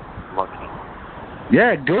 Google it, monkey.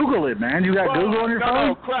 Yeah, Google it, man. You got Google on your phone?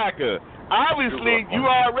 No, cracker. Obviously, you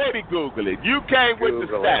already Googled it. You came with the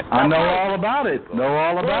stats. I know all about it.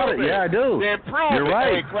 Yeah, I do. Then prove You're it.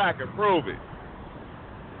 right. Hey, cracker, prove it.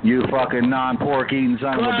 You fucking non-pork eating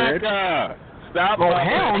son of a bitch. Stop. Oh,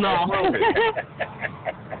 hell no.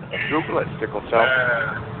 Google it, sickle cell.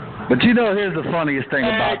 But here's the funniest thing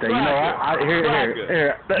about that.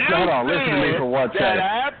 Here. Hold on, listen to me for 1 second.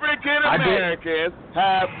 African Americans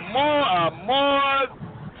have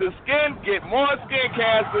get more skin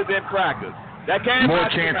cancer than crackers. That came more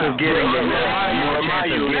chance of getting it.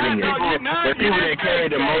 The people that carry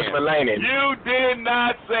the most millennials. You did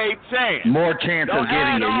not say chance. More chance of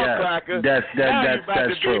getting it. Yeah,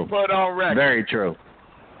 that's true. Very true.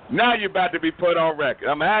 Now you're about to be put on record.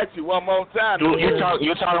 I'm gonna ask you one more time. You're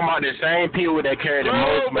talking about the same people that carry the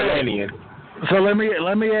most millennials. So let me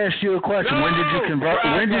ask you a question. When did you convert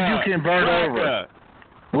over?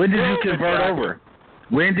 When did you convert over?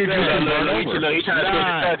 He's trying to switch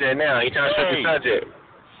the subject now. He's trying to switch the subject.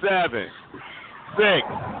 7, 6. 5,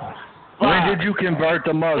 when did you convert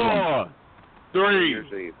to Muslim? 4,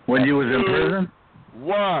 3. When you was in prison?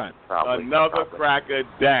 1. Another cracker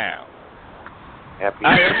down.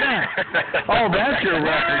 Oh, that's your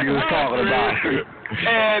record you was talking about.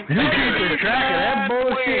 And you keep track of that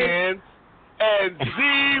bullshit. And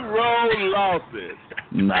 0 losses.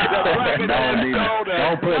 Nah,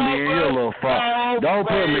 don't put me in your little fuck. Don't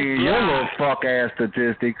put me in your little fuck ass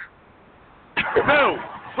statistics. No,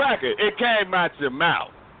 cracker, it came out your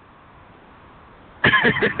mouth.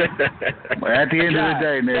 At the end of the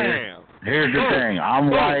day, nigga, here's the thing.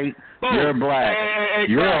 I'm white. You're black.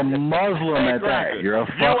 You're a Muslim at that. You're a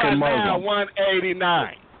fucking Muslim. You are now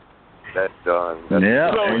 189. That's done.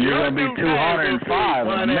 Yeah, and you're going to be 205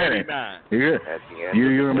 in a minute. You're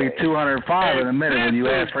going to be 205 in a minute when you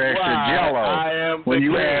ask for extra Jello. When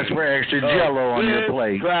you ask for extra Jello on your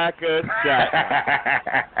plate. At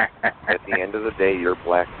the end of the day, you're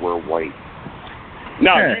black, we're white.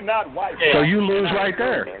 No, you're not white. So you lose right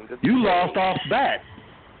there. You lost off bat.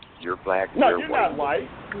 You're black, no, you're not white.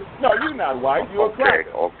 No, you're not white. You're a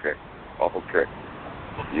cracker. Okay.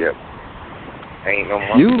 Yep. Ain't no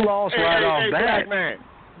money. You lost right off bat.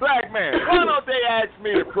 Black man, why don't they ask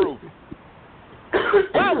me to prove it?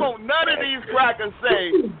 Why won't none of these crackers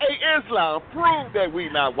say, hey, Islam, prove that we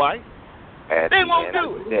not white? They won't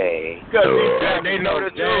do it. Because they know the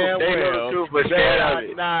truth. They know the truth, but they are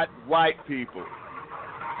not white people.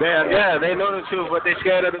 They know the truth, but they're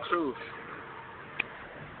scared of the truth.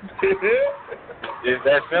 It's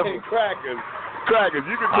that simple. Crackers. Crackers,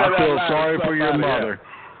 you can tell that. I feel sorry for your mother.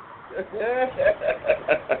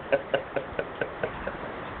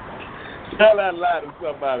 Tell that lie to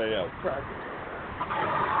somebody else, Crackers.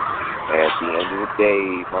 At the end of the day,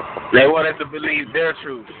 they want us to believe their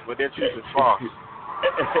truth, but their truth is false.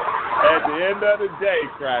 At the end of the day,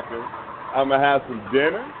 Crackers, I'm going to have some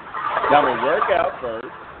dinner. I'm going to work out first,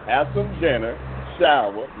 have some dinner,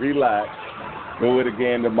 shower, relax, do it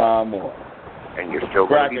again tomorrow morning. And you're still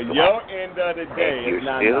going to be black. Your end of the day and is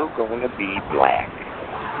not you're still going to be black.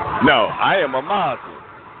 No, I am a Muslim.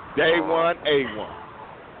 Day one, A1.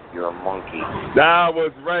 You're a monkey. I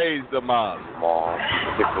was raised a Muslim.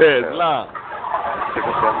 Islam.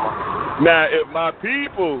 Now, if my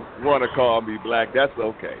people want to call me black, that's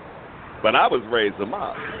okay. But I was raised a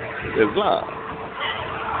Muslim. Islam.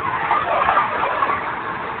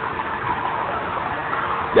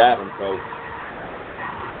 Got him, coach.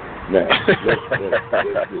 Now, let's do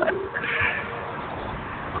it.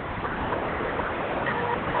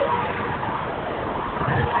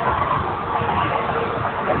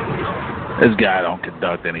 This guy don't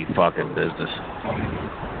conduct any fucking business.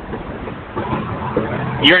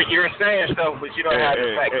 You're saying stuff, but you don't have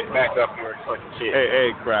the facts to back up your fucking shit.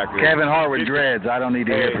 Hey, Cracker. Kevin Hart with dreads. I don't need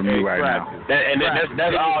to hear from you right now.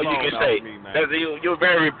 That's all you can say. You're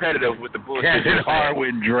very repetitive with the bullshit. Kevin Hart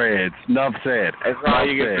with dreads. Enough said. That's all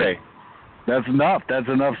you can say. That's enough. That's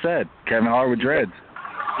enough said. Kevin Hart with dreads.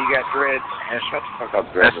 You got dreads? And shut the fuck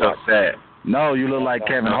up, dreads. That's so sad. No, you look like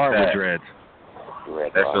Kevin Hart with dreads.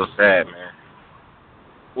 That's so sad, man.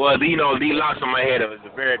 Well, you know, these locks on my head is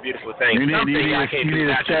a very beautiful thing. You need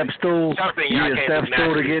a step stool. You need a step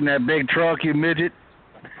stool to get in that big truck, you midget.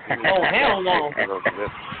 Oh, hell no.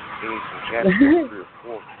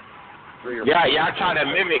 Y'all try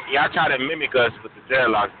to mimic us with the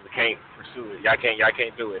dreadlocks, but can't pursue it. Y'all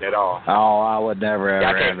can't do it at all. Oh, I would never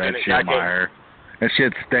ever have that shit in my hair. That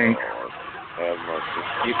shit stink.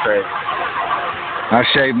 You crazy. I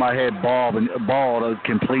shave my head bald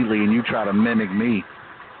completely, and you try to mimic me.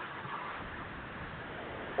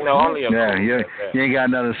 No, only a you ain't got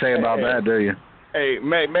nothing to say about that, do you? Hey,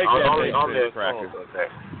 make that make sense, Cracker.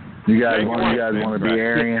 You guys want to be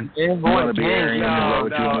Aryan? You want to be Aryan? Is that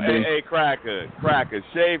what you want to be? Hey, Cracker.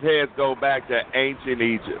 Shaved heads go back to ancient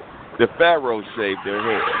Egypt. The pharaohs shaved their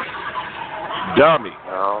heads. Dummy.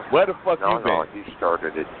 No. Where the fuck you been? No, he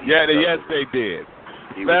started it. Yes, they did.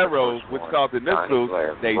 Pharaohs, which called the Nisus,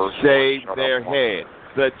 they shaved their head.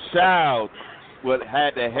 The child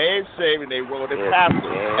had the head shaved and they wore the tassel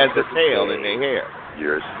as the tail in their hair.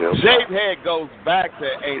 You're still shaved head goes back to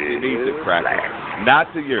ancient Egypt, Cracker,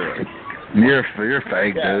 not to Europe. You're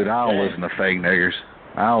fake, dude. I don't listen to fake niggers.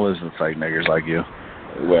 I don't listen to fake niggers like you.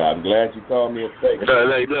 Well, I'm glad you called me a fake.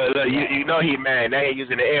 Look, you know he mad. They ain't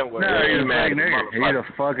using the N word. No, he's a fake nigger. He's a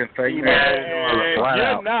fucking fake nigger.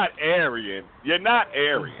 You're not Aryan. You're not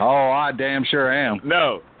Aryan. Oh, I damn sure am.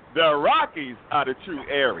 No, the Rockies are the true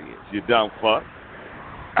Aryans, you dumb fuck.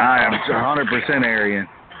 I am 100% Aryan.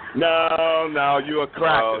 No, you're a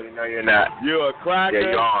cracker. No, you're not. You're a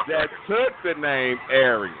cracker that took the name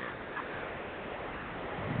Aryan.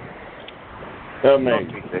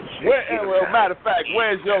 Matter of fact,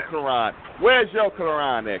 where's your Quran? Where's your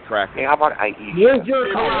Quran at, Cracker? Hey, how about I eat? Where's your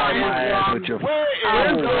Wipe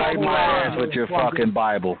my ass with your fucking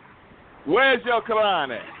Bible. Where's your Quran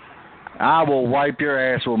at? I will wipe your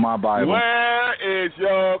ass with my Bible. Where is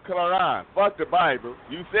your Quran? Fuck the Bible.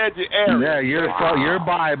 You said you're Aryan. Yeah, your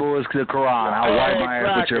Bible is the Quran. I'll wipe my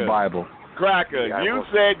ass with your Bible. Cracker, you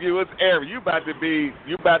said you was Aryan. You about to be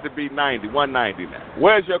 190 now.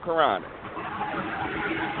 Where's your Quran at?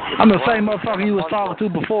 I'm the same motherfucker you was talking to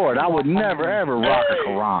before, and I would never ever rock a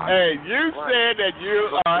Quran. Hey, you said that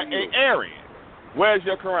you are an Aryan. Where's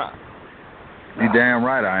your Quran? You damn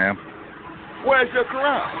right I am. Where's your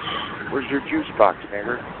Quran? Where's your juice box,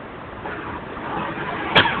 nigger?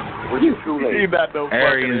 Where's your Kool-Aid?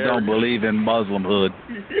 Aryans don't believe in Muslimhood.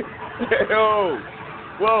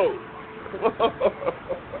 Whoa.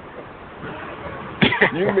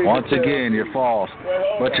 Once again, you're false.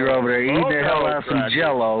 But you're over there eating the hell out of some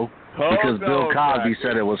Jell-O because Bill Cosby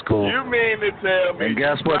said it was cool. You mean to tell me? And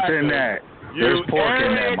guess what's in that? There's pork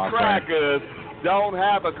in there, my friend. Crackers don't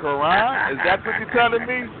have a Quran? Is that what you're telling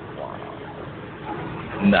me?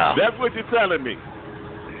 No. That's what you're telling me.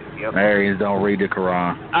 Aryans don't read the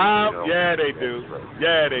Quran. Yeah, they do.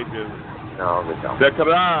 No, they don't. The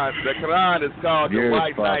Quran is called the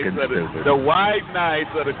White Knights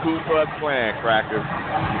of the Ku Klux Klan, Crackers.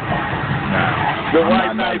 The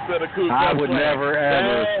White Knights of the Ku Klux Klan. I would never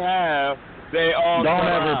ever. Don't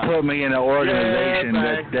ever put me in an organization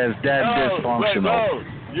that's that dysfunctional.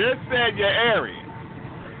 You said you're Aryan.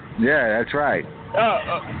 Yeah, that's right.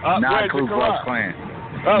 Not Ku Klux Klan.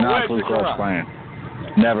 Not Ku Klux Klan.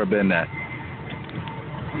 Never been that.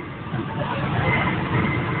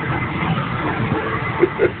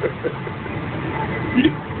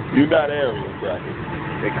 You're not Aryan, Cracker.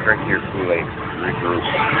 They drink your Kool-Aid. Regroup.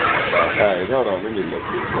 Hey, hold on. Let me look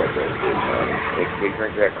this up. They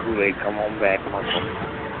drink that Kool-Aid. Come on back, motherfucker.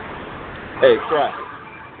 Hey, Cracker.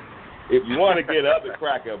 If you want to get other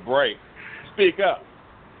Cracker a break, speak up.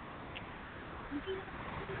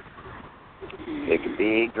 Take a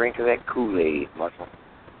big drink of that Kool-Aid, motherfucker.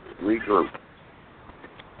 Regroup.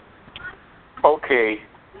 Okay.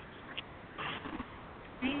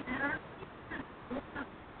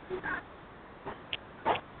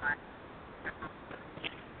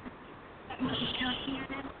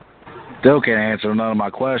 Still can't answer none of my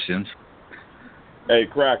questions. Hey,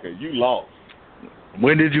 Cracker, you lost.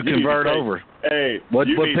 When did you convert over? Hey, what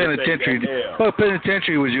penitentiary? What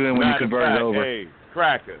penitentiary was you in when you converted over? Hey,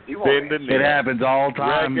 Cracker, bend the knee. It happens all the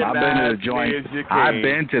time. I've been to the joint. I've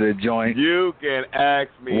been to the joint. You can ask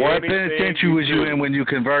me what penitentiary was you in when you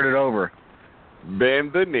converted over?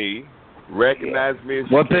 Bend the knee. Recognize me as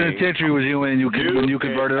what penitentiary was you in when you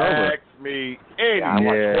converted over? Ask me anything.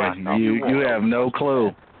 Yeah, you have no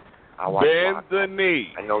clue. Bend the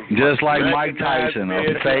knee. Just like Mike Tyson, a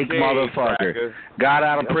fake motherfucker. Got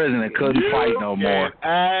out of prison and couldn't fight no more.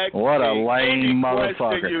 What a lame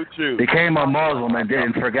motherfucker. Became a Muslim and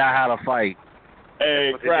didn't forgot how to fight.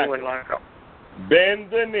 Hey, Cracker. Bend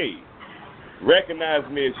the knee. Recognize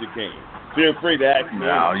me as your king. Feel free to ask me.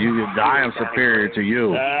 No, I am superior to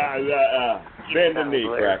you. Bend the knee,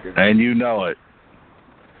 Cracker. And you know it.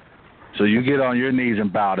 So you get on your knees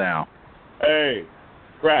and bow down. Hey,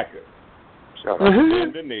 Cracker.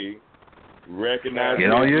 Bend the knee. Recognize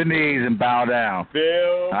Get on your knees and bow down.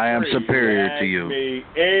 I am superior to you. Me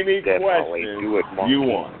any question you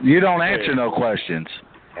want. You don't answer no questions.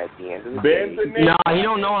 At the end of the day. No, he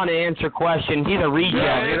don't know how to answer questions. He's a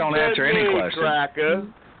reject. He don't answer any questions. Cracker.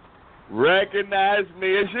 Recognize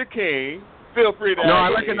me as your king. Feel free to ask me. No, I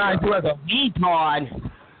recognize you as a retard.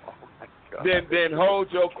 Then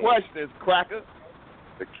hold your questions, Cracker.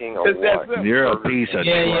 The king of what? You're a piece of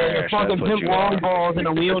trash. Yeah, fucking pimp long balls in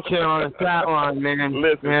a wheelchair on a flat line, man.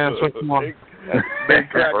 Listen, man, Big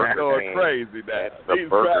Cracker's going crazy now. These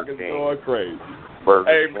Crackers going crazy.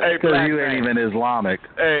 Hey, because you ain't even Islamic.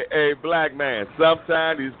 Hey, black man.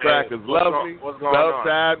 Sometimes these Crackers love me.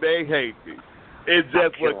 Sometimes they hate me. It's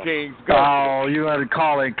just what kings go. Oh, you had to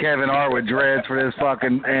call in Kevin Hart with dreads for this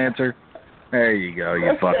fucking answer. There you go,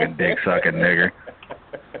 you fucking dick sucking nigger.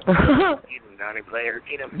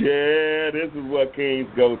 Yeah, this is what kings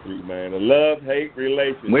go through, man. A love-hate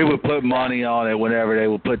relationship. We would put money on it whenever they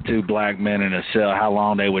would put two black men in a cell, how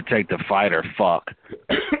long they would take to fight or fuck.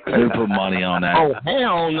 We would put money on that. Oh,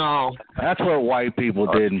 hell no. That's what white people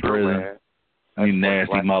did in prison. You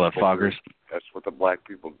nasty motherfuckers. That's what the black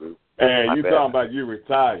people do. Hey, you talking about you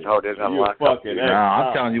retired. Oh, there's a lot of No,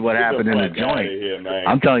 I'm telling you what happened in the joint.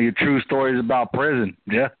 I'm telling you true stories about prison.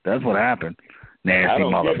 Yeah, that's what happened. Nasty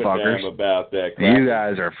motherfuckers. Give a damn about that, you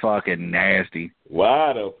guys are fucking nasty.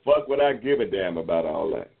 Why the fuck would I give a damn about all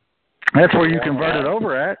that? That's where you converted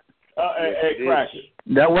over at. Hey, Cracker.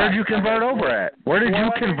 Where'd you convert over at? Where did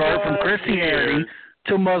you convert from Christianity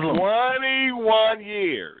to Muslim? 21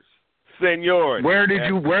 years. Seniority. Where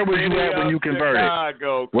was you at when you converted?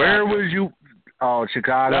 Chicago. Where was you? Oh,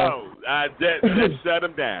 Chicago. No, I just shut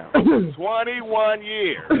him down. 21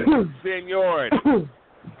 years. Seniority.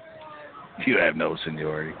 You have no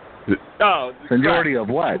seniority. Oh, seniority of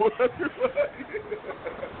what?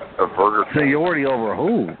 Seniority over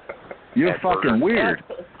who? You're fucking weird.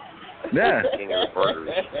 Yeah.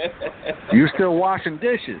 You still washing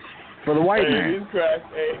dishes for the white man. These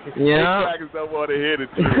crackers don't want to hit it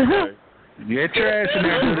too, man. Get your ass in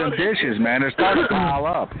there and do them dishes, man. They're starting to pile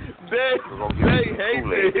up. They hate to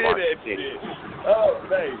hit that shit. Oh,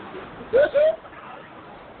 baby.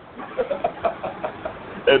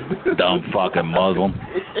 Dumb fucking Muslim.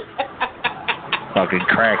 Fucking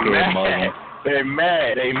crackhead Muslim. They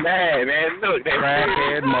mad, man. Look, they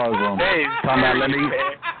crackhead Muslim.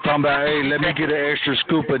 Talking about, hey, let me get an extra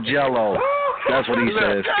scoop of Jello. That's what he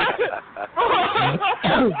says.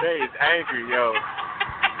 They is angry, yo.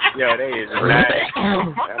 Yo, they is mad.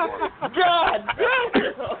 God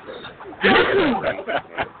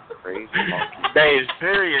They is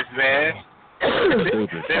serious, man.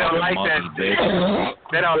 They don't like that shit.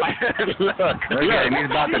 They don't like that. Look at him. He's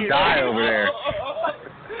about to die over there.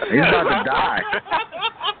 He's about to die.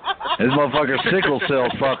 This motherfucker sickle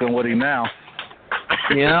cell's fucking with him now.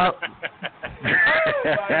 Yep.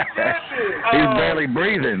 He's barely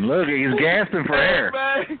breathing. Look, he's gasping for air.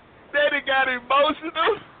 got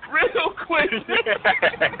emotional real quick.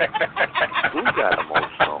 Who got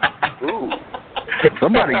emotional? Who?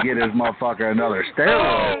 Somebody get this motherfucker another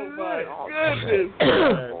steroid. Oh my goodness.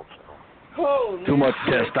 Too much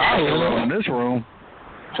testosterone in this room.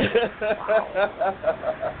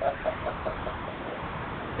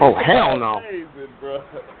 Oh, hell no. Amazing, bro.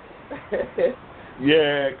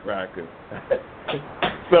 Yeah, Cracker.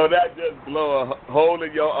 So that just blow a hole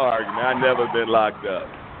in your argument. I never been locked up.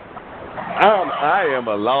 I am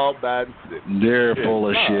a law-abiding citizen. They're full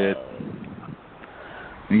of shit.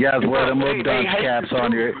 You guys wear them little dunce caps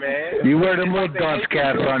on your head. You wear them little dunce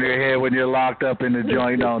caps on your head when you're locked up in the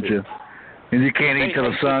joint, don't you? And you can't eat till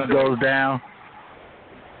the sun goes down.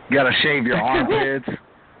 You gotta shave your armpits.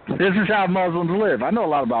 This is how Muslims live. I know a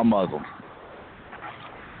lot about Muslims.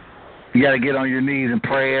 You gotta get on your knees and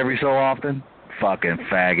pray every so often. Fucking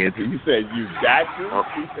faggots. You said you got to?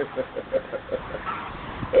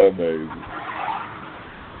 Amazing.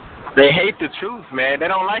 They hate the truth, man. They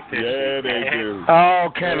don't like this. Yeah, they do. Oh,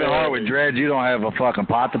 Kevin Hart with dreads, you don't have a fucking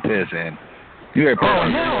pot to piss in. You're a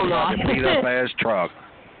fucking beat up ass truck.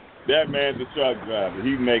 That man's a truck driver.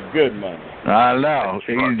 He make good money. I know.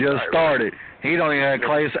 He just started. He don't even have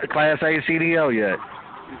Class A CDL yet.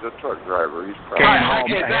 He's a truck driver. He's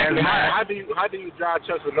how do you drive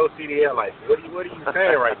trucks with no CDL license? What are you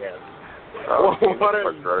saying right now? What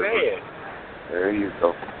are you saying? There you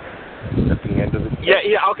go. At the end of the day.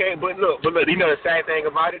 Yeah, okay, but look, you know the sad thing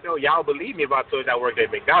about it though, y'all believe me if I told you I worked at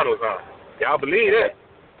McDonald's, huh? Y'all believe that?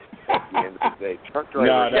 At the end of the day, truck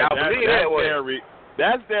drivers. No, y'all believe that way.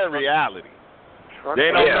 That's their reality.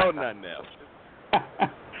 They don't know nothing else.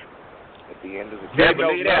 At the end of the day. They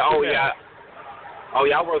believe that. Oh yeah. Oh,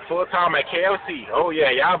 y'all work full time at KFC. Oh yeah,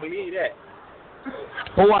 y'all believe that.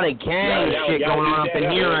 Whole lot of gang shit going on up in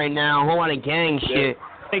here right now. Whole lot of gang shit.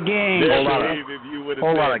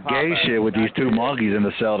 Whole lot of gay shit with these two monkeys in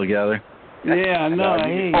the cell together. Yeah, I know.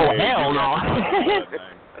 Oh hell no.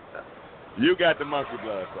 You got the monkey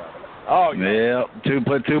blood problem. Oh yeah.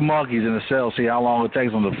 Put two monkeys in a cell. See how long it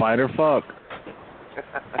takes them to fight or fuck.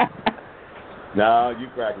 No, you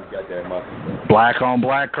crackers got that monkey blood. Black on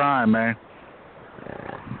black crime, man.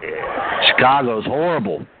 Yeah. Chicago's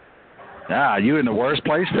horrible. Nah, you in the worst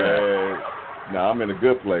place for that. No, I'm in a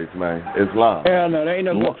good place, man. Islam. Hell no, there ain't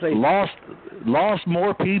no good place. Lost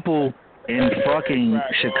more people in fucking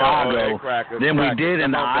Chicago than we did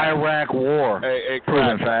in the Iraq War.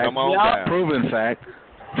 Proven fact. Come on down. Proven fact.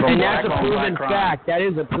 And that's a proven fact. That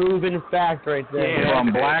is a proven fact right there. Yeah.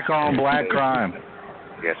 From black on black crime.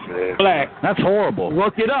 Yes, it is. Black. That's horrible.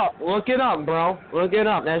 Look it up, bro. Look it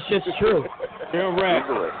up. That shit's true. You're right.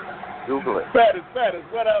 Google it. Fattest,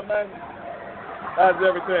 what up, man? How's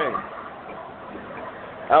everything?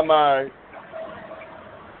 I'm alright.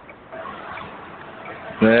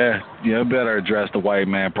 Yeah, you better address the white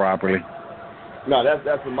man properly. No, that's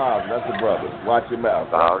a Muslim. That's a brother. Watch your mouth.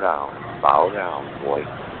 Bow down, boy.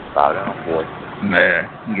 Bow down, boy. Yeah,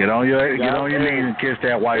 get on your knees and kiss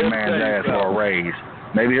that white man's ass for a raise.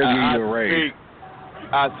 Maybe he'll give you a raise.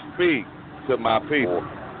 I speak to my people.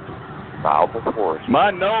 Bow before us.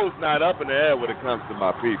 My nose not up in the air when it comes to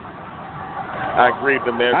my people. I greet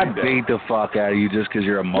them every day. I beat the fuck out of you just because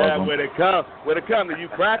you're a Muslim. Yeah, when it comes to you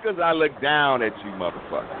crackers, I look down at you,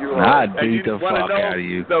 motherfucker. I beat the fuck out of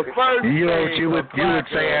you. The first you know what you would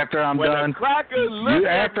say after I'm done?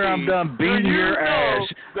 After I'm done beating your ass,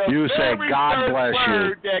 you say, God bless you. The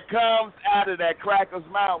word that comes out of that cracker's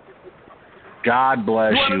mouth. God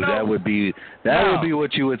bless you. That would be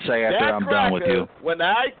what you would say after I'm done with you. When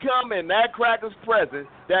I come in that cracker's presence,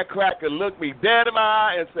 that cracker look me dead in my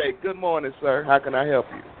eye and say, "Good morning, sir. How can I help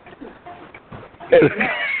you?"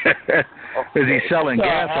 Is he selling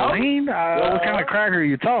gasoline? What kind of cracker are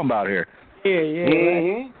you talking about here? Yeah.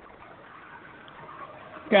 Mm-hmm.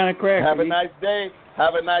 What kind of cracker? Have a nice day.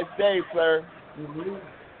 Have a nice day, sir. Mm-hmm.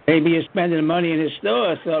 Maybe you're spending money in his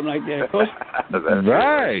store or something like that. Of course.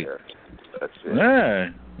 Right. That's it. Yeah,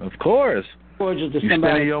 of course. You're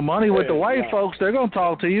spending your money with the white folks, they're going to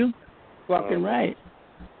talk to you. Fucking right.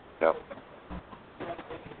 Yep.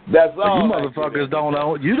 That's all. You motherfuckers don't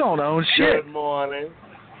own shit. Good morning.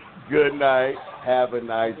 Good night. Have a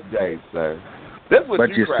nice day, sir. But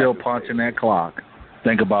you're still punching that clock.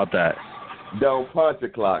 Think about that. Don't punch the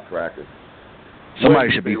clock, cracker.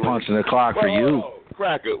 Somebody should be punching the clock for you.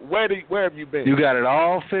 Cracker, where have you been? You got it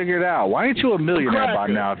all figured out. Why ain't you a millionaire by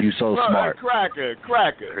now if you're so smart? Cracker.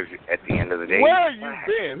 Because at the end of the day, where have you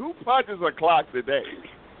been? Who punches a clock today?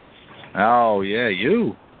 Oh, yeah,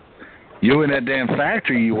 you. You in that damn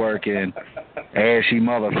factory you work in, ashy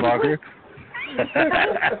motherfucker.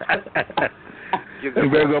 You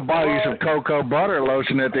better go buy you some cocoa butter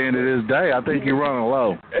lotion at the end of this day. I think you're running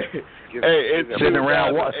low. Hey, sitting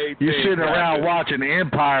around watching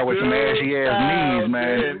Empire with some ashy ass knees,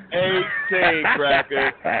 man. 2018,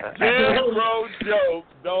 Cracker. Jim Crow jokes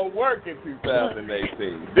don't work in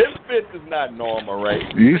 2018. This bitch is not normal, right?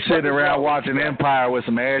 You sitting around watching Empire with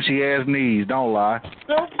some ashy ass knees. Don't lie.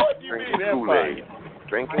 So what do you mean Empire?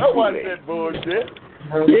 Drinking That Kool-Aid. wasn't that bullshit.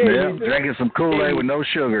 Yeah, drinking some Kool-Aid with no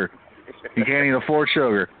sugar. You can't even afford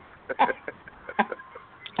sugar.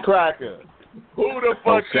 Cracker. Who the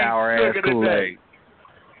fuck sour ass Kool-Aid?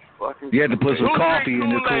 You had to put some coffee in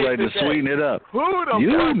your Kool-Aid to sweeten it up. Who the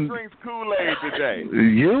fuck drinks Kool-Aid today?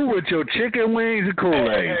 You with your chicken wings and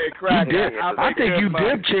Kool-Aid. Hey, Cracker. I think you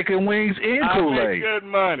dip chicken wings in Kool-Aid. I make good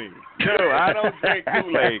money. No, I don't drink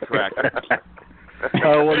Kool-Aid, Cracker.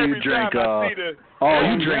 Oh, what do you drink?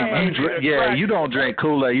 You don't drink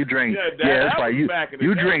Kool-Aid. You drink, that's right.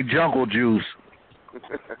 You drink Jungle Juice.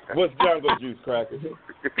 What's Jungle Juice, Cracker?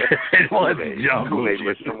 What's Jungle Kool-Aid Juice?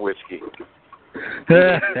 with some whiskey.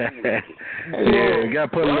 Yeah, you got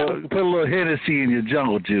to put a little Hennessy in your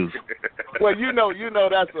Jungle Juice. Well, you know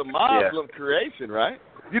that's a Muslim creation, right?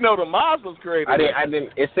 You know the Muslims created I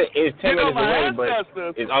didn't. It's 10 minutes away, but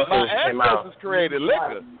it's also my ancestors created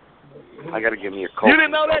liquor. I got to give me a Coke. You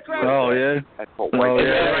didn't know that, Cracker? Oh, yeah?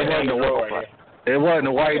 It wasn't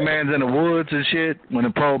the white man's in the woods and shit when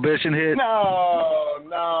the Prohibition hit? No.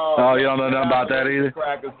 Oh, you don't know nothing about that either?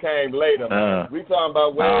 Crackers came later, man. We talking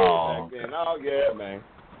about way back then. Oh, yeah, man.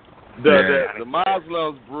 The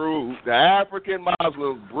Muslims brewed, the African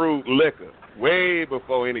Muslims brewed liquor way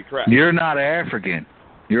before any crack. You're not African.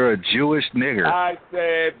 You're a Jewish nigger. I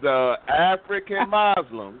said the African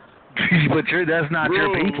Muslims. But that's not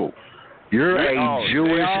your people. You're a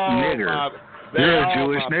Jewish nigger. You're a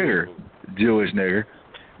Jewish nigger. Jewish nigger.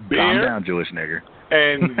 Beer? Calm down, Jewish nigger.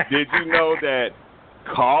 And did you know that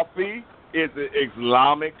coffee is an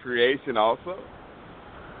Islamic creation also?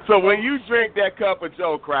 So when you drink that cup of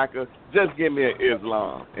Joe, Cracker, just give me an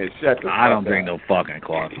Islam and shut the fuck up. I don't drink no fucking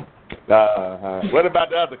coffee. What about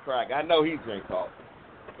the other cracker? I know he drinks coffee.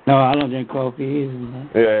 No, I don't drink coffee either, man.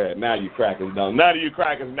 Yeah, now you crackers don't. None of you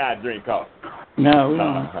crackers not drink coffee. No, we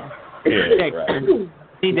don't. Yeah, right.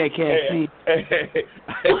 Need that caffeine.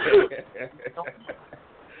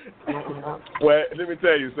 Well, let me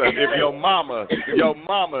tell you something. If your mama,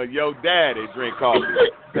 your daddy drink coffee,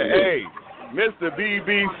 say, hey, Mr.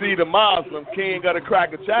 BBC, the Muslim king of the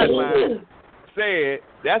cracker chat line, said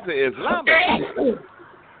that's an Islamic.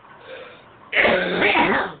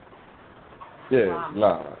 Yeah,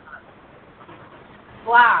 no.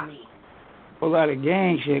 Blimey. A lot of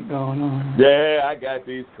gang shit going on. Yeah, I got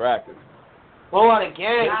these crackers. Whole lot of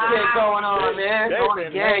gang shit going on, man.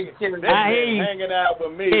 They've been hanging out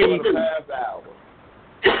with me for the past hour.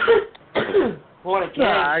 What a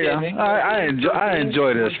gang I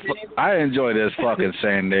enjoy this. I enjoy this fucking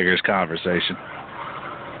saying niggers conversation.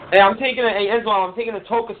 Hey, I'm taking I'm taking a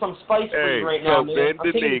toke of some spice for you right now, man.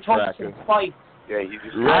 I'm taking a toke of some spice. Yeah, you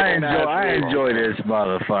just. I enjoy this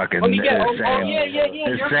motherfucking. You're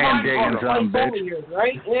Sam digging something, bitch.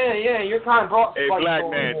 Right? Yeah. You're kind of brought. Hey, black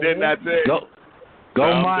man, didn't I tell you?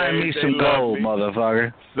 Go mine me some gold,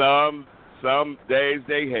 motherfucker. Some days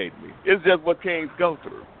they hate me. It's just what kings go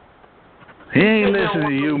through. He ain't listening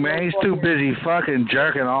to you, man. He's too busy fucking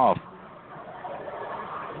jerking off.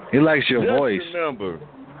 He likes your voice. Remember,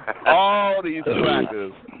 all these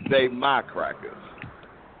crackers, they my crackers.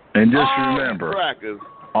 And just remember,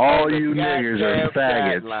 all you niggers are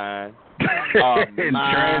faggots and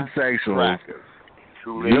transsexuals.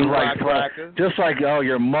 Just like all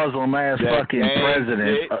your Muslim ass fucking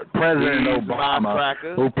President Obama,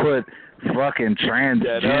 who put fucking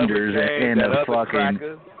transgenders in a fucking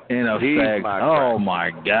Oh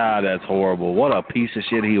my God, that's horrible. What a piece of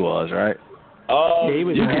shit he was, right?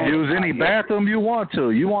 You can use any bathroom you want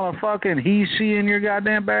to. You want a fucking he/she in your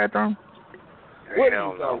goddamn bathroom? What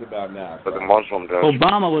are you talking about now? But the Muslim does.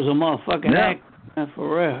 Obama was a motherfucking actor,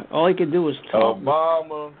 for real. All he could do was talk.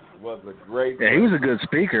 Obama was a great. Yeah, he was a good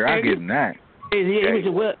speaker. I give him that. He was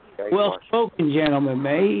a well-spoken gentleman,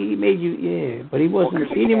 man. He made you, but he wasn't.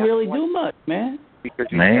 He didn't really do much, man.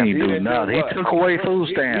 Man, he didn't do nothing. He took away food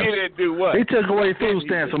stamps. He didn't do what? He took away food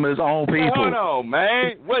stamps from his own people. Hold on,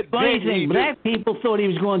 man. What funny did thing, he black people thought he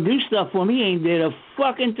was going to do stuff for him. He ain't did a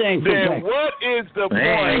fucking thing for then black. What is the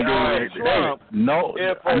point of Trump? No,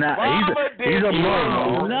 if Obama he's a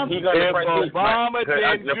Muslim. If Obama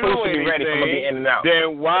didn't do anything,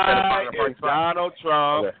 then why is Donald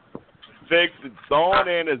Trump throwing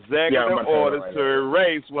in executive orders to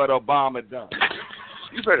erase what Obama done?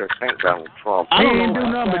 You better thank Donald Trump. He didn't do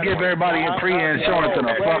nothing but give everybody a free insurance and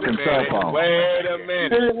a fucking cell phone. Wait a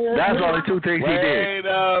minute. That's only two things he did. Wait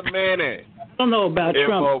a minute. I don't know about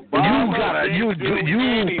Trump. You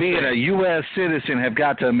being a U.S. citizen have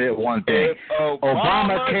got to admit one thing.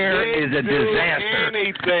 Obamacare is a disaster.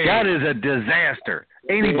 That is a disaster.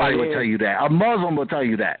 Anybody will tell you that. A Muslim will tell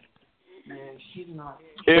you that.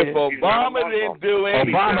 If Obama didn't do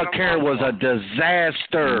anything, Obamacare was a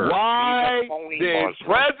disaster. Why did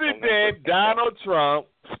President Donald Trump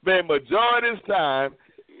spend majority of his time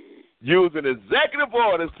using executive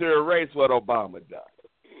orders to erase what Obama done?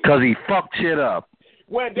 Because he fucked shit up.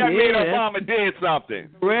 When that mean Obama did something?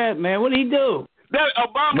 Red man, what did he do? That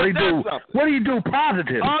Obama did something. What do you do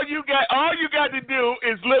positive? All you got to do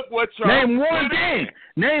is look what Trump. Name one thing.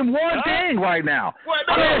 Name one thing right now. Well,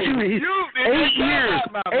 no, 8 years.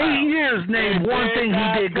 8 years. Name one thing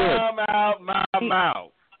he did good. Come out my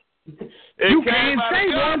mouth. You can't say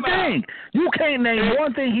one thing. You can't name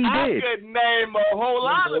one thing he did. I could name a whole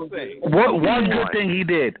lot of things. What one good thing he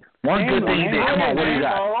did? One good thing he did. Come on, what do you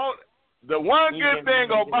got? The one good thing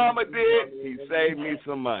Obama did, he saved me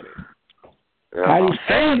some money. I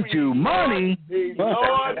saved you money?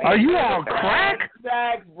 Are you on crack?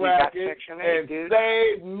 Tax bracket and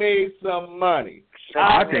saved me some money.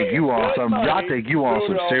 I think you on some. I think you on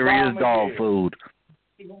some serious dog food.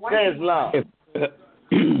 There's love.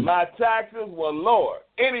 My taxes were lower.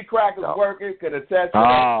 Any crackers working can attest to that.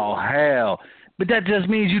 Oh hell! But that just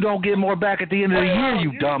means you don't get more back at the end of the year,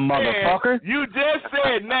 you dumb motherfucker. You just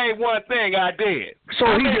said name one thing I did.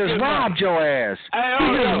 So he just robbed your ass. He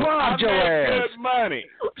just robbed your ass. Good money.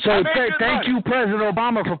 So thank you, President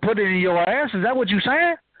Obama, for putting it in your ass. Is that what you're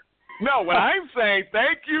saying? No, what I'm saying,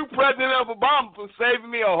 thank you, President Obama, for saving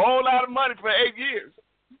me a whole lot of money for 8 years.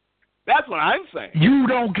 That's what I'm saying. You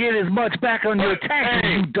don't get as much back on your taxes,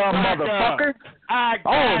 you dumb motherfucker.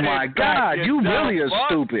 Oh my God, you really are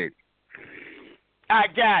stupid. I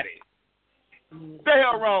got it. What the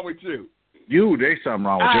hell wrong with you? There's something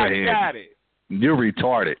wrong with your head. I got it. You're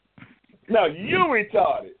retarded. No, you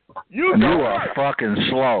retarded. You are fucking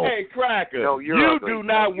slow. Hey, Cracker, no, you do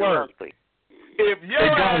not work. If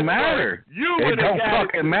it don't matter. It don't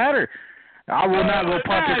fucking matter. I will not go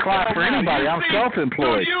punch a clock for anybody. I'm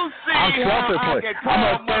self-employed. I'm self-employed. I'm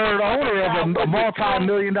a third owner of a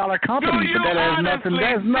multi-million-dollar company, but that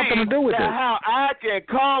has nothing to do with it. How I can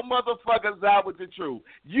call motherfuckers out with the truth.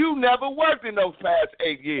 You never worked in those past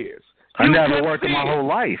 8 years. I never worked in my whole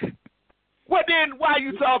life. Well, then why are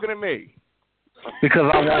you talking to me?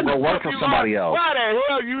 Because I won't go work for somebody else. Why the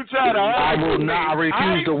hell you trying to? I will not. I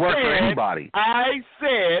refuse to work for anybody. I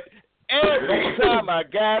said every time I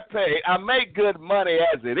got paid, I make good money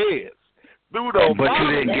as it is. But you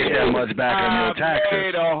didn't get that much back on your taxes. I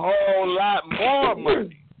made a whole lot more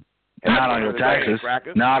money. And not on your taxes.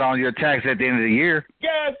 Not on your tax at the end of the year.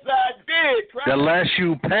 Yes, I did. Cracker. The less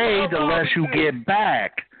you pay, the less you get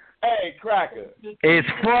back. Hey, Cracker. It's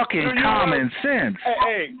fucking common sense.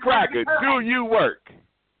 Hey, Cracker, do you work?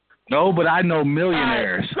 No, but I know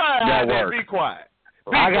millionaires that work. Be quiet.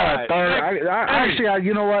 I got a third. Actually,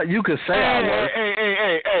 you know what? You could say I work.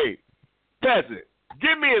 Hey, peasant.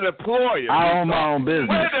 Give me an employer. I own my own business.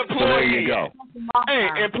 So there you go. Hey,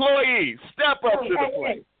 employees, step up to the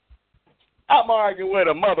plate. I'm arguing with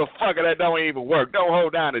a motherfucker that don't even work, don't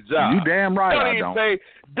hold down a job. You damn right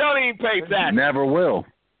Don't even pay taxes. Never will.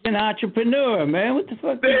 An entrepreneur, man. What the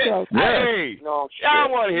fuck you talking? Hey, I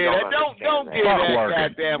want to hear that. Don't get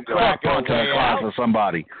that goddamn cracker punching a clock for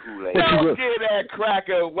somebody. Don't get that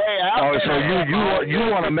cracker way out. Oh, so you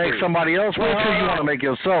want to make somebody else rich, or you want to make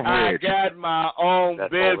yourself rich? I got my own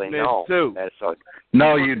business too.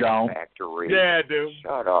 No, you don't. Yeah, I do.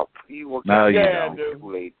 Shut up. No, you don't.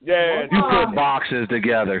 Yeah, you put boxes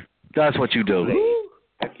together. That's what you do.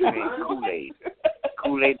 Kool-Aid.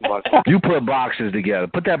 Kool-Aid You put boxes together.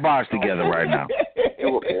 Put that box together right now.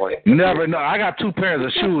 You never know. I got 2 pairs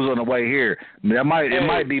of shoes on the way here. It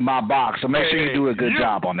might be my box, so make sure you do a good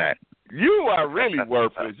job on that. You are really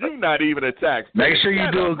worthless. You're not even a taxpayer. Make sure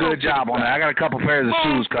you do a good job on that. I got a couple pairs of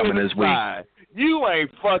shoes coming this week. You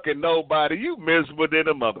ain't fucking nobody. You miserable than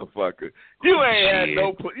a motherfucker. You ain't had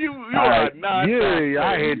no. You are not. Yeah,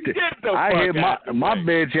 I hit my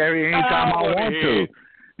bitch anytime I want to.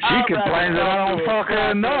 She complains that I don't fuck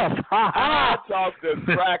her enough. I talk to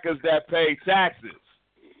crackers that pay taxes.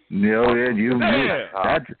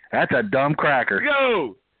 That's a dumb cracker.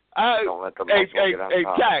 Yo, hey,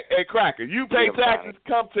 cracker, you pay taxes?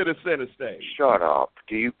 Come to the center stage. Shut up.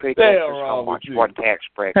 Do you pay taxes? How much? What tax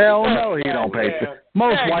bracket? Hell no, he don't pay taxes.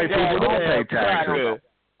 Most white people don't pay taxes.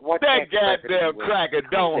 That goddamn cracker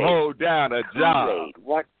don't hold down a job. Kool-Aid.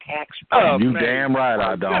 What tax? You damn right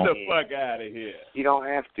I don't. Get the fuck out of here. You don't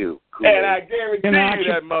have to. Kool-Aid. And I guarantee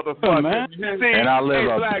you that motherfucker. And I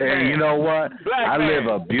live and you know what? I live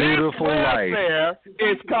a beautiful life.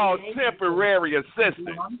 It's called temporary assistance.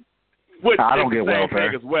 I don't get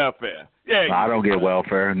welfare. Welfare. Yeah, I don't get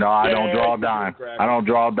welfare. No, I don't draw a dime. I don't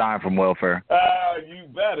draw a dime from welfare. You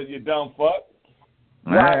better, you dumb fuck.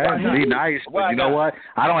 It'd be nice, but you know what?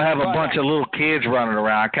 I don't have a bunch of little kids running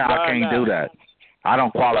around. I can't do that. I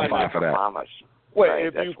don't qualify for that. Wait,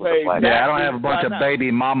 if you pay... Yeah, I don't have a bunch of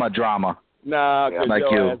baby mama drama. Nah, because like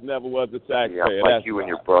your you. ass never was a taxpayer. Yeah, like you and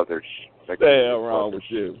your brothers. What the hell wrong with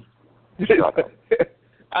you?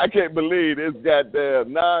 I can't believe this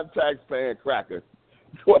goddamn non-tax-paying cracker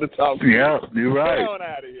want to talk to you. Yeah, you're right. Get on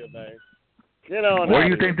out of here, man. Get on Where out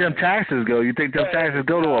you of think here, them taxes go? You think them taxes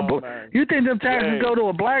go to a... You think them taxes go to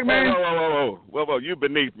a black man? Whoa, you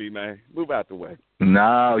beneath me, man. Move out the way.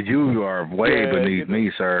 No, you are way beneath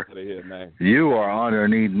me, sir. Out of here, man. You are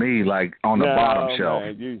underneath me, like on the bottom shelf.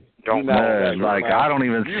 Man, like I don't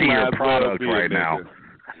even see your product right now.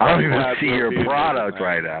 I don't even see your product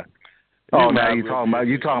right now. Oh, now you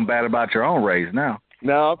talking bad about your own race now.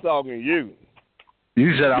 No, I'm talking to you.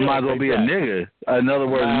 You said I might as well be a nigga. In other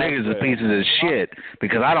words, niggas are pieces of shit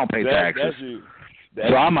because I don't pay taxes.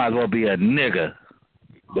 So I might as well be a nigga.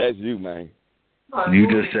 That's you, man. You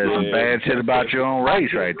just said some bad shit about your own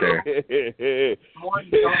race right there.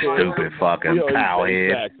 Stupid fucking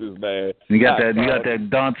cowhead. You got that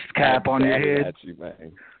dunce cap on your head?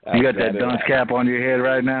 You got that dunce cap on your head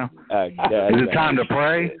right now? Is it time to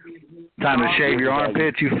pray? Time to shave your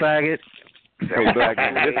armpits, you faggot?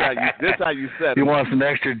 This how you said it. You want some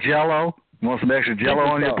extra Jello? You want some extra Jello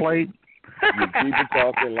on your plate? You keep it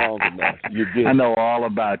talking long enough. I know all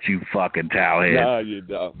about you fucking towelhead. No, you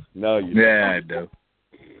don't. Yeah, I do.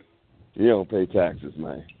 You don't pay taxes,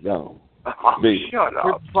 man. No. Shut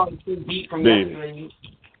up.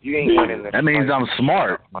 You ain't got in the... That means I'm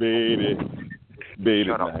smart. Beat it, man.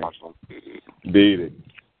 Beat it.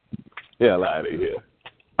 Hell out of here.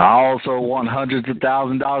 I also won hundreds of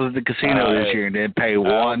thousands of dollars at the casino this year and didn't pay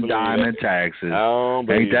one dime in taxes.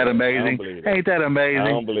 Ain't that amazing? Ain't that amazing? I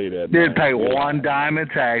don't believe that. Didn't pay one dime in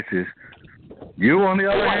taxes. You, on the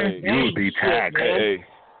other hand, you would be taxed.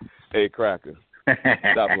 Hey, cracker.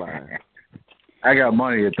 Stop lying. I got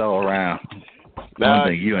money to throw around. One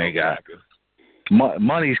thing you ain't got.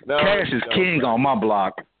 Cash is king on my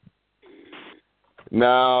block.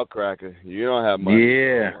 No, cracker. You don't have money.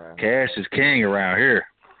 Yeah, cash is king around here.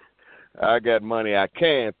 I got money I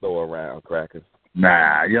can throw around, cracker.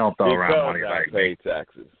 Nah, you don't throw around money like I pay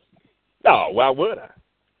taxes. No, why would I?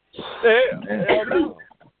 Hell no.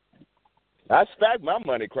 I stack my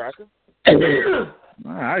money, cracker. I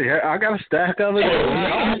got a stack of it.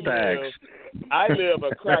 I live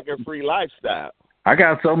a cracker-free lifestyle. I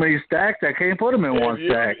got so many stacks I can't put them in one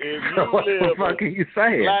stack. What the fuck are you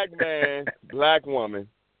saying? Black man, black woman,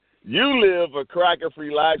 you live a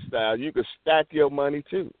cracker-free lifestyle. You can stack your money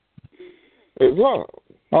too. It's wrong.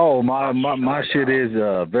 Oh, my shit is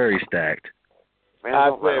very stacked.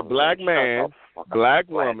 I said, black man, black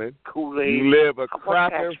woman, you live a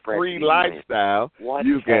cracker-free lifestyle.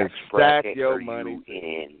 You can stack your money.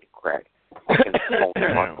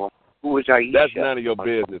 Who is Aisha? That's none of your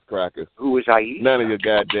business, crackers. Who is Aisha? None of your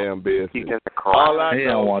goddamn business. He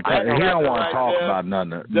don't want to talk about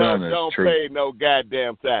none of this don't truth. Pay no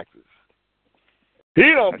goddamn taxes. He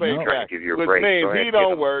don't pay taxes, which means he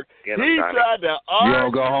don't work. He tried to argue.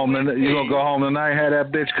 You gonna go home tonight? Have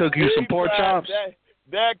that bitch cook you some pork chops?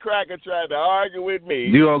 That cracker tried to argue with me.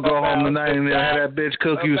 You gonna go home tonight and have that bitch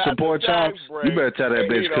cook you some pork chops? You better tell that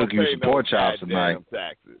bitch cook you some pork chops tonight.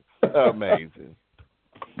 Taxes. Amazing.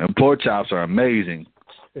 Them pork chops are amazing.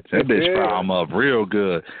 That bitch fry them up real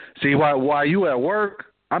good. See, while you at work,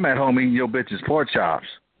 I'm at home eating your bitch's pork chops.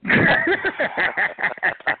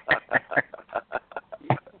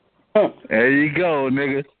 There you go,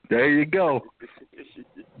 nigga. There you go.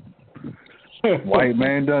 White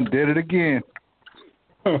man done did it again.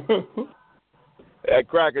 That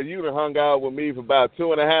cracker, you done hung out with me for about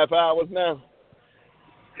 2.5 hours now.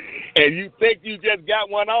 And you think you just got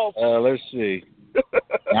one off? Let's see.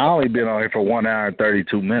 I only been on here for 1 hour and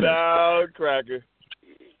 32 minutes. No, cracker.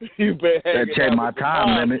 You've been hanging check out my with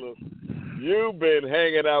time limit. You've been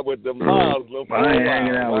hanging out with the Muslims. I ain't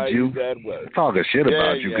hanging out with you. Talking shit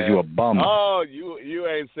about you because you a bum. Oh, you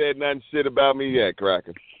ain't said nothing shit about me yet,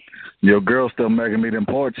 cracker. Your girl's still making me them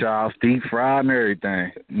pork chops, deep fried and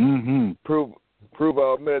everything. Mm-hmm. Prove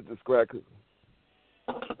our methods, cracker.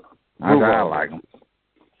 I like them.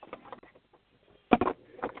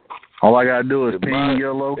 All I gotta do is ping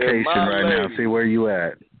your location right now, see where you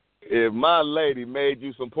at. If my lady made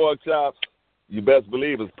you some pork chops, you best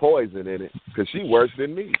believe there's poison in it, because she worse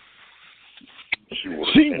than me. She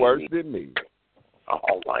worse than me.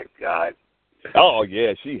 Oh, my God. Oh,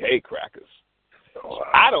 yeah, she hate crackers.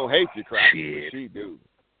 I don't hate your crackers, but she do.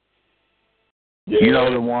 Yeah. You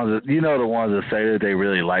know the ones that say that they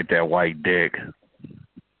really like that white dick.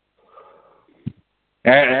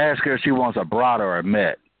 Ask her if she wants a brat or a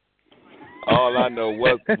met. All I know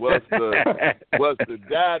what's the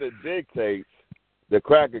data dictates the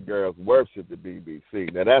cracker girls worship the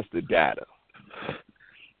BBC. Now that's the data.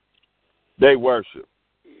 They worship.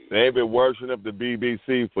 They've been worshiping the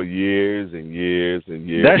BBC for years and years and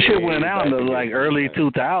years. That shit went out in the early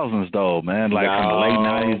 2000s though, man. Like from the late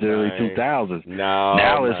 90s to early 2000s.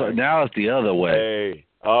 Now it's the other way. Hey,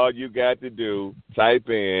 all you got to do, type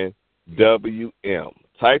in WM.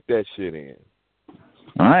 Type that shit in.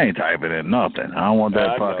 I ain't typing in nothing. I don't want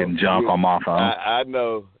that fucking junk on my phone. I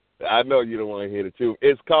know you don't want to hear the truth.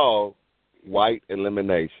 It's called white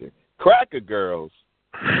elimination. Cracker girls.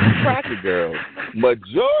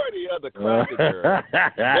 Majority of the cracker girls,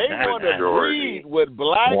 they want to breed with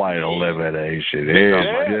black white men. elimination. They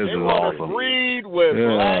awesome. want to breed with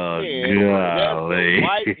black men.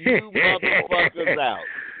 Wipe you motherfuckers out.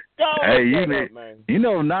 Hey, you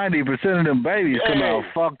know 90% of them babies come out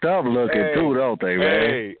fucked up looking too, don't they,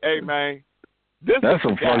 man? Hey, man. That's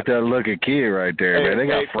some fucked up looking kid right there, man. They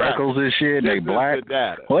got freckles and shit. They black.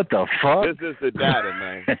 What the fuck? This is the data,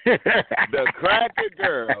 man. The cracker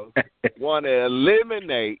girls want to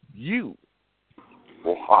eliminate you.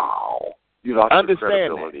 Wow. You lost your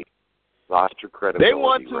credibility. Lost your credibility. They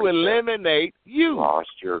want to eliminate you. Lost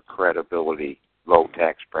your credibility. Low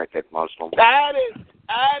tax bracket Muslim. I didn't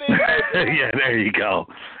make it up. Yeah, there you go.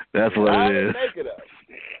 That's what I it is. didn't make it up.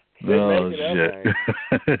 Oh shit!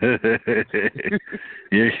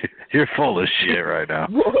 You're full of shit right now.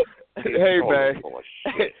 Hey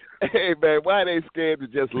man, why are they scared to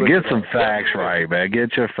just look? Get some facts right, man.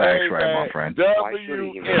 Get your facts right, my friend.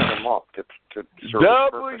 WM.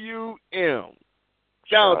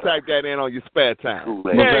 Don't type that in on your spare time.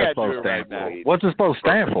 What's that supposed to stand for? What's it supposed to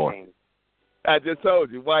stand for? I just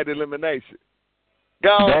told you, white elimination.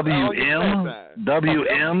 WM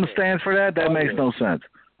stands for that? That makes no sense.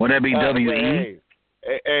 Would that be WE?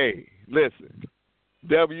 Hey, listen.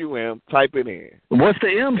 WM, type it in. What's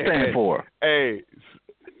the M stand for? Hey.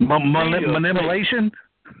 Manipulation?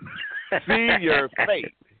 See your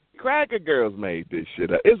fate. Cracker girls made this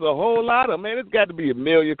shit up. It's a whole lot of, man. It's got to be a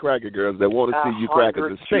million cracker girls that want to see you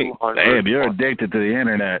crackers as fake. Damn, you're addicted to the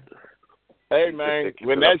internet. Hey, man,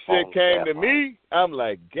 when that shit came to me, I'm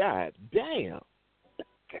like, God damn.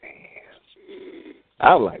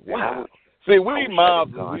 I'm like, wow. See, we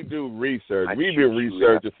mobs, we do research. We've been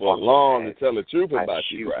researching for long to tell the truth about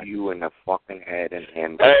you, right? You in the fucking head and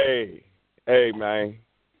hand. Hey, man.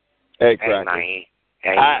 Hey, cracker.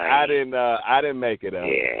 I didn't make it up.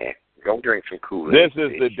 Yeah. Go drink some Kool-Aid. This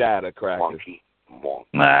is the data, cracker.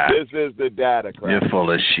 This is the data, cracker. You're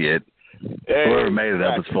full of shit. Hey, whoever made it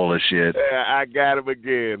up is full of shit. I got him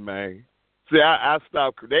again, man. See, I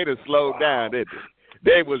stopped. They done slowed down, didn't they?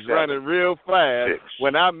 They was running real fast.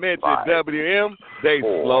 When I mentioned WM, they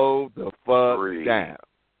slowed the fuck down.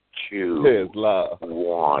 2, His love.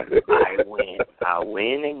 1. I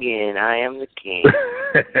win again. I am the king.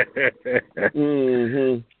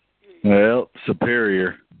 Mm-hmm. Well,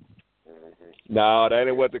 superior. No, that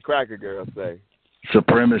ain't what the cracker girls say.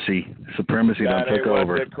 Supremacy done took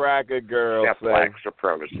over. What the cracker girls say. Black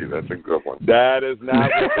supremacy. That's a good one. That is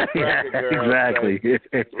not what the cracker girls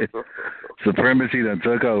say. Supremacy done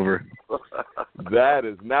took over. That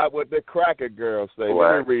is not what the cracker girls say.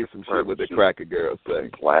 Let me read some shit what the cracker girls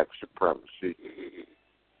say. Black supremacy.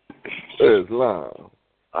 Islam.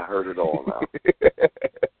 I heard it all now.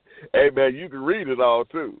 Hey, man, you can read it all,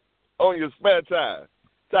 too. On your spare time.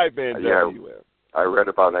 Type in WM. I read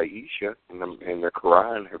about Aisha in the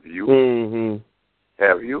Quran. Have you? Mm-hmm.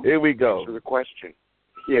 Have you? Here we go. Answer the question.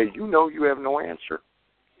 Yeah, you know you have no answer.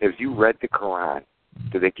 Have you read the Quran?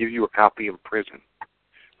 Did they give you a copy in prison?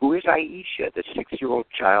 Who is Aisha, the 6-year-old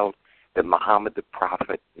child that Muhammad the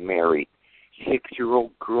Prophet married?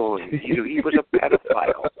 6-year-old girl. He was a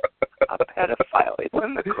pedophile. A pedophile. It's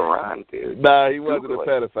in the Quran, dude. Nah, he wasn't a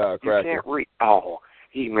pedophile, cracker. You can't read. Oh,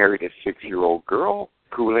 he married a 6-year-old girl.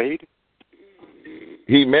 Kool-Aid.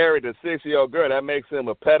 He married a 6-year-old girl. That makes him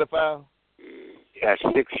a pedophile? Yeah, a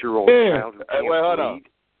 6-year-old child. Wait, hold on.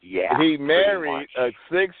 Yeah. He married a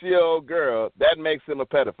 6-year-old girl. That makes him a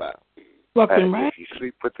pedophile. Fucking right. If you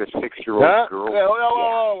sleep with a 6-year-old girl.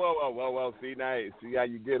 Whoa. See how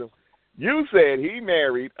you get him? You said he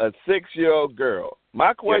married a 6-year-old girl.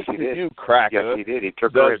 My question to you, Cracker, yes, he did. He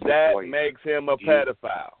took her does that make him a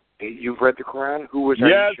pedophile? You've read the Quran? Who was yes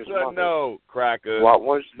Aisha's or mother? no, Cracker?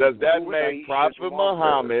 Does that make Prophet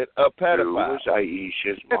Muhammad a pedophile? Who was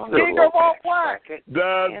Aisha's mother?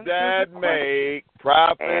 Does that make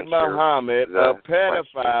Prophet Muhammad a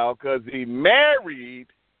pedophile because he married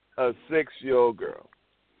a 6-year-old girl?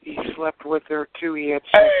 He slept with her, too. He had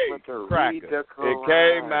sex with her. Cracker, read the Quran. It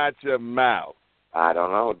came out your mouth. I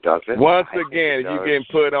don't know. Does it? Once again, you can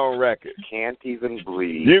put on record. Can't even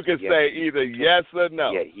believe. You can say either yes or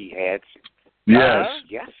no. Yeah, he had. Yes.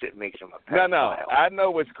 Yes, it makes him a pedophile. No. I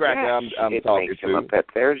know which Cracker I'm talking to.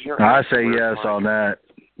 There's your I say yes on that.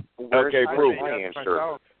 Okay, prove it.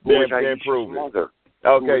 Then prove it.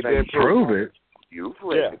 Okay, then prove it. You've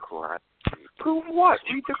read the Quran. Prove what?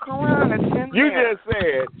 Read the Quran. It's in you there. just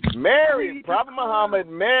said Prophet Muhammad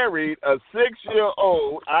married a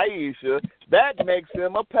 6-year-old Aisha. That makes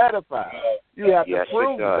him a pedophile. You have to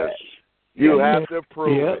prove that. You have to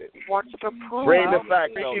prove it. What's the proof? Bring the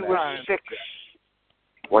facts on She that. was 6.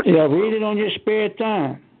 Read it on your spare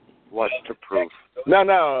time. What's the proof?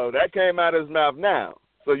 No, that came out of his mouth now.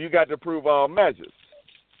 So you got to prove all measures.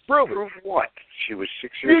 Prove it. Prove what? She was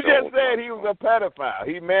 6 years old. You just said he was a pedophile.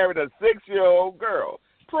 He married a 6-year-old girl.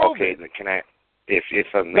 Prove it. Okay, can I? If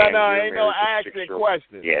a man ain't no asking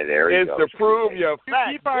question. Yeah, there you go. It's to prove your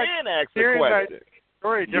facts, then ask the question.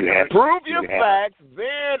 Prove your facts,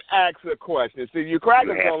 then ask a question. See, you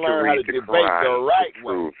crackers going to learn how to debate the right way.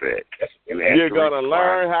 Prove it. You're going to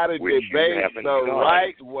learn how to debate the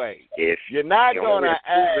right way. You're not going to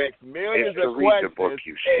ask millions of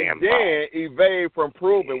questions and then evade from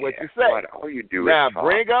proving what you say. All you do now, is talk.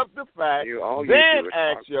 bring up the facts, then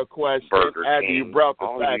ask your question after you brought the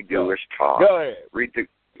facts up. All you do is talk. Go ahead. Read the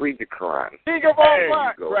Quran. Think of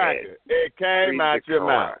all Cracker. It came out your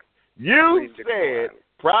mouth. You said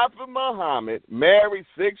Prophet Muhammad married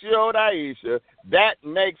 6-year-old Aisha. That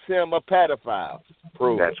makes him a pedophile.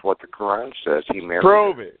 Prove it. That's what the Quran says. He married.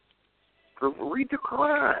 Prove it. Read the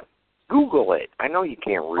Quran. Google it. I know you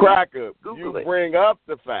can't read. Cracker, Google it. Bring up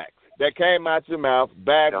the facts. That came out your mouth.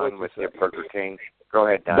 Back Done what with you say. Burger King. Go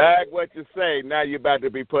ahead, Don. Back what you say. Now you're about to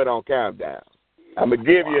be put on countdown. I'm going to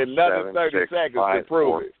give you another 30 seconds to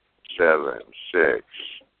prove it. 7, 6,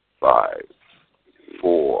 5,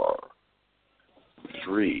 4,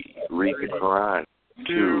 3. Read the Quran.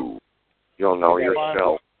 2. You'll know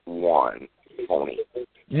yourself. 1. Phony.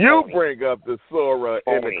 You bring up the surah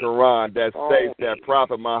in the Quran that states that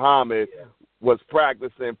Prophet Muhammad was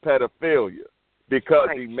practicing pedophilia because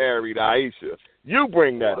he married Aisha. You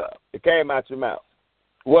bring that up. It came out your mouth.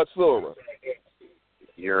 What surah?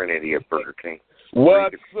 You're an idiot, Burger King.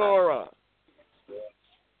 What surah?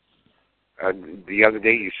 The other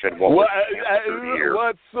day you said, what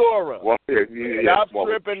surah? Stop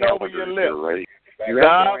tripping over your lip. Right?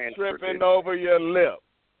 Stop tripping over your lip.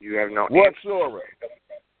 You have no what answer. Surah?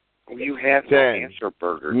 You have 10, no answer,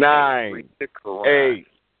 Burger. 9, Read the Quran. 8,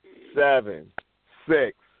 7,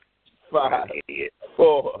 6, 5,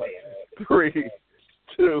 4, 3,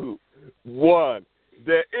 2, 1.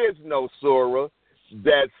 There is no surah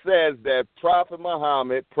that says that Prophet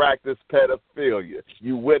Muhammad practiced pedophilia.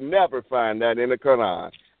 You would never find that in the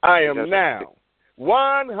Quran. I am now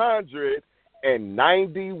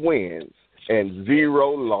 190 wins and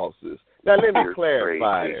 0 losses. Now let me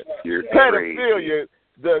clarify it. Pedophilia,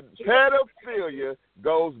 the pedophilia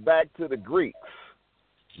goes back to the Greeks,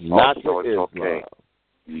 not to Islam. Okay.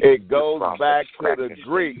 It goes back to the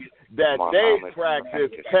Greeks that they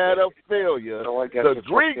practiced pedophilia. The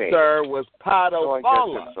Greek term was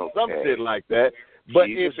pedophilia, some shit like that. But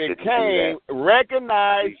if it came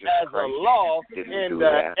recognized as a law in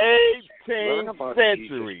the 18th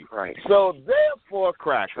century, so therefore,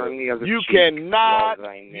 Cracker, you cannot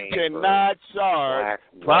charge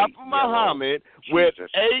Prophet Muhammad with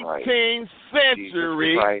 18th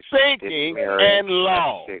century thinking and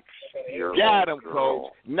law. Got him,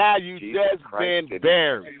 Coach. Now you just been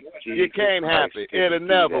buried. You can't have it. It'll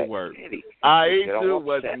never work. Aisha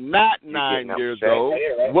was not 9 years old.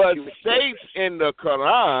 What states in the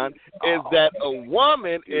Quran is that a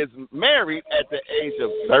woman is married at the age of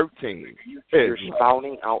 13. You're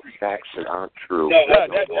spouting out facts that aren't true.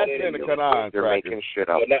 That's in the Quran. They're making shit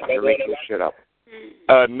up. They're making shit up.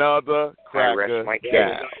 Another Cracker. I rest my case.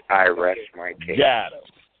 I rest my case. Got him.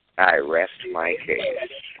 I rest my case.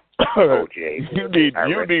 OJ. You need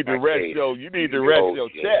to rest your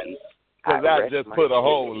chest because I just put a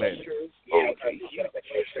hole in it.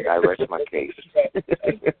 I rest my case.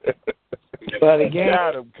 But again,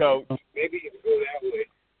 got him, Coach.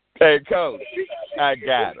 Hey, Coach, I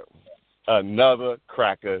got him. another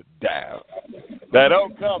cracker down. Now,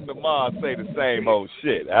 don't come tomorrow and say the same old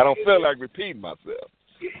shit. I don't feel like repeating myself.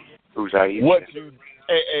 Who's Aisha?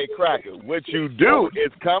 Hey, Cracker, what you do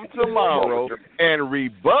is come tomorrow and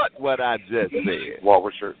rebut what I just said. What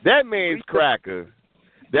was your... That means, Cracker,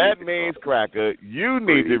 you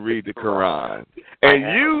need to read the Quran.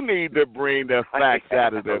 And you need to bring the facts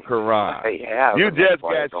out of the Quran. You just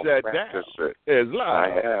got shut down. Islam. I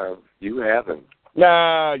have. You haven't.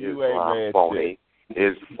 Nah, you ain't read phony.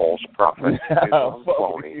 Is false prophet. Islam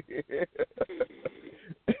phony.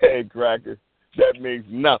 Hey, Cracker, that means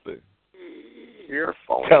nothing. You're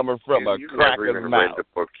phony. Coming from a You've cracker's never even mouth. read the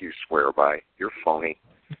book you swear by. You're phony.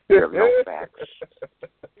 You have no facts.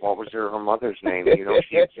 What was her mother's name? You know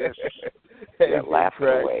she exists. Hey, laugh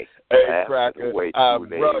it away. Hey, Cracker, I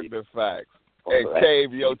brought the facts and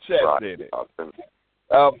cave your chest in it.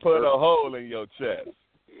 I'll put a hole in your chest.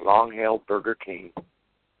 Long-hailed Burger King.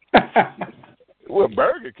 Well,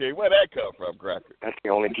 Burger King? Where'd that come from, Cracker? That's the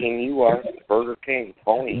only king you are. Burger King.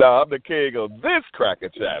 Phony. No, I'm the king of this Cracker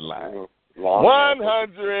chat line.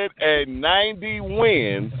 190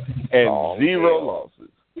 wins and 0 losses.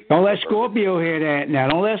 Don't let Scorpio hear that now.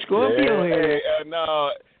 Don't let Scorpio hear that.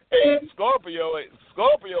 No, Scorpio is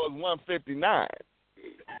 159.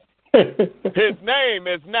 His name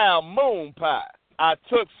is now Moon Pie. I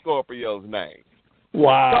took Scorpio's name.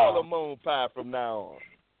 Wow. Call him Moon Pie from now on.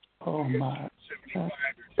 Oh, my God.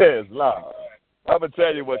 Islam. I'm going to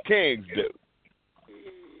tell you what kings do.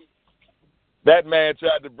 That man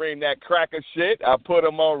tried to bring that cracker shit. I put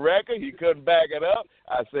him on record. He couldn't back it up.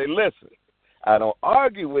 I say, listen, I don't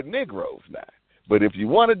argue with Negroes now. But if you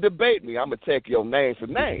want to debate me, I'm going to take your name for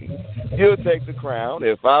name. You'll take the crown.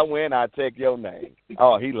 If I win, I take your name.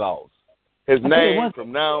 Oh, he lost. His name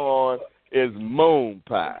from now on is Moon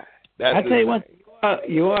Pie. That's I tell you what,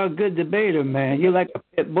 you are a good debater, man. You're like a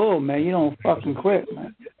pit bull, man. You don't fucking quit,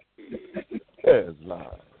 man.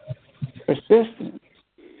 Islam. Persistent.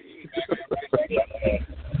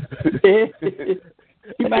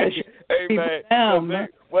 You might hey man, down,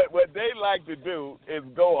 what they like to do is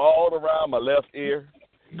go all around my left ear,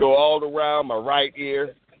 go all around my right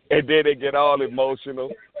ear, and then they get all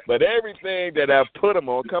emotional. But everything that I put them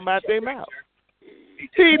on come out their mouth.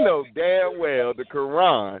 He knows damn well the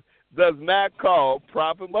Quran does not call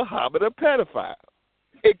Prophet Muhammad a pedophile.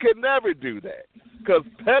 It could never do that because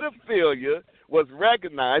pedophilia was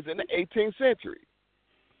recognized in the 18th century.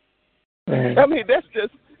 I mean, this is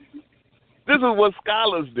what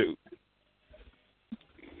scholars do.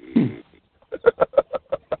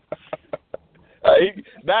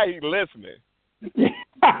 Now he's listening.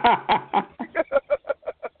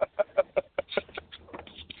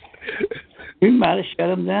 You might have shut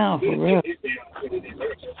him down for real.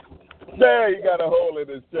 There, he got a hole in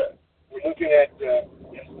his chest. We're looking at.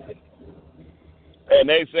 And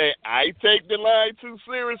they say, I take the line too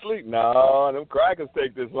seriously. No, them crackers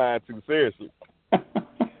take this line too seriously.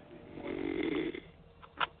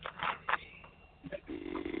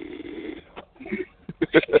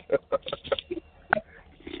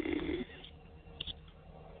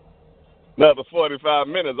 Another 45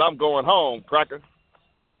 minutes, I'm going home, cracker.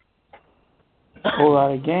 A whole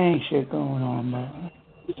lot of gang shit going on, man.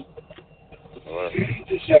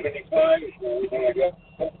 75, there you go.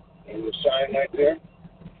 And the sign right there.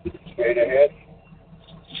 Straight ahead.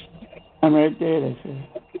 I'm right there, they say.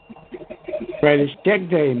 Right, it's check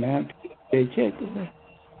day, man. They check today.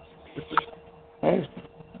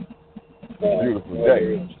 Beautiful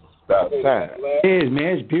day. About time. It is, man.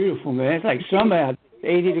 It's beautiful, man. It's like summer out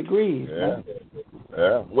there, 80 degrees. Yeah.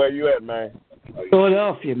 Yeah. Where you at, man?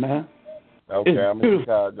 Philadelphia, man. Okay, I'm in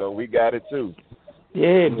Chicago. We got it, too.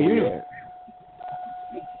 Yeah, beautiful.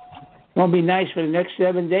 It's going to be nice for the next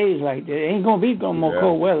 7 days like that. It ain't going to be no more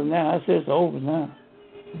cold weather now. I said it's over now.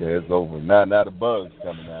 Yeah, it's over. Now the bugs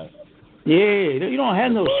coming out. Yeah, you don't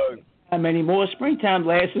have no springtime anymore. Springtime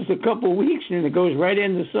lasts just a couple of weeks, and it goes right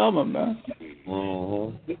into summer, man.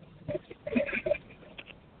 Mm-hmm.